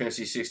Final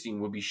Fantasy 16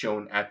 would be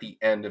shown at the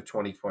end of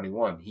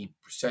 2021. He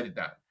said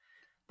that,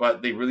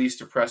 but they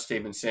released a press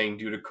statement saying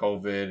due to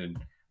COVID,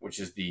 and which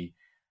is the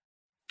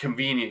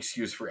convenient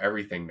excuse for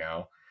everything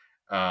now,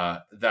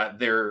 that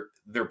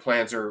their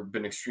plans are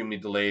been extremely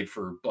delayed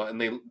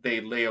and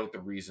they lay out the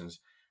reasons.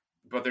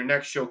 But their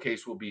next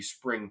showcase will be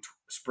spring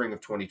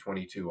of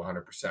 2022,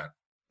 100%.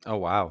 Oh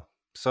wow!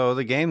 So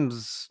the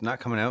game's not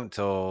coming out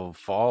until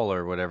fall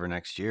or whatever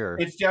next year.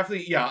 It's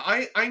definitely, yeah.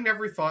 I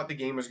never thought the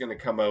game was going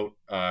to come out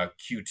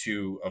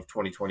Q2 of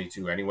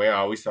 2022. Anyway, I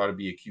always thought it'd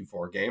be a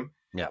Q4 game.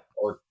 Yeah.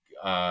 Or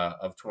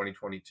of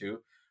 2022,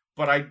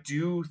 but I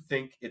do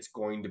think it's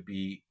going to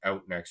be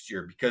out next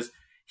year because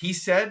he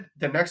said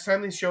the next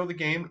time they show the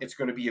game, it's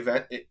going to be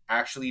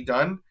actually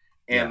done,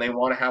 and they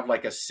want to have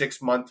like a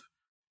 6-month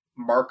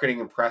marketing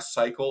and press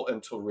cycle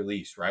until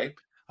release, right?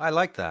 I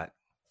like that.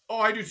 Oh,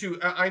 I do too.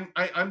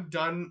 I'm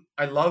done.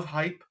 I love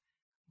hype,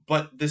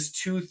 but this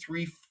 2,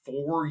 3,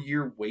 4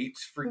 year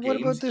waits for games.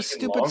 What about this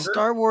stupid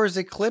Star Wars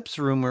Eclipse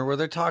rumor where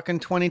they're talking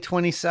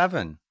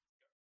 2027?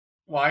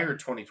 Well, I heard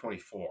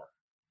 2024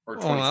 or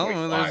 2025.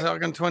 Well, they're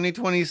talking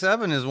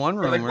 2027 is one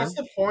rumor. Like, what's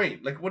the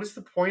point? Like, what is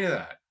the point of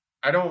that?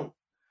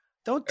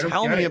 Don't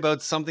tell me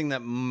about something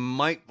that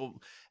might.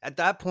 At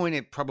that point,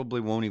 it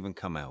probably won't even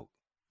come out.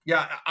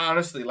 Yeah,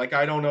 honestly, like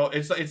I don't know.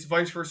 It's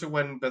vice versa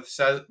when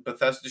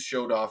Bethesda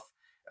showed off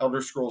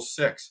Elder Scrolls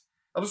 6.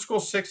 Elder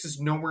Scrolls 6 is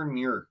nowhere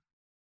near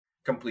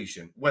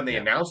completion when they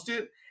announced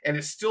it, and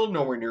it's still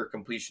nowhere near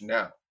completion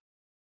now.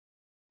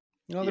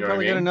 They'll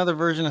probably get another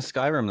version of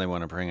Skyrim they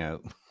want to bring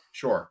out.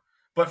 Sure.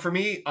 But for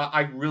me,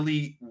 I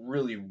really,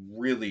 really,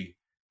 really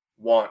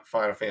want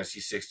Final Fantasy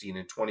 16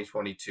 in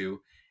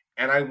 2022,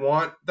 and I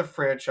want the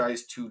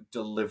franchise to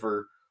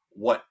deliver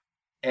what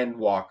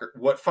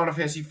Final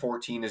Fantasy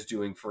 14 is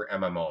doing for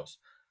MMOs.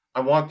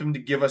 I want them to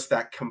give us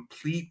that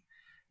complete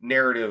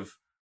narrative,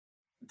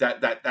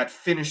 that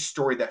finished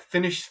story, that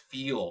finished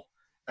feel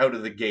out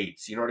of the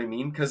gates. You know what I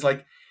mean? Because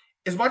like,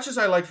 as much as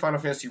I like Final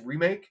Fantasy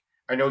Remake,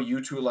 I know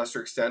you to a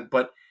lesser extent,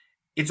 but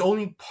it's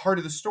only part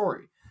of the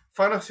story.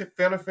 Final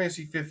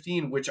Fantasy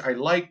 15, which I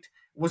liked,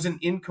 was an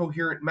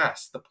incoherent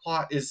mess. The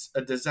plot is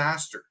a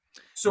disaster.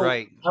 So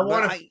I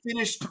want a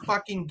finished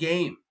fucking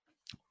game.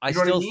 I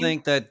still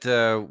think that,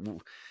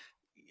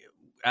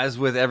 as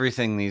with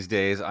everything these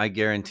days, I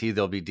guarantee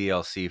there'll be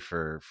DLC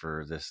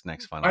for this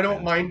next Final Fantasy. I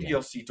don't mind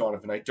DLC,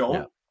 Donovan. I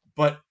don't.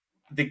 But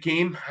the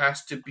game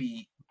has to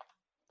be...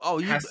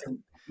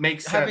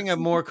 makes sense. Having a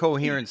more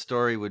coherent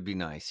story would be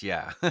nice.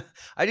 Yeah.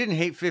 I didn't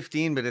hate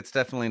 15, but it's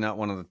definitely not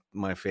one of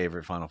my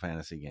favorite Final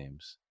Fantasy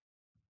games.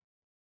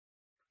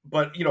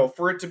 But,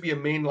 for it to be a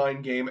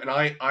mainline game,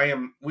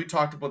 and we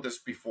talked about this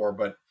before,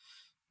 but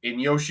in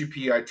Yoshi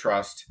P, I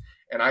trust,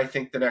 and I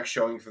think the next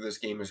showing for this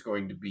game is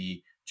going to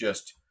be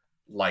just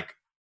like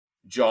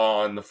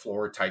jaw on the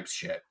floor type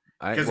shit.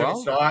 Because if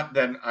it's not,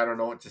 then I don't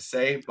know what to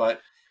say, but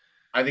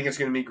I think it's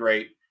going to be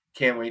great.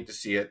 Can't wait to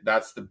see it.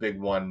 That's the big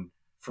one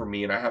for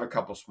me, and I have a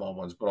couple small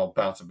ones, but I'll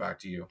bounce it back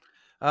to you.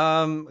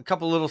 A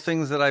couple little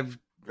things that I've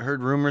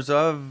heard rumors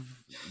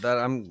of that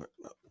I'm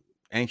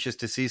anxious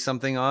to see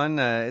something on.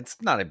 It's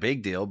not a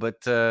big deal,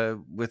 but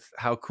with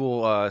how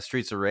cool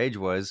Streets of Rage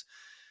was,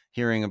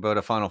 hearing about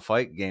a Final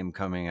Fight game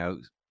coming out.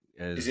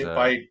 Is it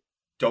by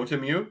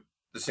Dotemu?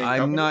 The same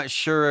company? I'm not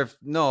sure if...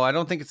 No, I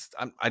don't think it's...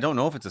 I don't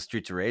know if it's a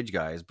Streets of Rage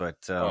guys, but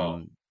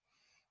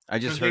I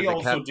just heard... They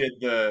also did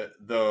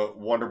the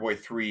Wonder Boy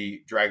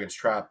 3 Dragon's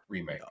Trap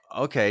remake.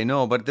 Okay,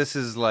 no, but this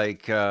is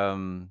like...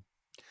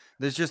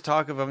 there's just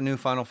talk of a new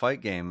Final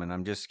Fight game, and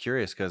I'm just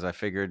curious because I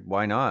figured,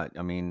 why not?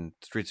 I mean,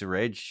 Streets of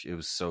Rage, it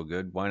was so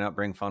good. Why not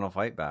bring Final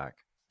Fight back?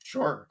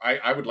 Sure.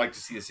 I would like to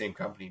see the same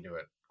company do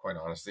it, quite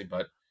honestly,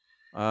 but...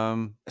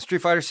 Street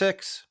Fighter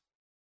 6.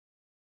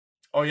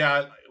 Oh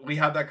yeah, we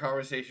had that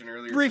conversation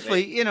earlier.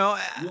 Briefly, today.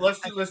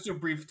 Let's do a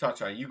brief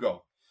touch on it. You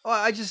go. Well,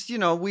 I just,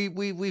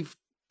 we've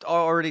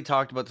already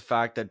talked about the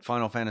fact that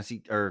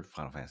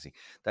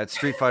that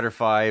Street Fighter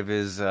 5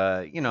 is, What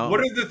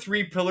are the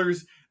three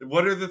pillars?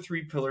 What are the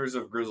three pillars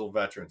of Grizzled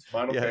Veterans?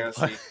 Final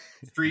Fantasy,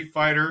 Street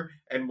Fighter,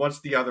 and what's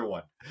the other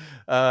one?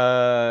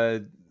 Oh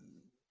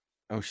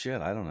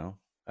shit, I don't know.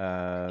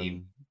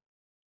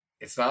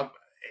 It's not.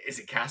 Is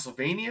it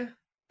Castlevania?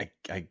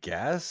 I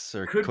guess,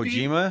 or Could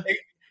Kojima. Be.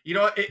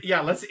 It's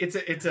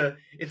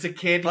a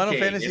candy Final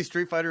cane. Fantasy,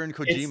 Street Fighter, and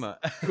Kojima.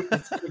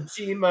 It's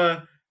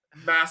Kojima,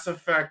 Mass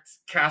Effect,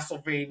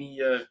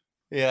 Castlevania.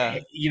 Yeah,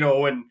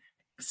 and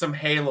some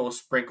Halo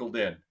sprinkled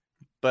in.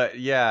 But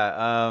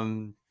yeah,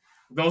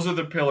 those are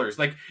the pillars.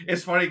 Like,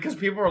 it's funny because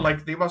people are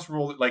like, they must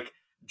like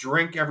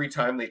drink every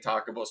time they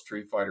talk about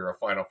Street Fighter or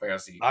Final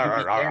Fantasy.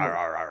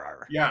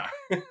 Yeah.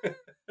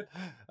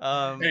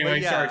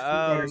 Anyway, sorry, Street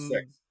Fighter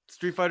 6.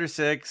 Street Fighter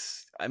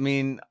 6. I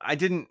mean, I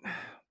didn't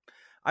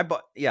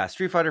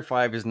Street Fighter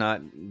 5 is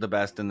not the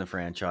best in the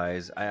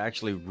franchise. I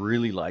actually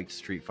really liked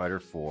Street Fighter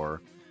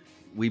 4.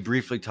 We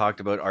briefly talked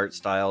about art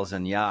styles,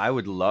 and yeah, I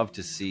would love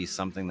to see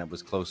something that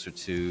was closer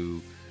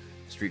to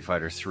Street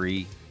Fighter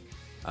 3,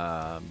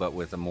 but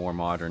with a more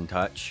modern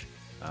touch.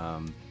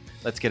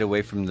 Let's get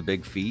away from the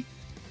big feet.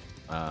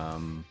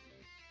 But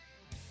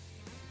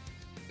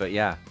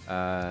yeah,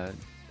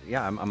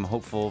 I'm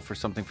hopeful for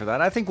something for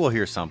that. I think we'll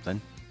hear something.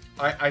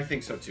 I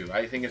think so too.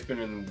 I think it's been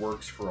in the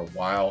works for a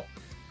while.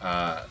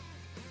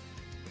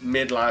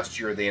 Mid last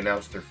year, they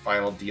announced their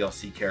final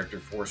DLC character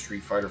for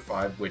Street Fighter V,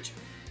 which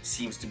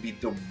seems to be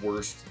the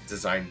worst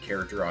designed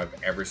character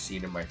I've ever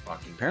seen in my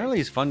fucking life. Apparently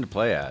he's fun to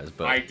play as,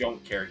 but I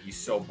don't care. He's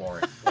so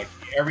boring. Like,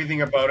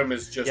 everything about him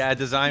is just... Yeah,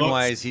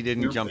 design-wise, he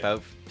didn't jump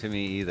out to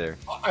me either.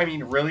 I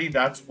mean, really?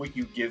 That's what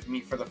you give me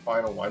for the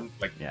final one?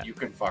 Like, you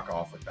can fuck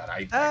off with that.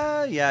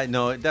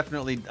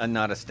 Definitely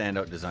not a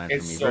standout design for me.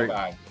 It's so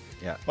bad.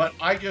 Yeah. But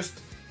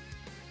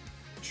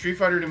Street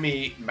Fighter to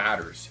me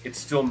matters. It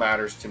still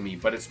matters to me,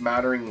 but it's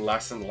mattering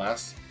less and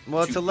less.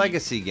 Well, it's a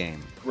legacy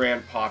game.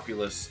 Grand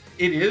populace.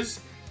 It is,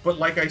 but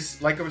like I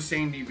was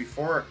saying to you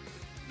before,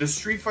 the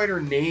Street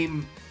Fighter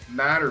name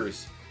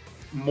matters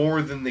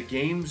more than the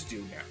games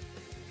do now.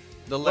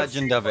 The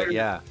legend of it,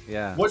 yeah.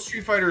 What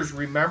Street Fighter is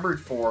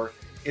remembered for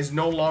is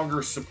no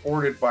longer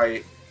supported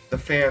by the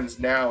fans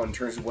now in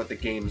terms of what the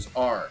games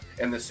are,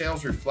 and the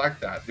sales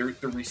reflect that. They're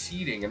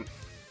receding, and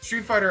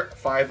Street Fighter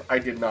V I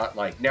did not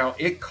like. Now,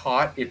 it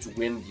caught its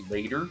wind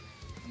later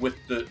with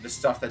the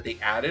stuff that they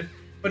added,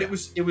 but it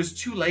was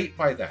too late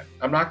by then.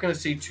 I'm not going to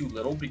say too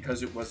little,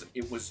 because it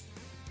was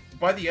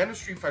by the end of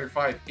Street Fighter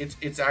V,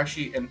 it's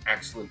actually an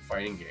excellent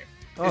fighting game.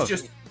 It's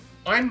just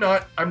I'm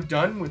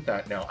done with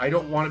that now. I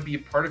don't want to be a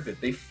part of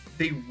it. They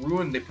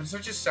put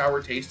such a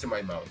sour taste in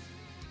my mouth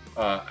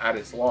at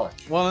its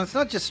launch. Well, it's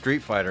not just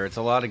Street Fighter. It's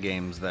a lot of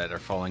games that are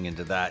falling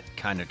into that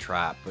kind of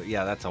trap. But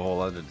yeah, that's a whole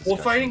other discussion.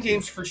 Well, fighting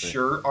games for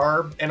sure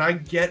are, and I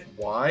get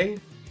why,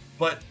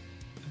 but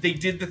they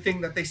did the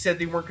thing that they said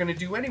they weren't going to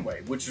do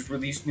anyway, which is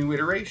release new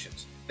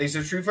iterations. They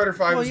said Street Fighter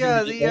V was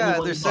going to be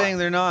they're saying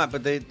they're not,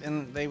 but they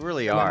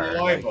really are. They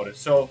lie about it.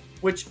 So,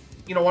 which,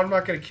 I'm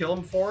not going to kill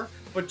them for,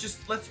 but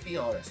just let's be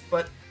honest.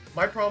 But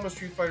my problem with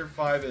Street Fighter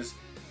V is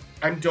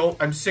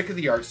I'm sick of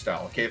the art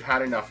style. Okay, I've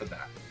had enough of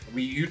that.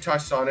 You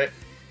touched on it.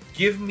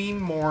 Give me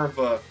more of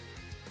a,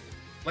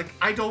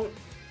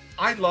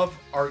 I love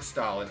art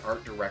style and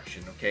art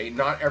direction, okay?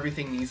 Not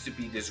everything needs to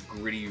be this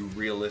gritty,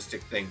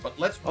 realistic thing, but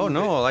let's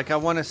I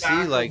want to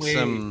see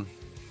some...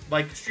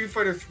 Like Street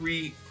Fighter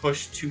 3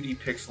 pushed 2D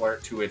pixel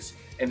art to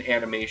and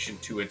animation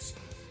to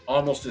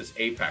almost its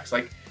apex.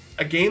 Like,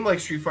 a game like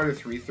Street Fighter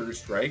 3 Third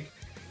Strike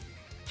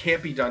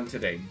can't be done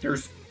today.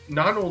 There's,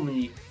 not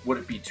only would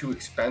it be too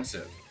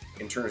expensive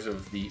in terms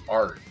of the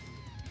art,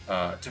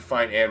 to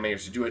find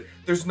animators to do it,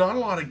 there's not a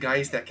lot of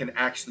guys that can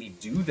actually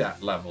do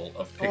that level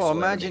of pixel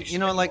imagine,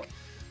 animation.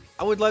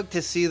 I would like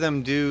to see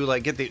them do,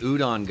 get the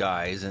Udon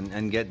guys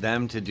and get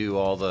them to do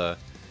all the,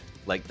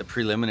 the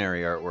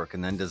preliminary artwork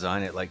and then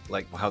design it like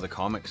how the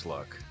comics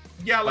look.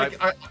 Yeah,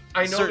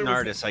 I know certain there was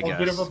artists, I guess. A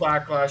bit of a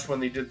backlash when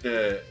they did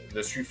the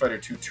Street Fighter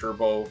 2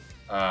 Turbo,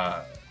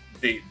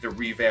 the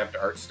revamped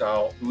art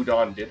style.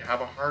 Udon did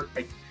have a heart.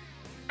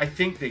 I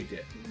think they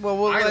did. Well,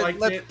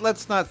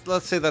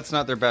 let's say that's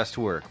not their best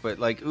work, but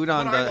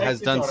Udon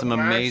has done some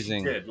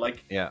amazing.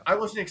 I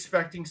wasn't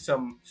expecting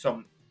some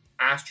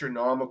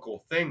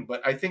astronomical thing,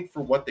 but I think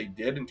for what they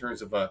did in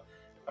terms of a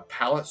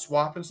palette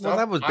swap and stuff, well,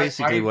 that was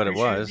basically what it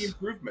was. The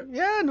improvement.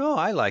 Yeah, no,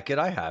 I like it.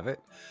 I have it,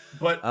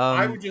 but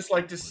I would just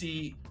like to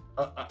see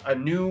a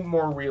new,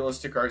 more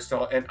realistic art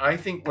style. And I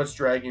think what's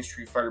dragging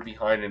Street Fighter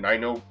behind, and I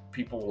know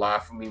people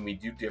laugh at me when we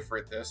do differ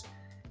at this.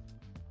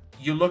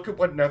 You look at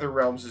what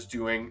NetherRealms is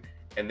doing,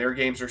 and their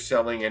games are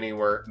selling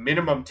anywhere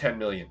minimum 10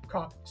 million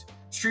copies.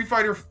 Street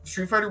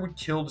Fighter would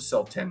kill to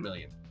sell 10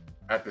 million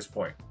at this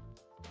point,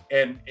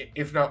 and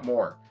if not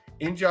more.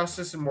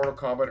 Injustice and Mortal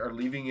Kombat are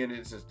leaving it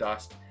as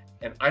dust,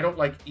 and I don't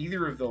like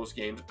either of those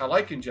games. I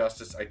like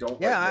Injustice. I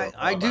don't. Yeah,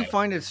 I do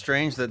find it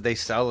strange that they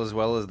sell as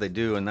well as they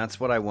do, and that's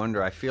what I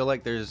wonder. I feel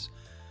like it's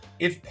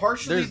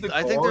partially the gore.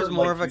 I think there's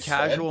more of a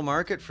casual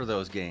market for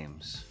those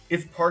games.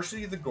 It's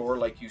partially the gore,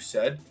 like you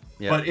said.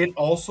 Yeah. But it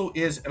also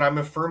is, and I'm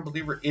a firm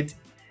believer,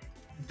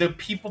 the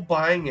people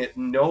buying it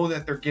know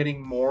that they're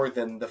getting more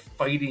than the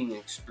fighting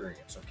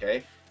experience,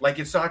 okay?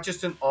 It's not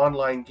just an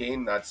online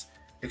game that's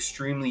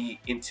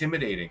extremely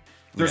intimidating.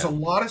 There's a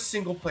lot of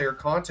single-player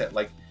content.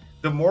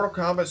 The Mortal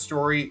Kombat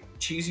story,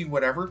 cheesy,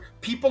 whatever,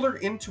 people are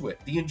into it.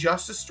 The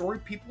Injustice story,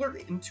 people are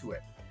into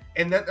it.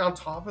 And then on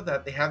top of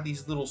that, they have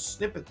these little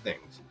snippet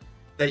things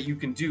that you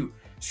can do.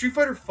 Street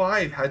Fighter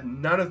V had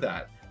none of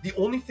that. The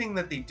only thing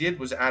that they did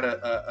was add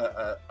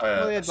a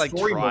they had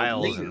story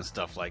trials mode later. And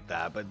stuff like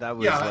that, but that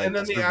was and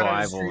then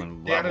survival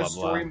they added a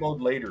story mode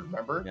later.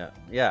 Remember?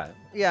 Yeah,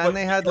 and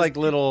they had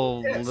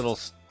little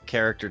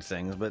character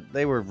things, but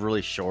they were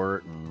really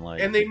short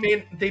and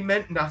they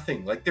meant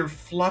nothing. They're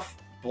fluff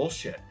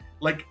bullshit.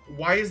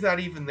 Why is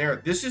that even there?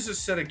 This is a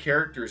set of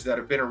characters that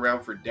have been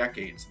around for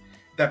decades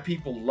that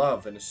people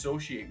love and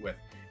associate with.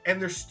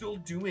 and they're still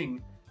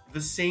doing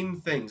the same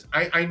things.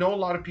 I know a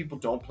lot of people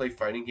don't play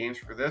fighting games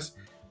for this,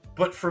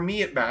 but for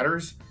me it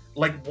matters.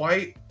 Like,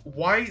 why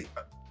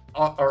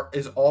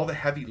is all the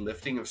heavy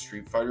lifting of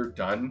Street Fighter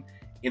done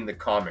in the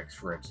comics,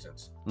 for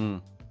instance?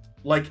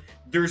 Like,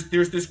 there's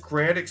this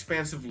grand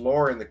expansive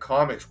lore in the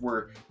comics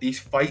where these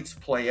fights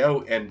play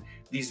out and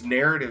these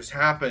narratives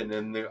happen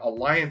and the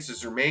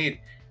alliances are made,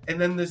 and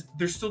then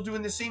they're still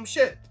doing the same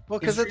shit. Well,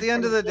 because at the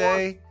end of the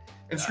day,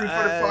 in Street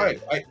Fighter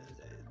 5,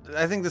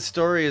 I think the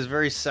story is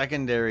very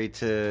secondary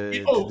to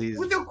these.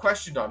 Without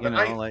question, Don.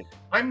 But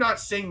I'm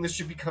not saying this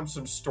should become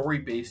some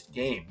story-based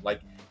game.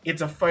 Like,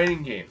 it's a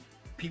fighting game.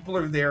 People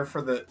are there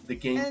for the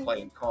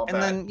gameplay and combat.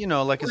 And then, you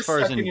know, like, as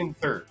far as second and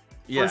third.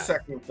 First,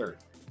 second, and third.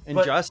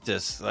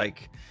 Injustice,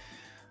 like,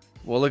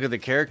 well, look at the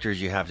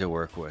characters you have to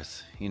work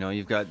with. You know,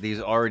 you've got these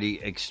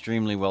already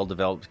extremely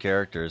well-developed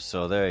characters,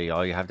 so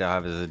all you have to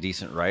have is a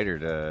decent writer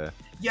to...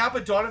 Yeah,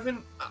 but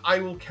Donovan, I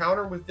will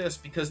counter with this,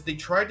 because they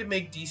tried to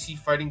make DC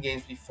fighting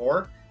games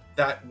before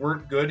that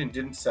weren't good and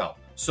didn't sell.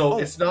 So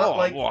it's not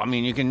like... Well, I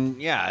mean, you can...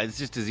 Yeah, it's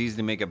just as easy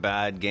to make a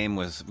bad game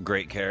with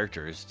great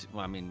characters.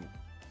 Well, I mean...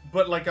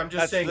 But, like, I'm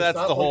just saying... That's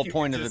the whole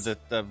point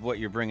of what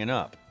you're bringing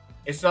up.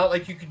 It's not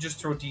like you could just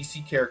throw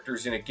DC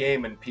characters in a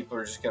game and people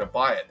are just going to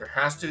buy it.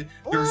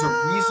 There's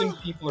a reason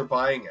people are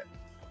buying it.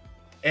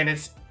 And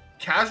it's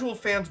casual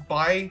fans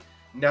buy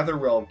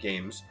NetherRealm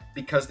games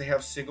because they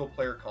have single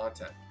player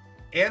content.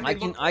 And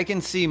I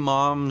can see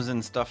moms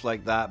and stuff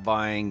like that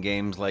buying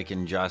games like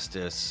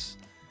Injustice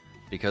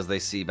because they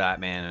see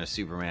Batman or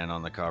Superman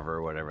on the cover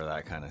or whatever,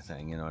 that kind of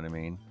thing. You know what I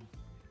mean?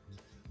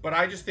 But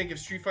I just think if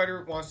Street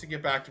Fighter wants to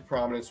get back to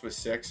prominence with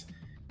 6,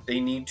 they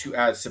need to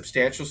add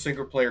substantial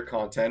single player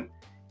content.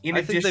 In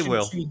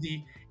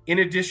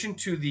addition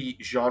to the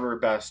genre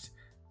best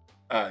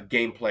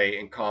gameplay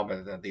and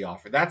combat that they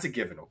offer. That's a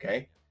given,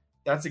 okay?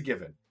 That's a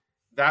given.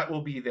 That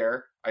will be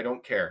there. I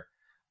don't care.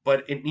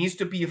 But it needs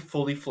to be a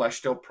fully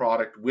fleshed out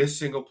product with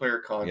single player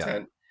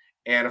content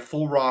and a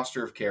full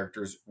roster of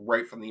characters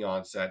right from the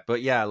onset.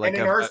 But yeah, like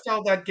an art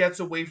style that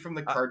gets away from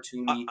the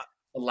cartoony,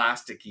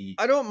 elasticy.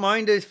 I don't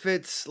mind if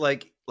it's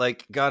like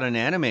got an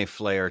anime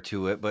flair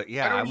to it, but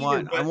yeah, I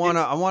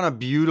want a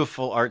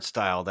beautiful art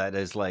style that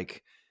is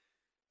like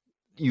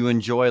you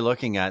enjoy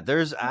looking at.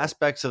 There's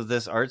aspects of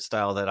this art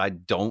style that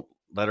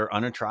that are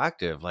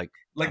unattractive. Like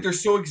they're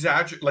so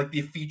exaggerated. Like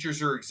the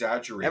features are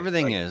exaggerated.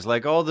 Everything is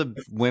like all the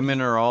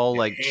women are all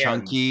like hands.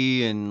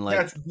 Chunky and like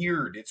that's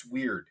weird. It's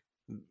weird.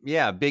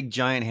 Yeah, big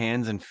giant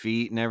hands and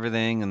feet and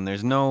everything, and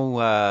there's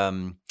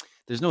no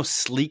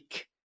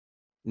sleekness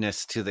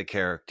to the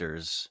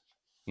characters.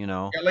 You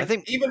know, I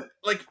think even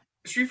like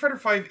Street Fighter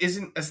 5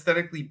 isn't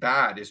aesthetically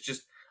bad. It's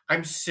just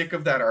I'm sick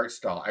of that art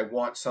style. I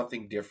want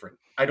something different.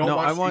 I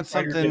want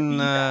something.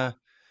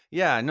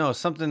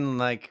 Something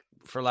like,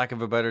 for lack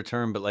of a better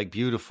term, but like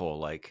beautiful,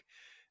 like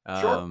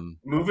sure.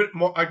 Move it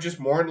more. Just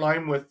more in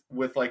line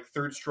with like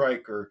Third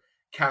Strike or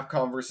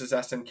Capcom versus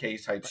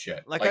SNK type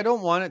shit. Like I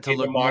don't want it to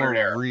look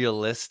more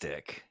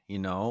realistic, you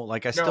know.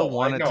 Like I still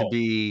want it to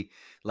be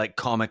like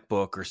comic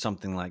book or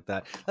something like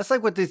that. That's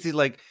like what this is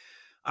like.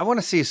 I want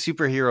to see a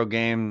superhero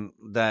game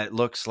that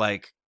looks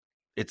like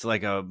it's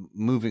like a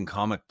moving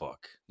comic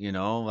book, you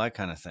know, that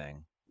kind of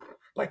thing.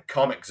 Like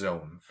Comic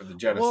Zone for the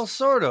Genesis. Well,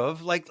 sort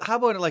of. Like, how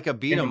about like a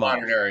beat 'em up?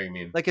 Modern era, you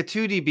mean? Like a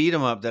 2D beat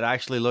 'em up that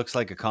actually looks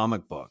like a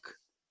comic book.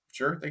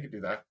 Sure, they could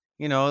do that.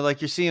 You know,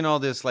 like you're seeing all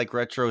this like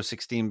retro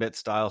 16-bit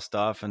style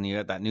stuff, and you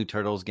got that new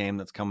Turtles game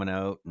that's coming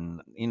out,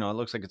 and you know, it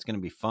looks like it's going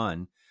to be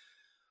fun.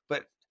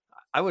 But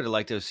I would have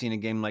liked to have seen a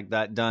game like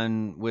that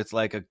done with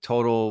like a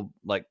total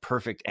like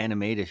perfect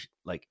animated,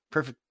 like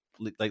perfect,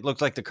 like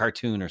looks like the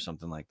cartoon or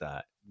something like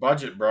that.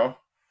 Budget, bro.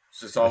 It's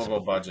just all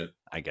about budget,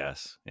 I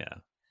guess. Yeah.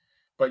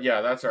 But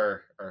yeah, that's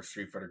our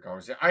Street Fighter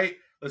conversation.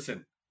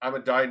 I'm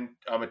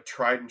a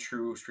tried and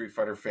true Street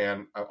Fighter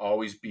fan. I'll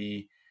always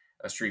be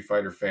a Street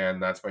Fighter fan.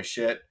 That's my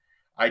shit.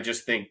 I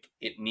just think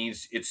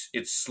it's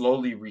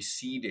slowly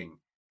receding.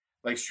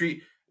 Like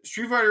Street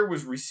Fighter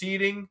was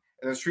receding,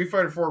 and then Street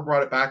Fighter 4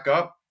 brought it back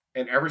up,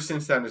 and ever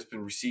since then it's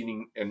been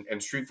receding,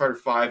 and Street Fighter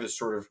 5 has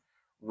sort of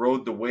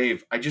rode the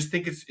wave. I just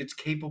think it's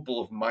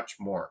capable of much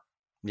more.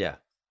 Yeah,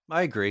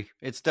 I agree.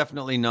 It's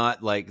definitely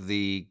not like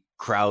the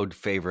crowd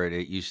favorite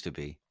it used to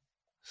be.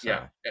 So.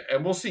 Yeah,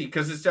 and we'll see,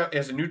 because it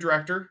has a new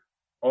director.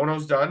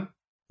 Ono's done.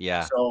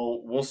 Yeah.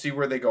 So we'll see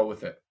where they go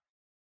with it.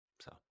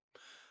 So,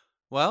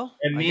 well,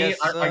 and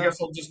I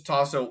guess I'll just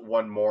toss out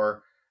one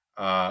more.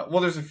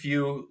 There's a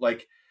few.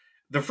 Like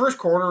the first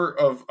quarter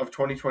of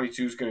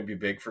 2022 is going to be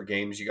big for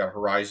games. You got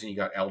Horizon, you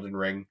got Elden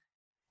Ring.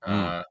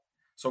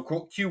 So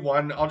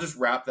Q1, I'll just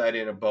wrap that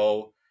in a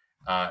bow.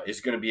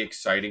 Is going to be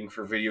exciting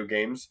for video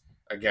games.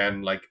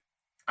 Again, like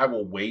I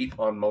will wait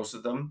on most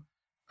of them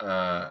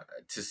to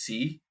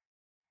see.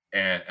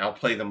 And I'll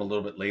play them a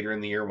little bit later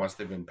in the year once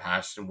they've been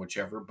patched and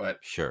whichever. But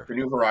sure, the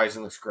new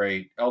Horizon looks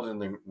great.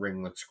 Elden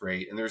Ring looks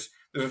great, and there's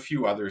a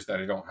few others that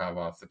I don't have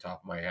off the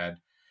top of my head.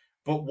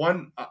 But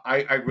one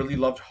I really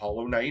loved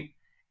Hollow Knight,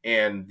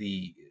 and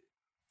the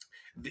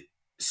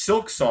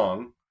Silk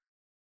Song.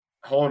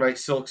 Hollow Knight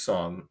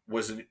Silksong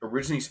was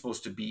originally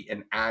supposed to be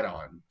an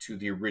add-on to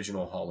the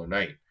original Hollow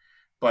Knight,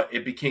 but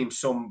it became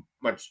so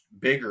much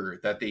bigger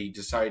that they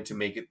decided to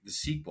make it the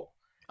sequel,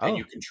 and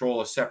you control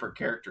a separate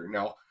character.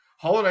 Now,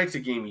 Hollow Knight's a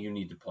game you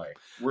need to play.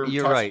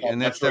 You're right,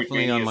 and that's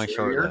definitely on my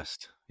short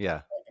list.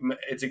 Yeah.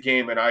 It's a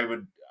game, and I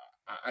would...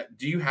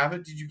 do you have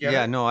it? Did you get it?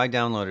 Yeah, no, I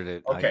downloaded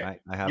it. Okay.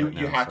 I have it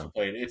now. You have to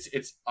play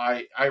it.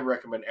 I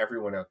recommend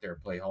everyone out there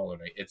play Hollow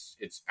Knight.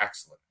 It's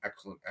excellent.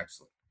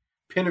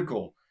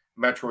 Pinnacle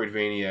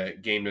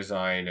Metroidvania game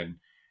design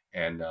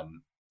and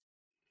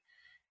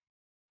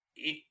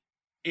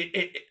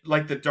it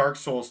like the Dark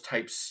Souls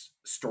type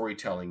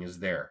storytelling is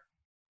there.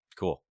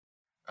 Cool.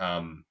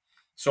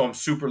 So I'm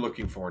super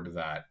looking forward to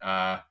that.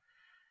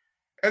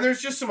 And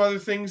there's just some other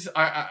things.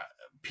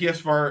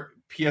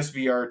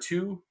 PSVR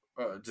 2.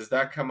 Does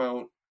that come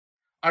out?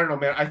 I don't know,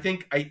 man.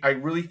 I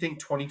really think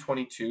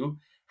 2022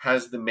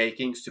 has the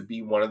makings to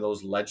be one of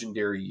those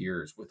legendary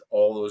years with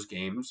all those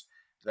games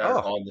that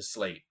are on the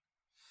slate.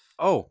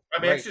 Oh,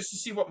 I mean, it's just to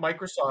see what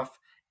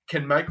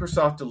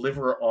Microsoft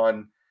deliver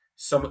on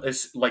some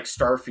like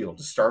Starfield.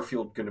 Is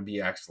Starfield going to be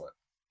excellent?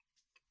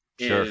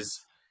 Sure.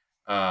 Is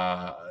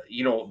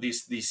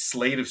these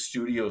slate of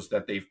studios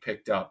that they've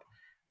picked up,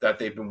 that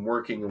they've been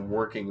working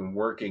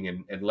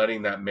and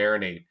letting that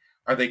marinate.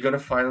 Are they going to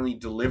finally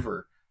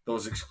deliver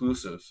those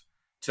exclusives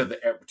to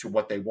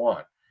what they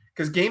want?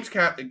 Because Games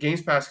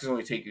Pass can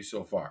only take you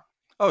so far.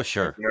 Oh,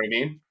 sure. You know what I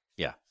mean?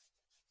 Yeah.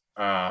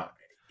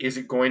 Is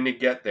it going to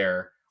get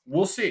there?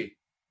 We'll see.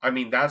 I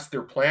mean, that's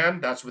their plan.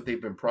 That's what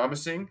they've been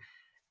promising.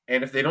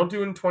 And if they don't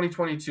do it in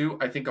 2022,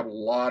 I think a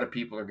lot of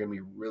people are going to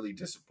be really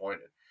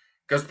disappointed.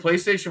 Because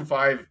PlayStation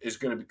 5 is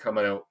going to be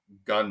coming out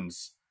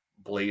guns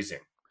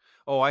blazing.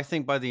 Oh, I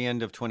think by the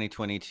end of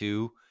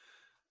 2022...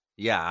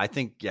 Yeah,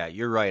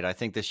 you're right. I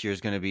think this year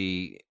is going to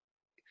be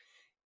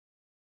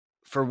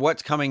for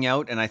what's coming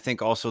out, and I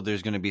think also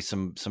there's going to be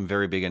some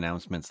very big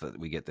announcements that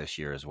we get this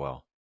year as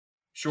well.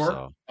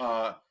 Sure.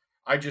 So.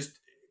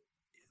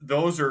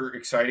 Those are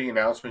exciting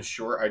announcements.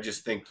 Sure. I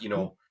just think,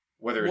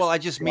 whether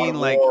it's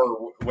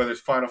whether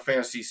it's Final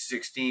Fantasy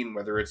 16,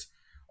 whether it's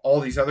all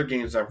these other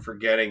games I'm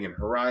forgetting, and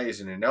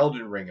Horizon and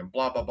Elden Ring and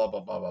blah blah blah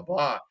blah blah blah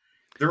blah.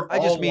 I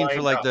just mean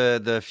for like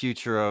the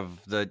future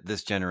of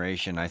this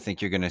generation. I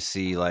think you're going to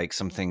see like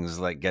some things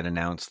like get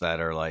announced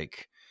that are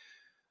like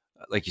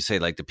you say,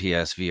 like the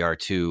PSVR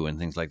 2 and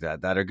things like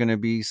that are going to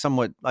be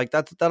somewhat like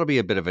that'll be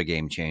a bit of a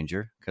game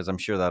changer, because I'm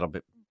sure that'll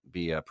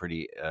be a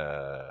pretty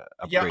upgraded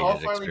I'll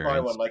finally experience. buy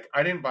one. Like,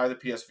 I didn't buy the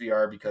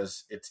PSVR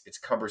because it's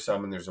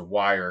cumbersome and there's a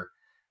wire.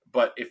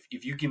 But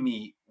if you give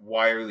me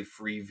wirely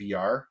free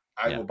VR,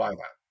 I will buy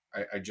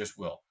that. I just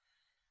will.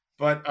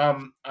 But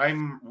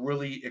I'm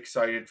really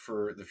excited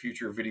for the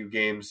future of video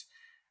games.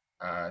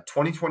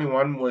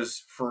 2021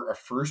 was, for a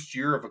first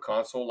year of a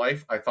console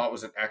life, I thought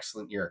was an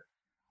excellent year.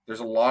 There's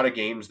a lot of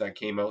games that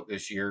came out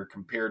this year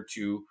compared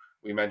to,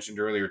 we mentioned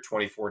earlier,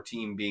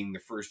 2014 being the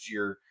first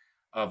year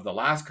of the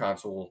last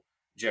console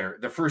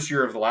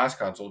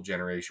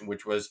generation,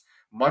 which was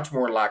much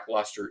more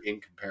lackluster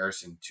in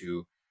comparison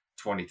to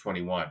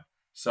 2021.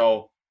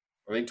 So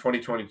I think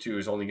 2022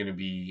 is only going to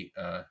be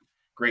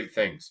great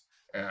things.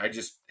 And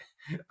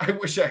I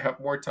wish I had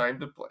more time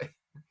to play.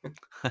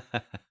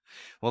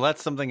 Well,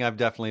 that's something I've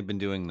definitely been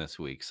doing this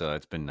week, so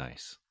it's been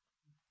nice.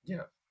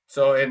 Yeah.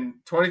 So in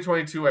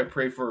 2022, I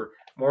pray for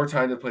more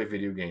time to play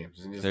video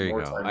games. And just there you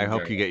more go. Time I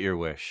hope you get your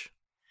wish.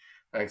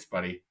 Thanks,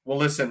 buddy. Well,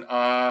 listen,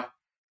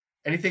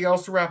 anything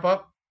else to wrap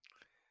up?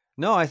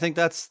 No, I think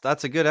that's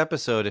a good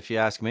episode, if you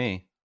ask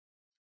me.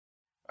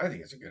 I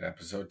think it's a good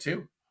episode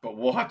too, but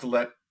we'll have to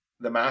let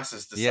the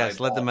masses decide. Yes,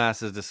 let the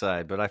masses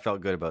decide, but I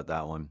felt good about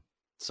that one.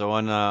 So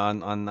on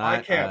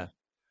that,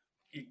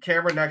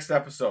 camera next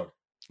episode.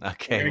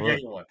 Okay, we're gonna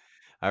get you one.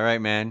 All right,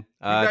 man.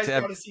 You guys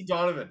got to see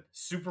Donovan,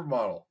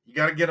 supermodel. You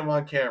got to get him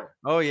on camera.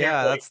 Oh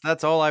yeah,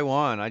 that's all I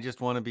want. I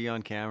just want to be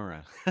on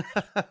camera.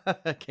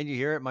 Can you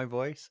hear it, my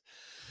voice?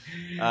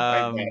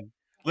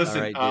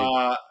 Listen, right,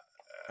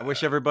 I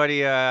wish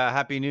everybody a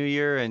happy New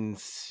Year, and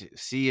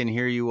see and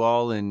hear you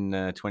all in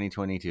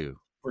 2022.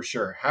 For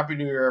sure. Happy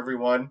New Year,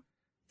 everyone.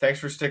 Thanks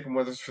for sticking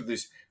with us for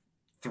these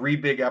 3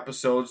 big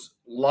episodes.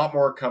 A lot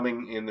more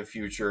coming in the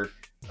future.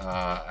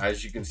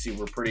 As you can see,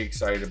 we're pretty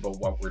excited about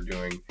what we're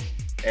doing,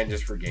 and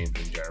just for games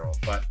in general.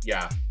 But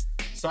yeah,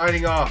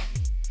 signing off,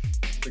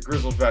 the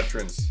Grizzled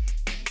Veterans.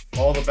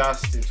 All the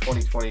best in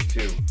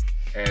 2022.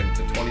 And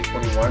to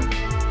 2021,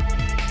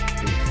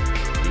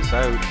 peace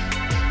out.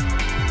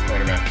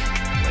 Later, man.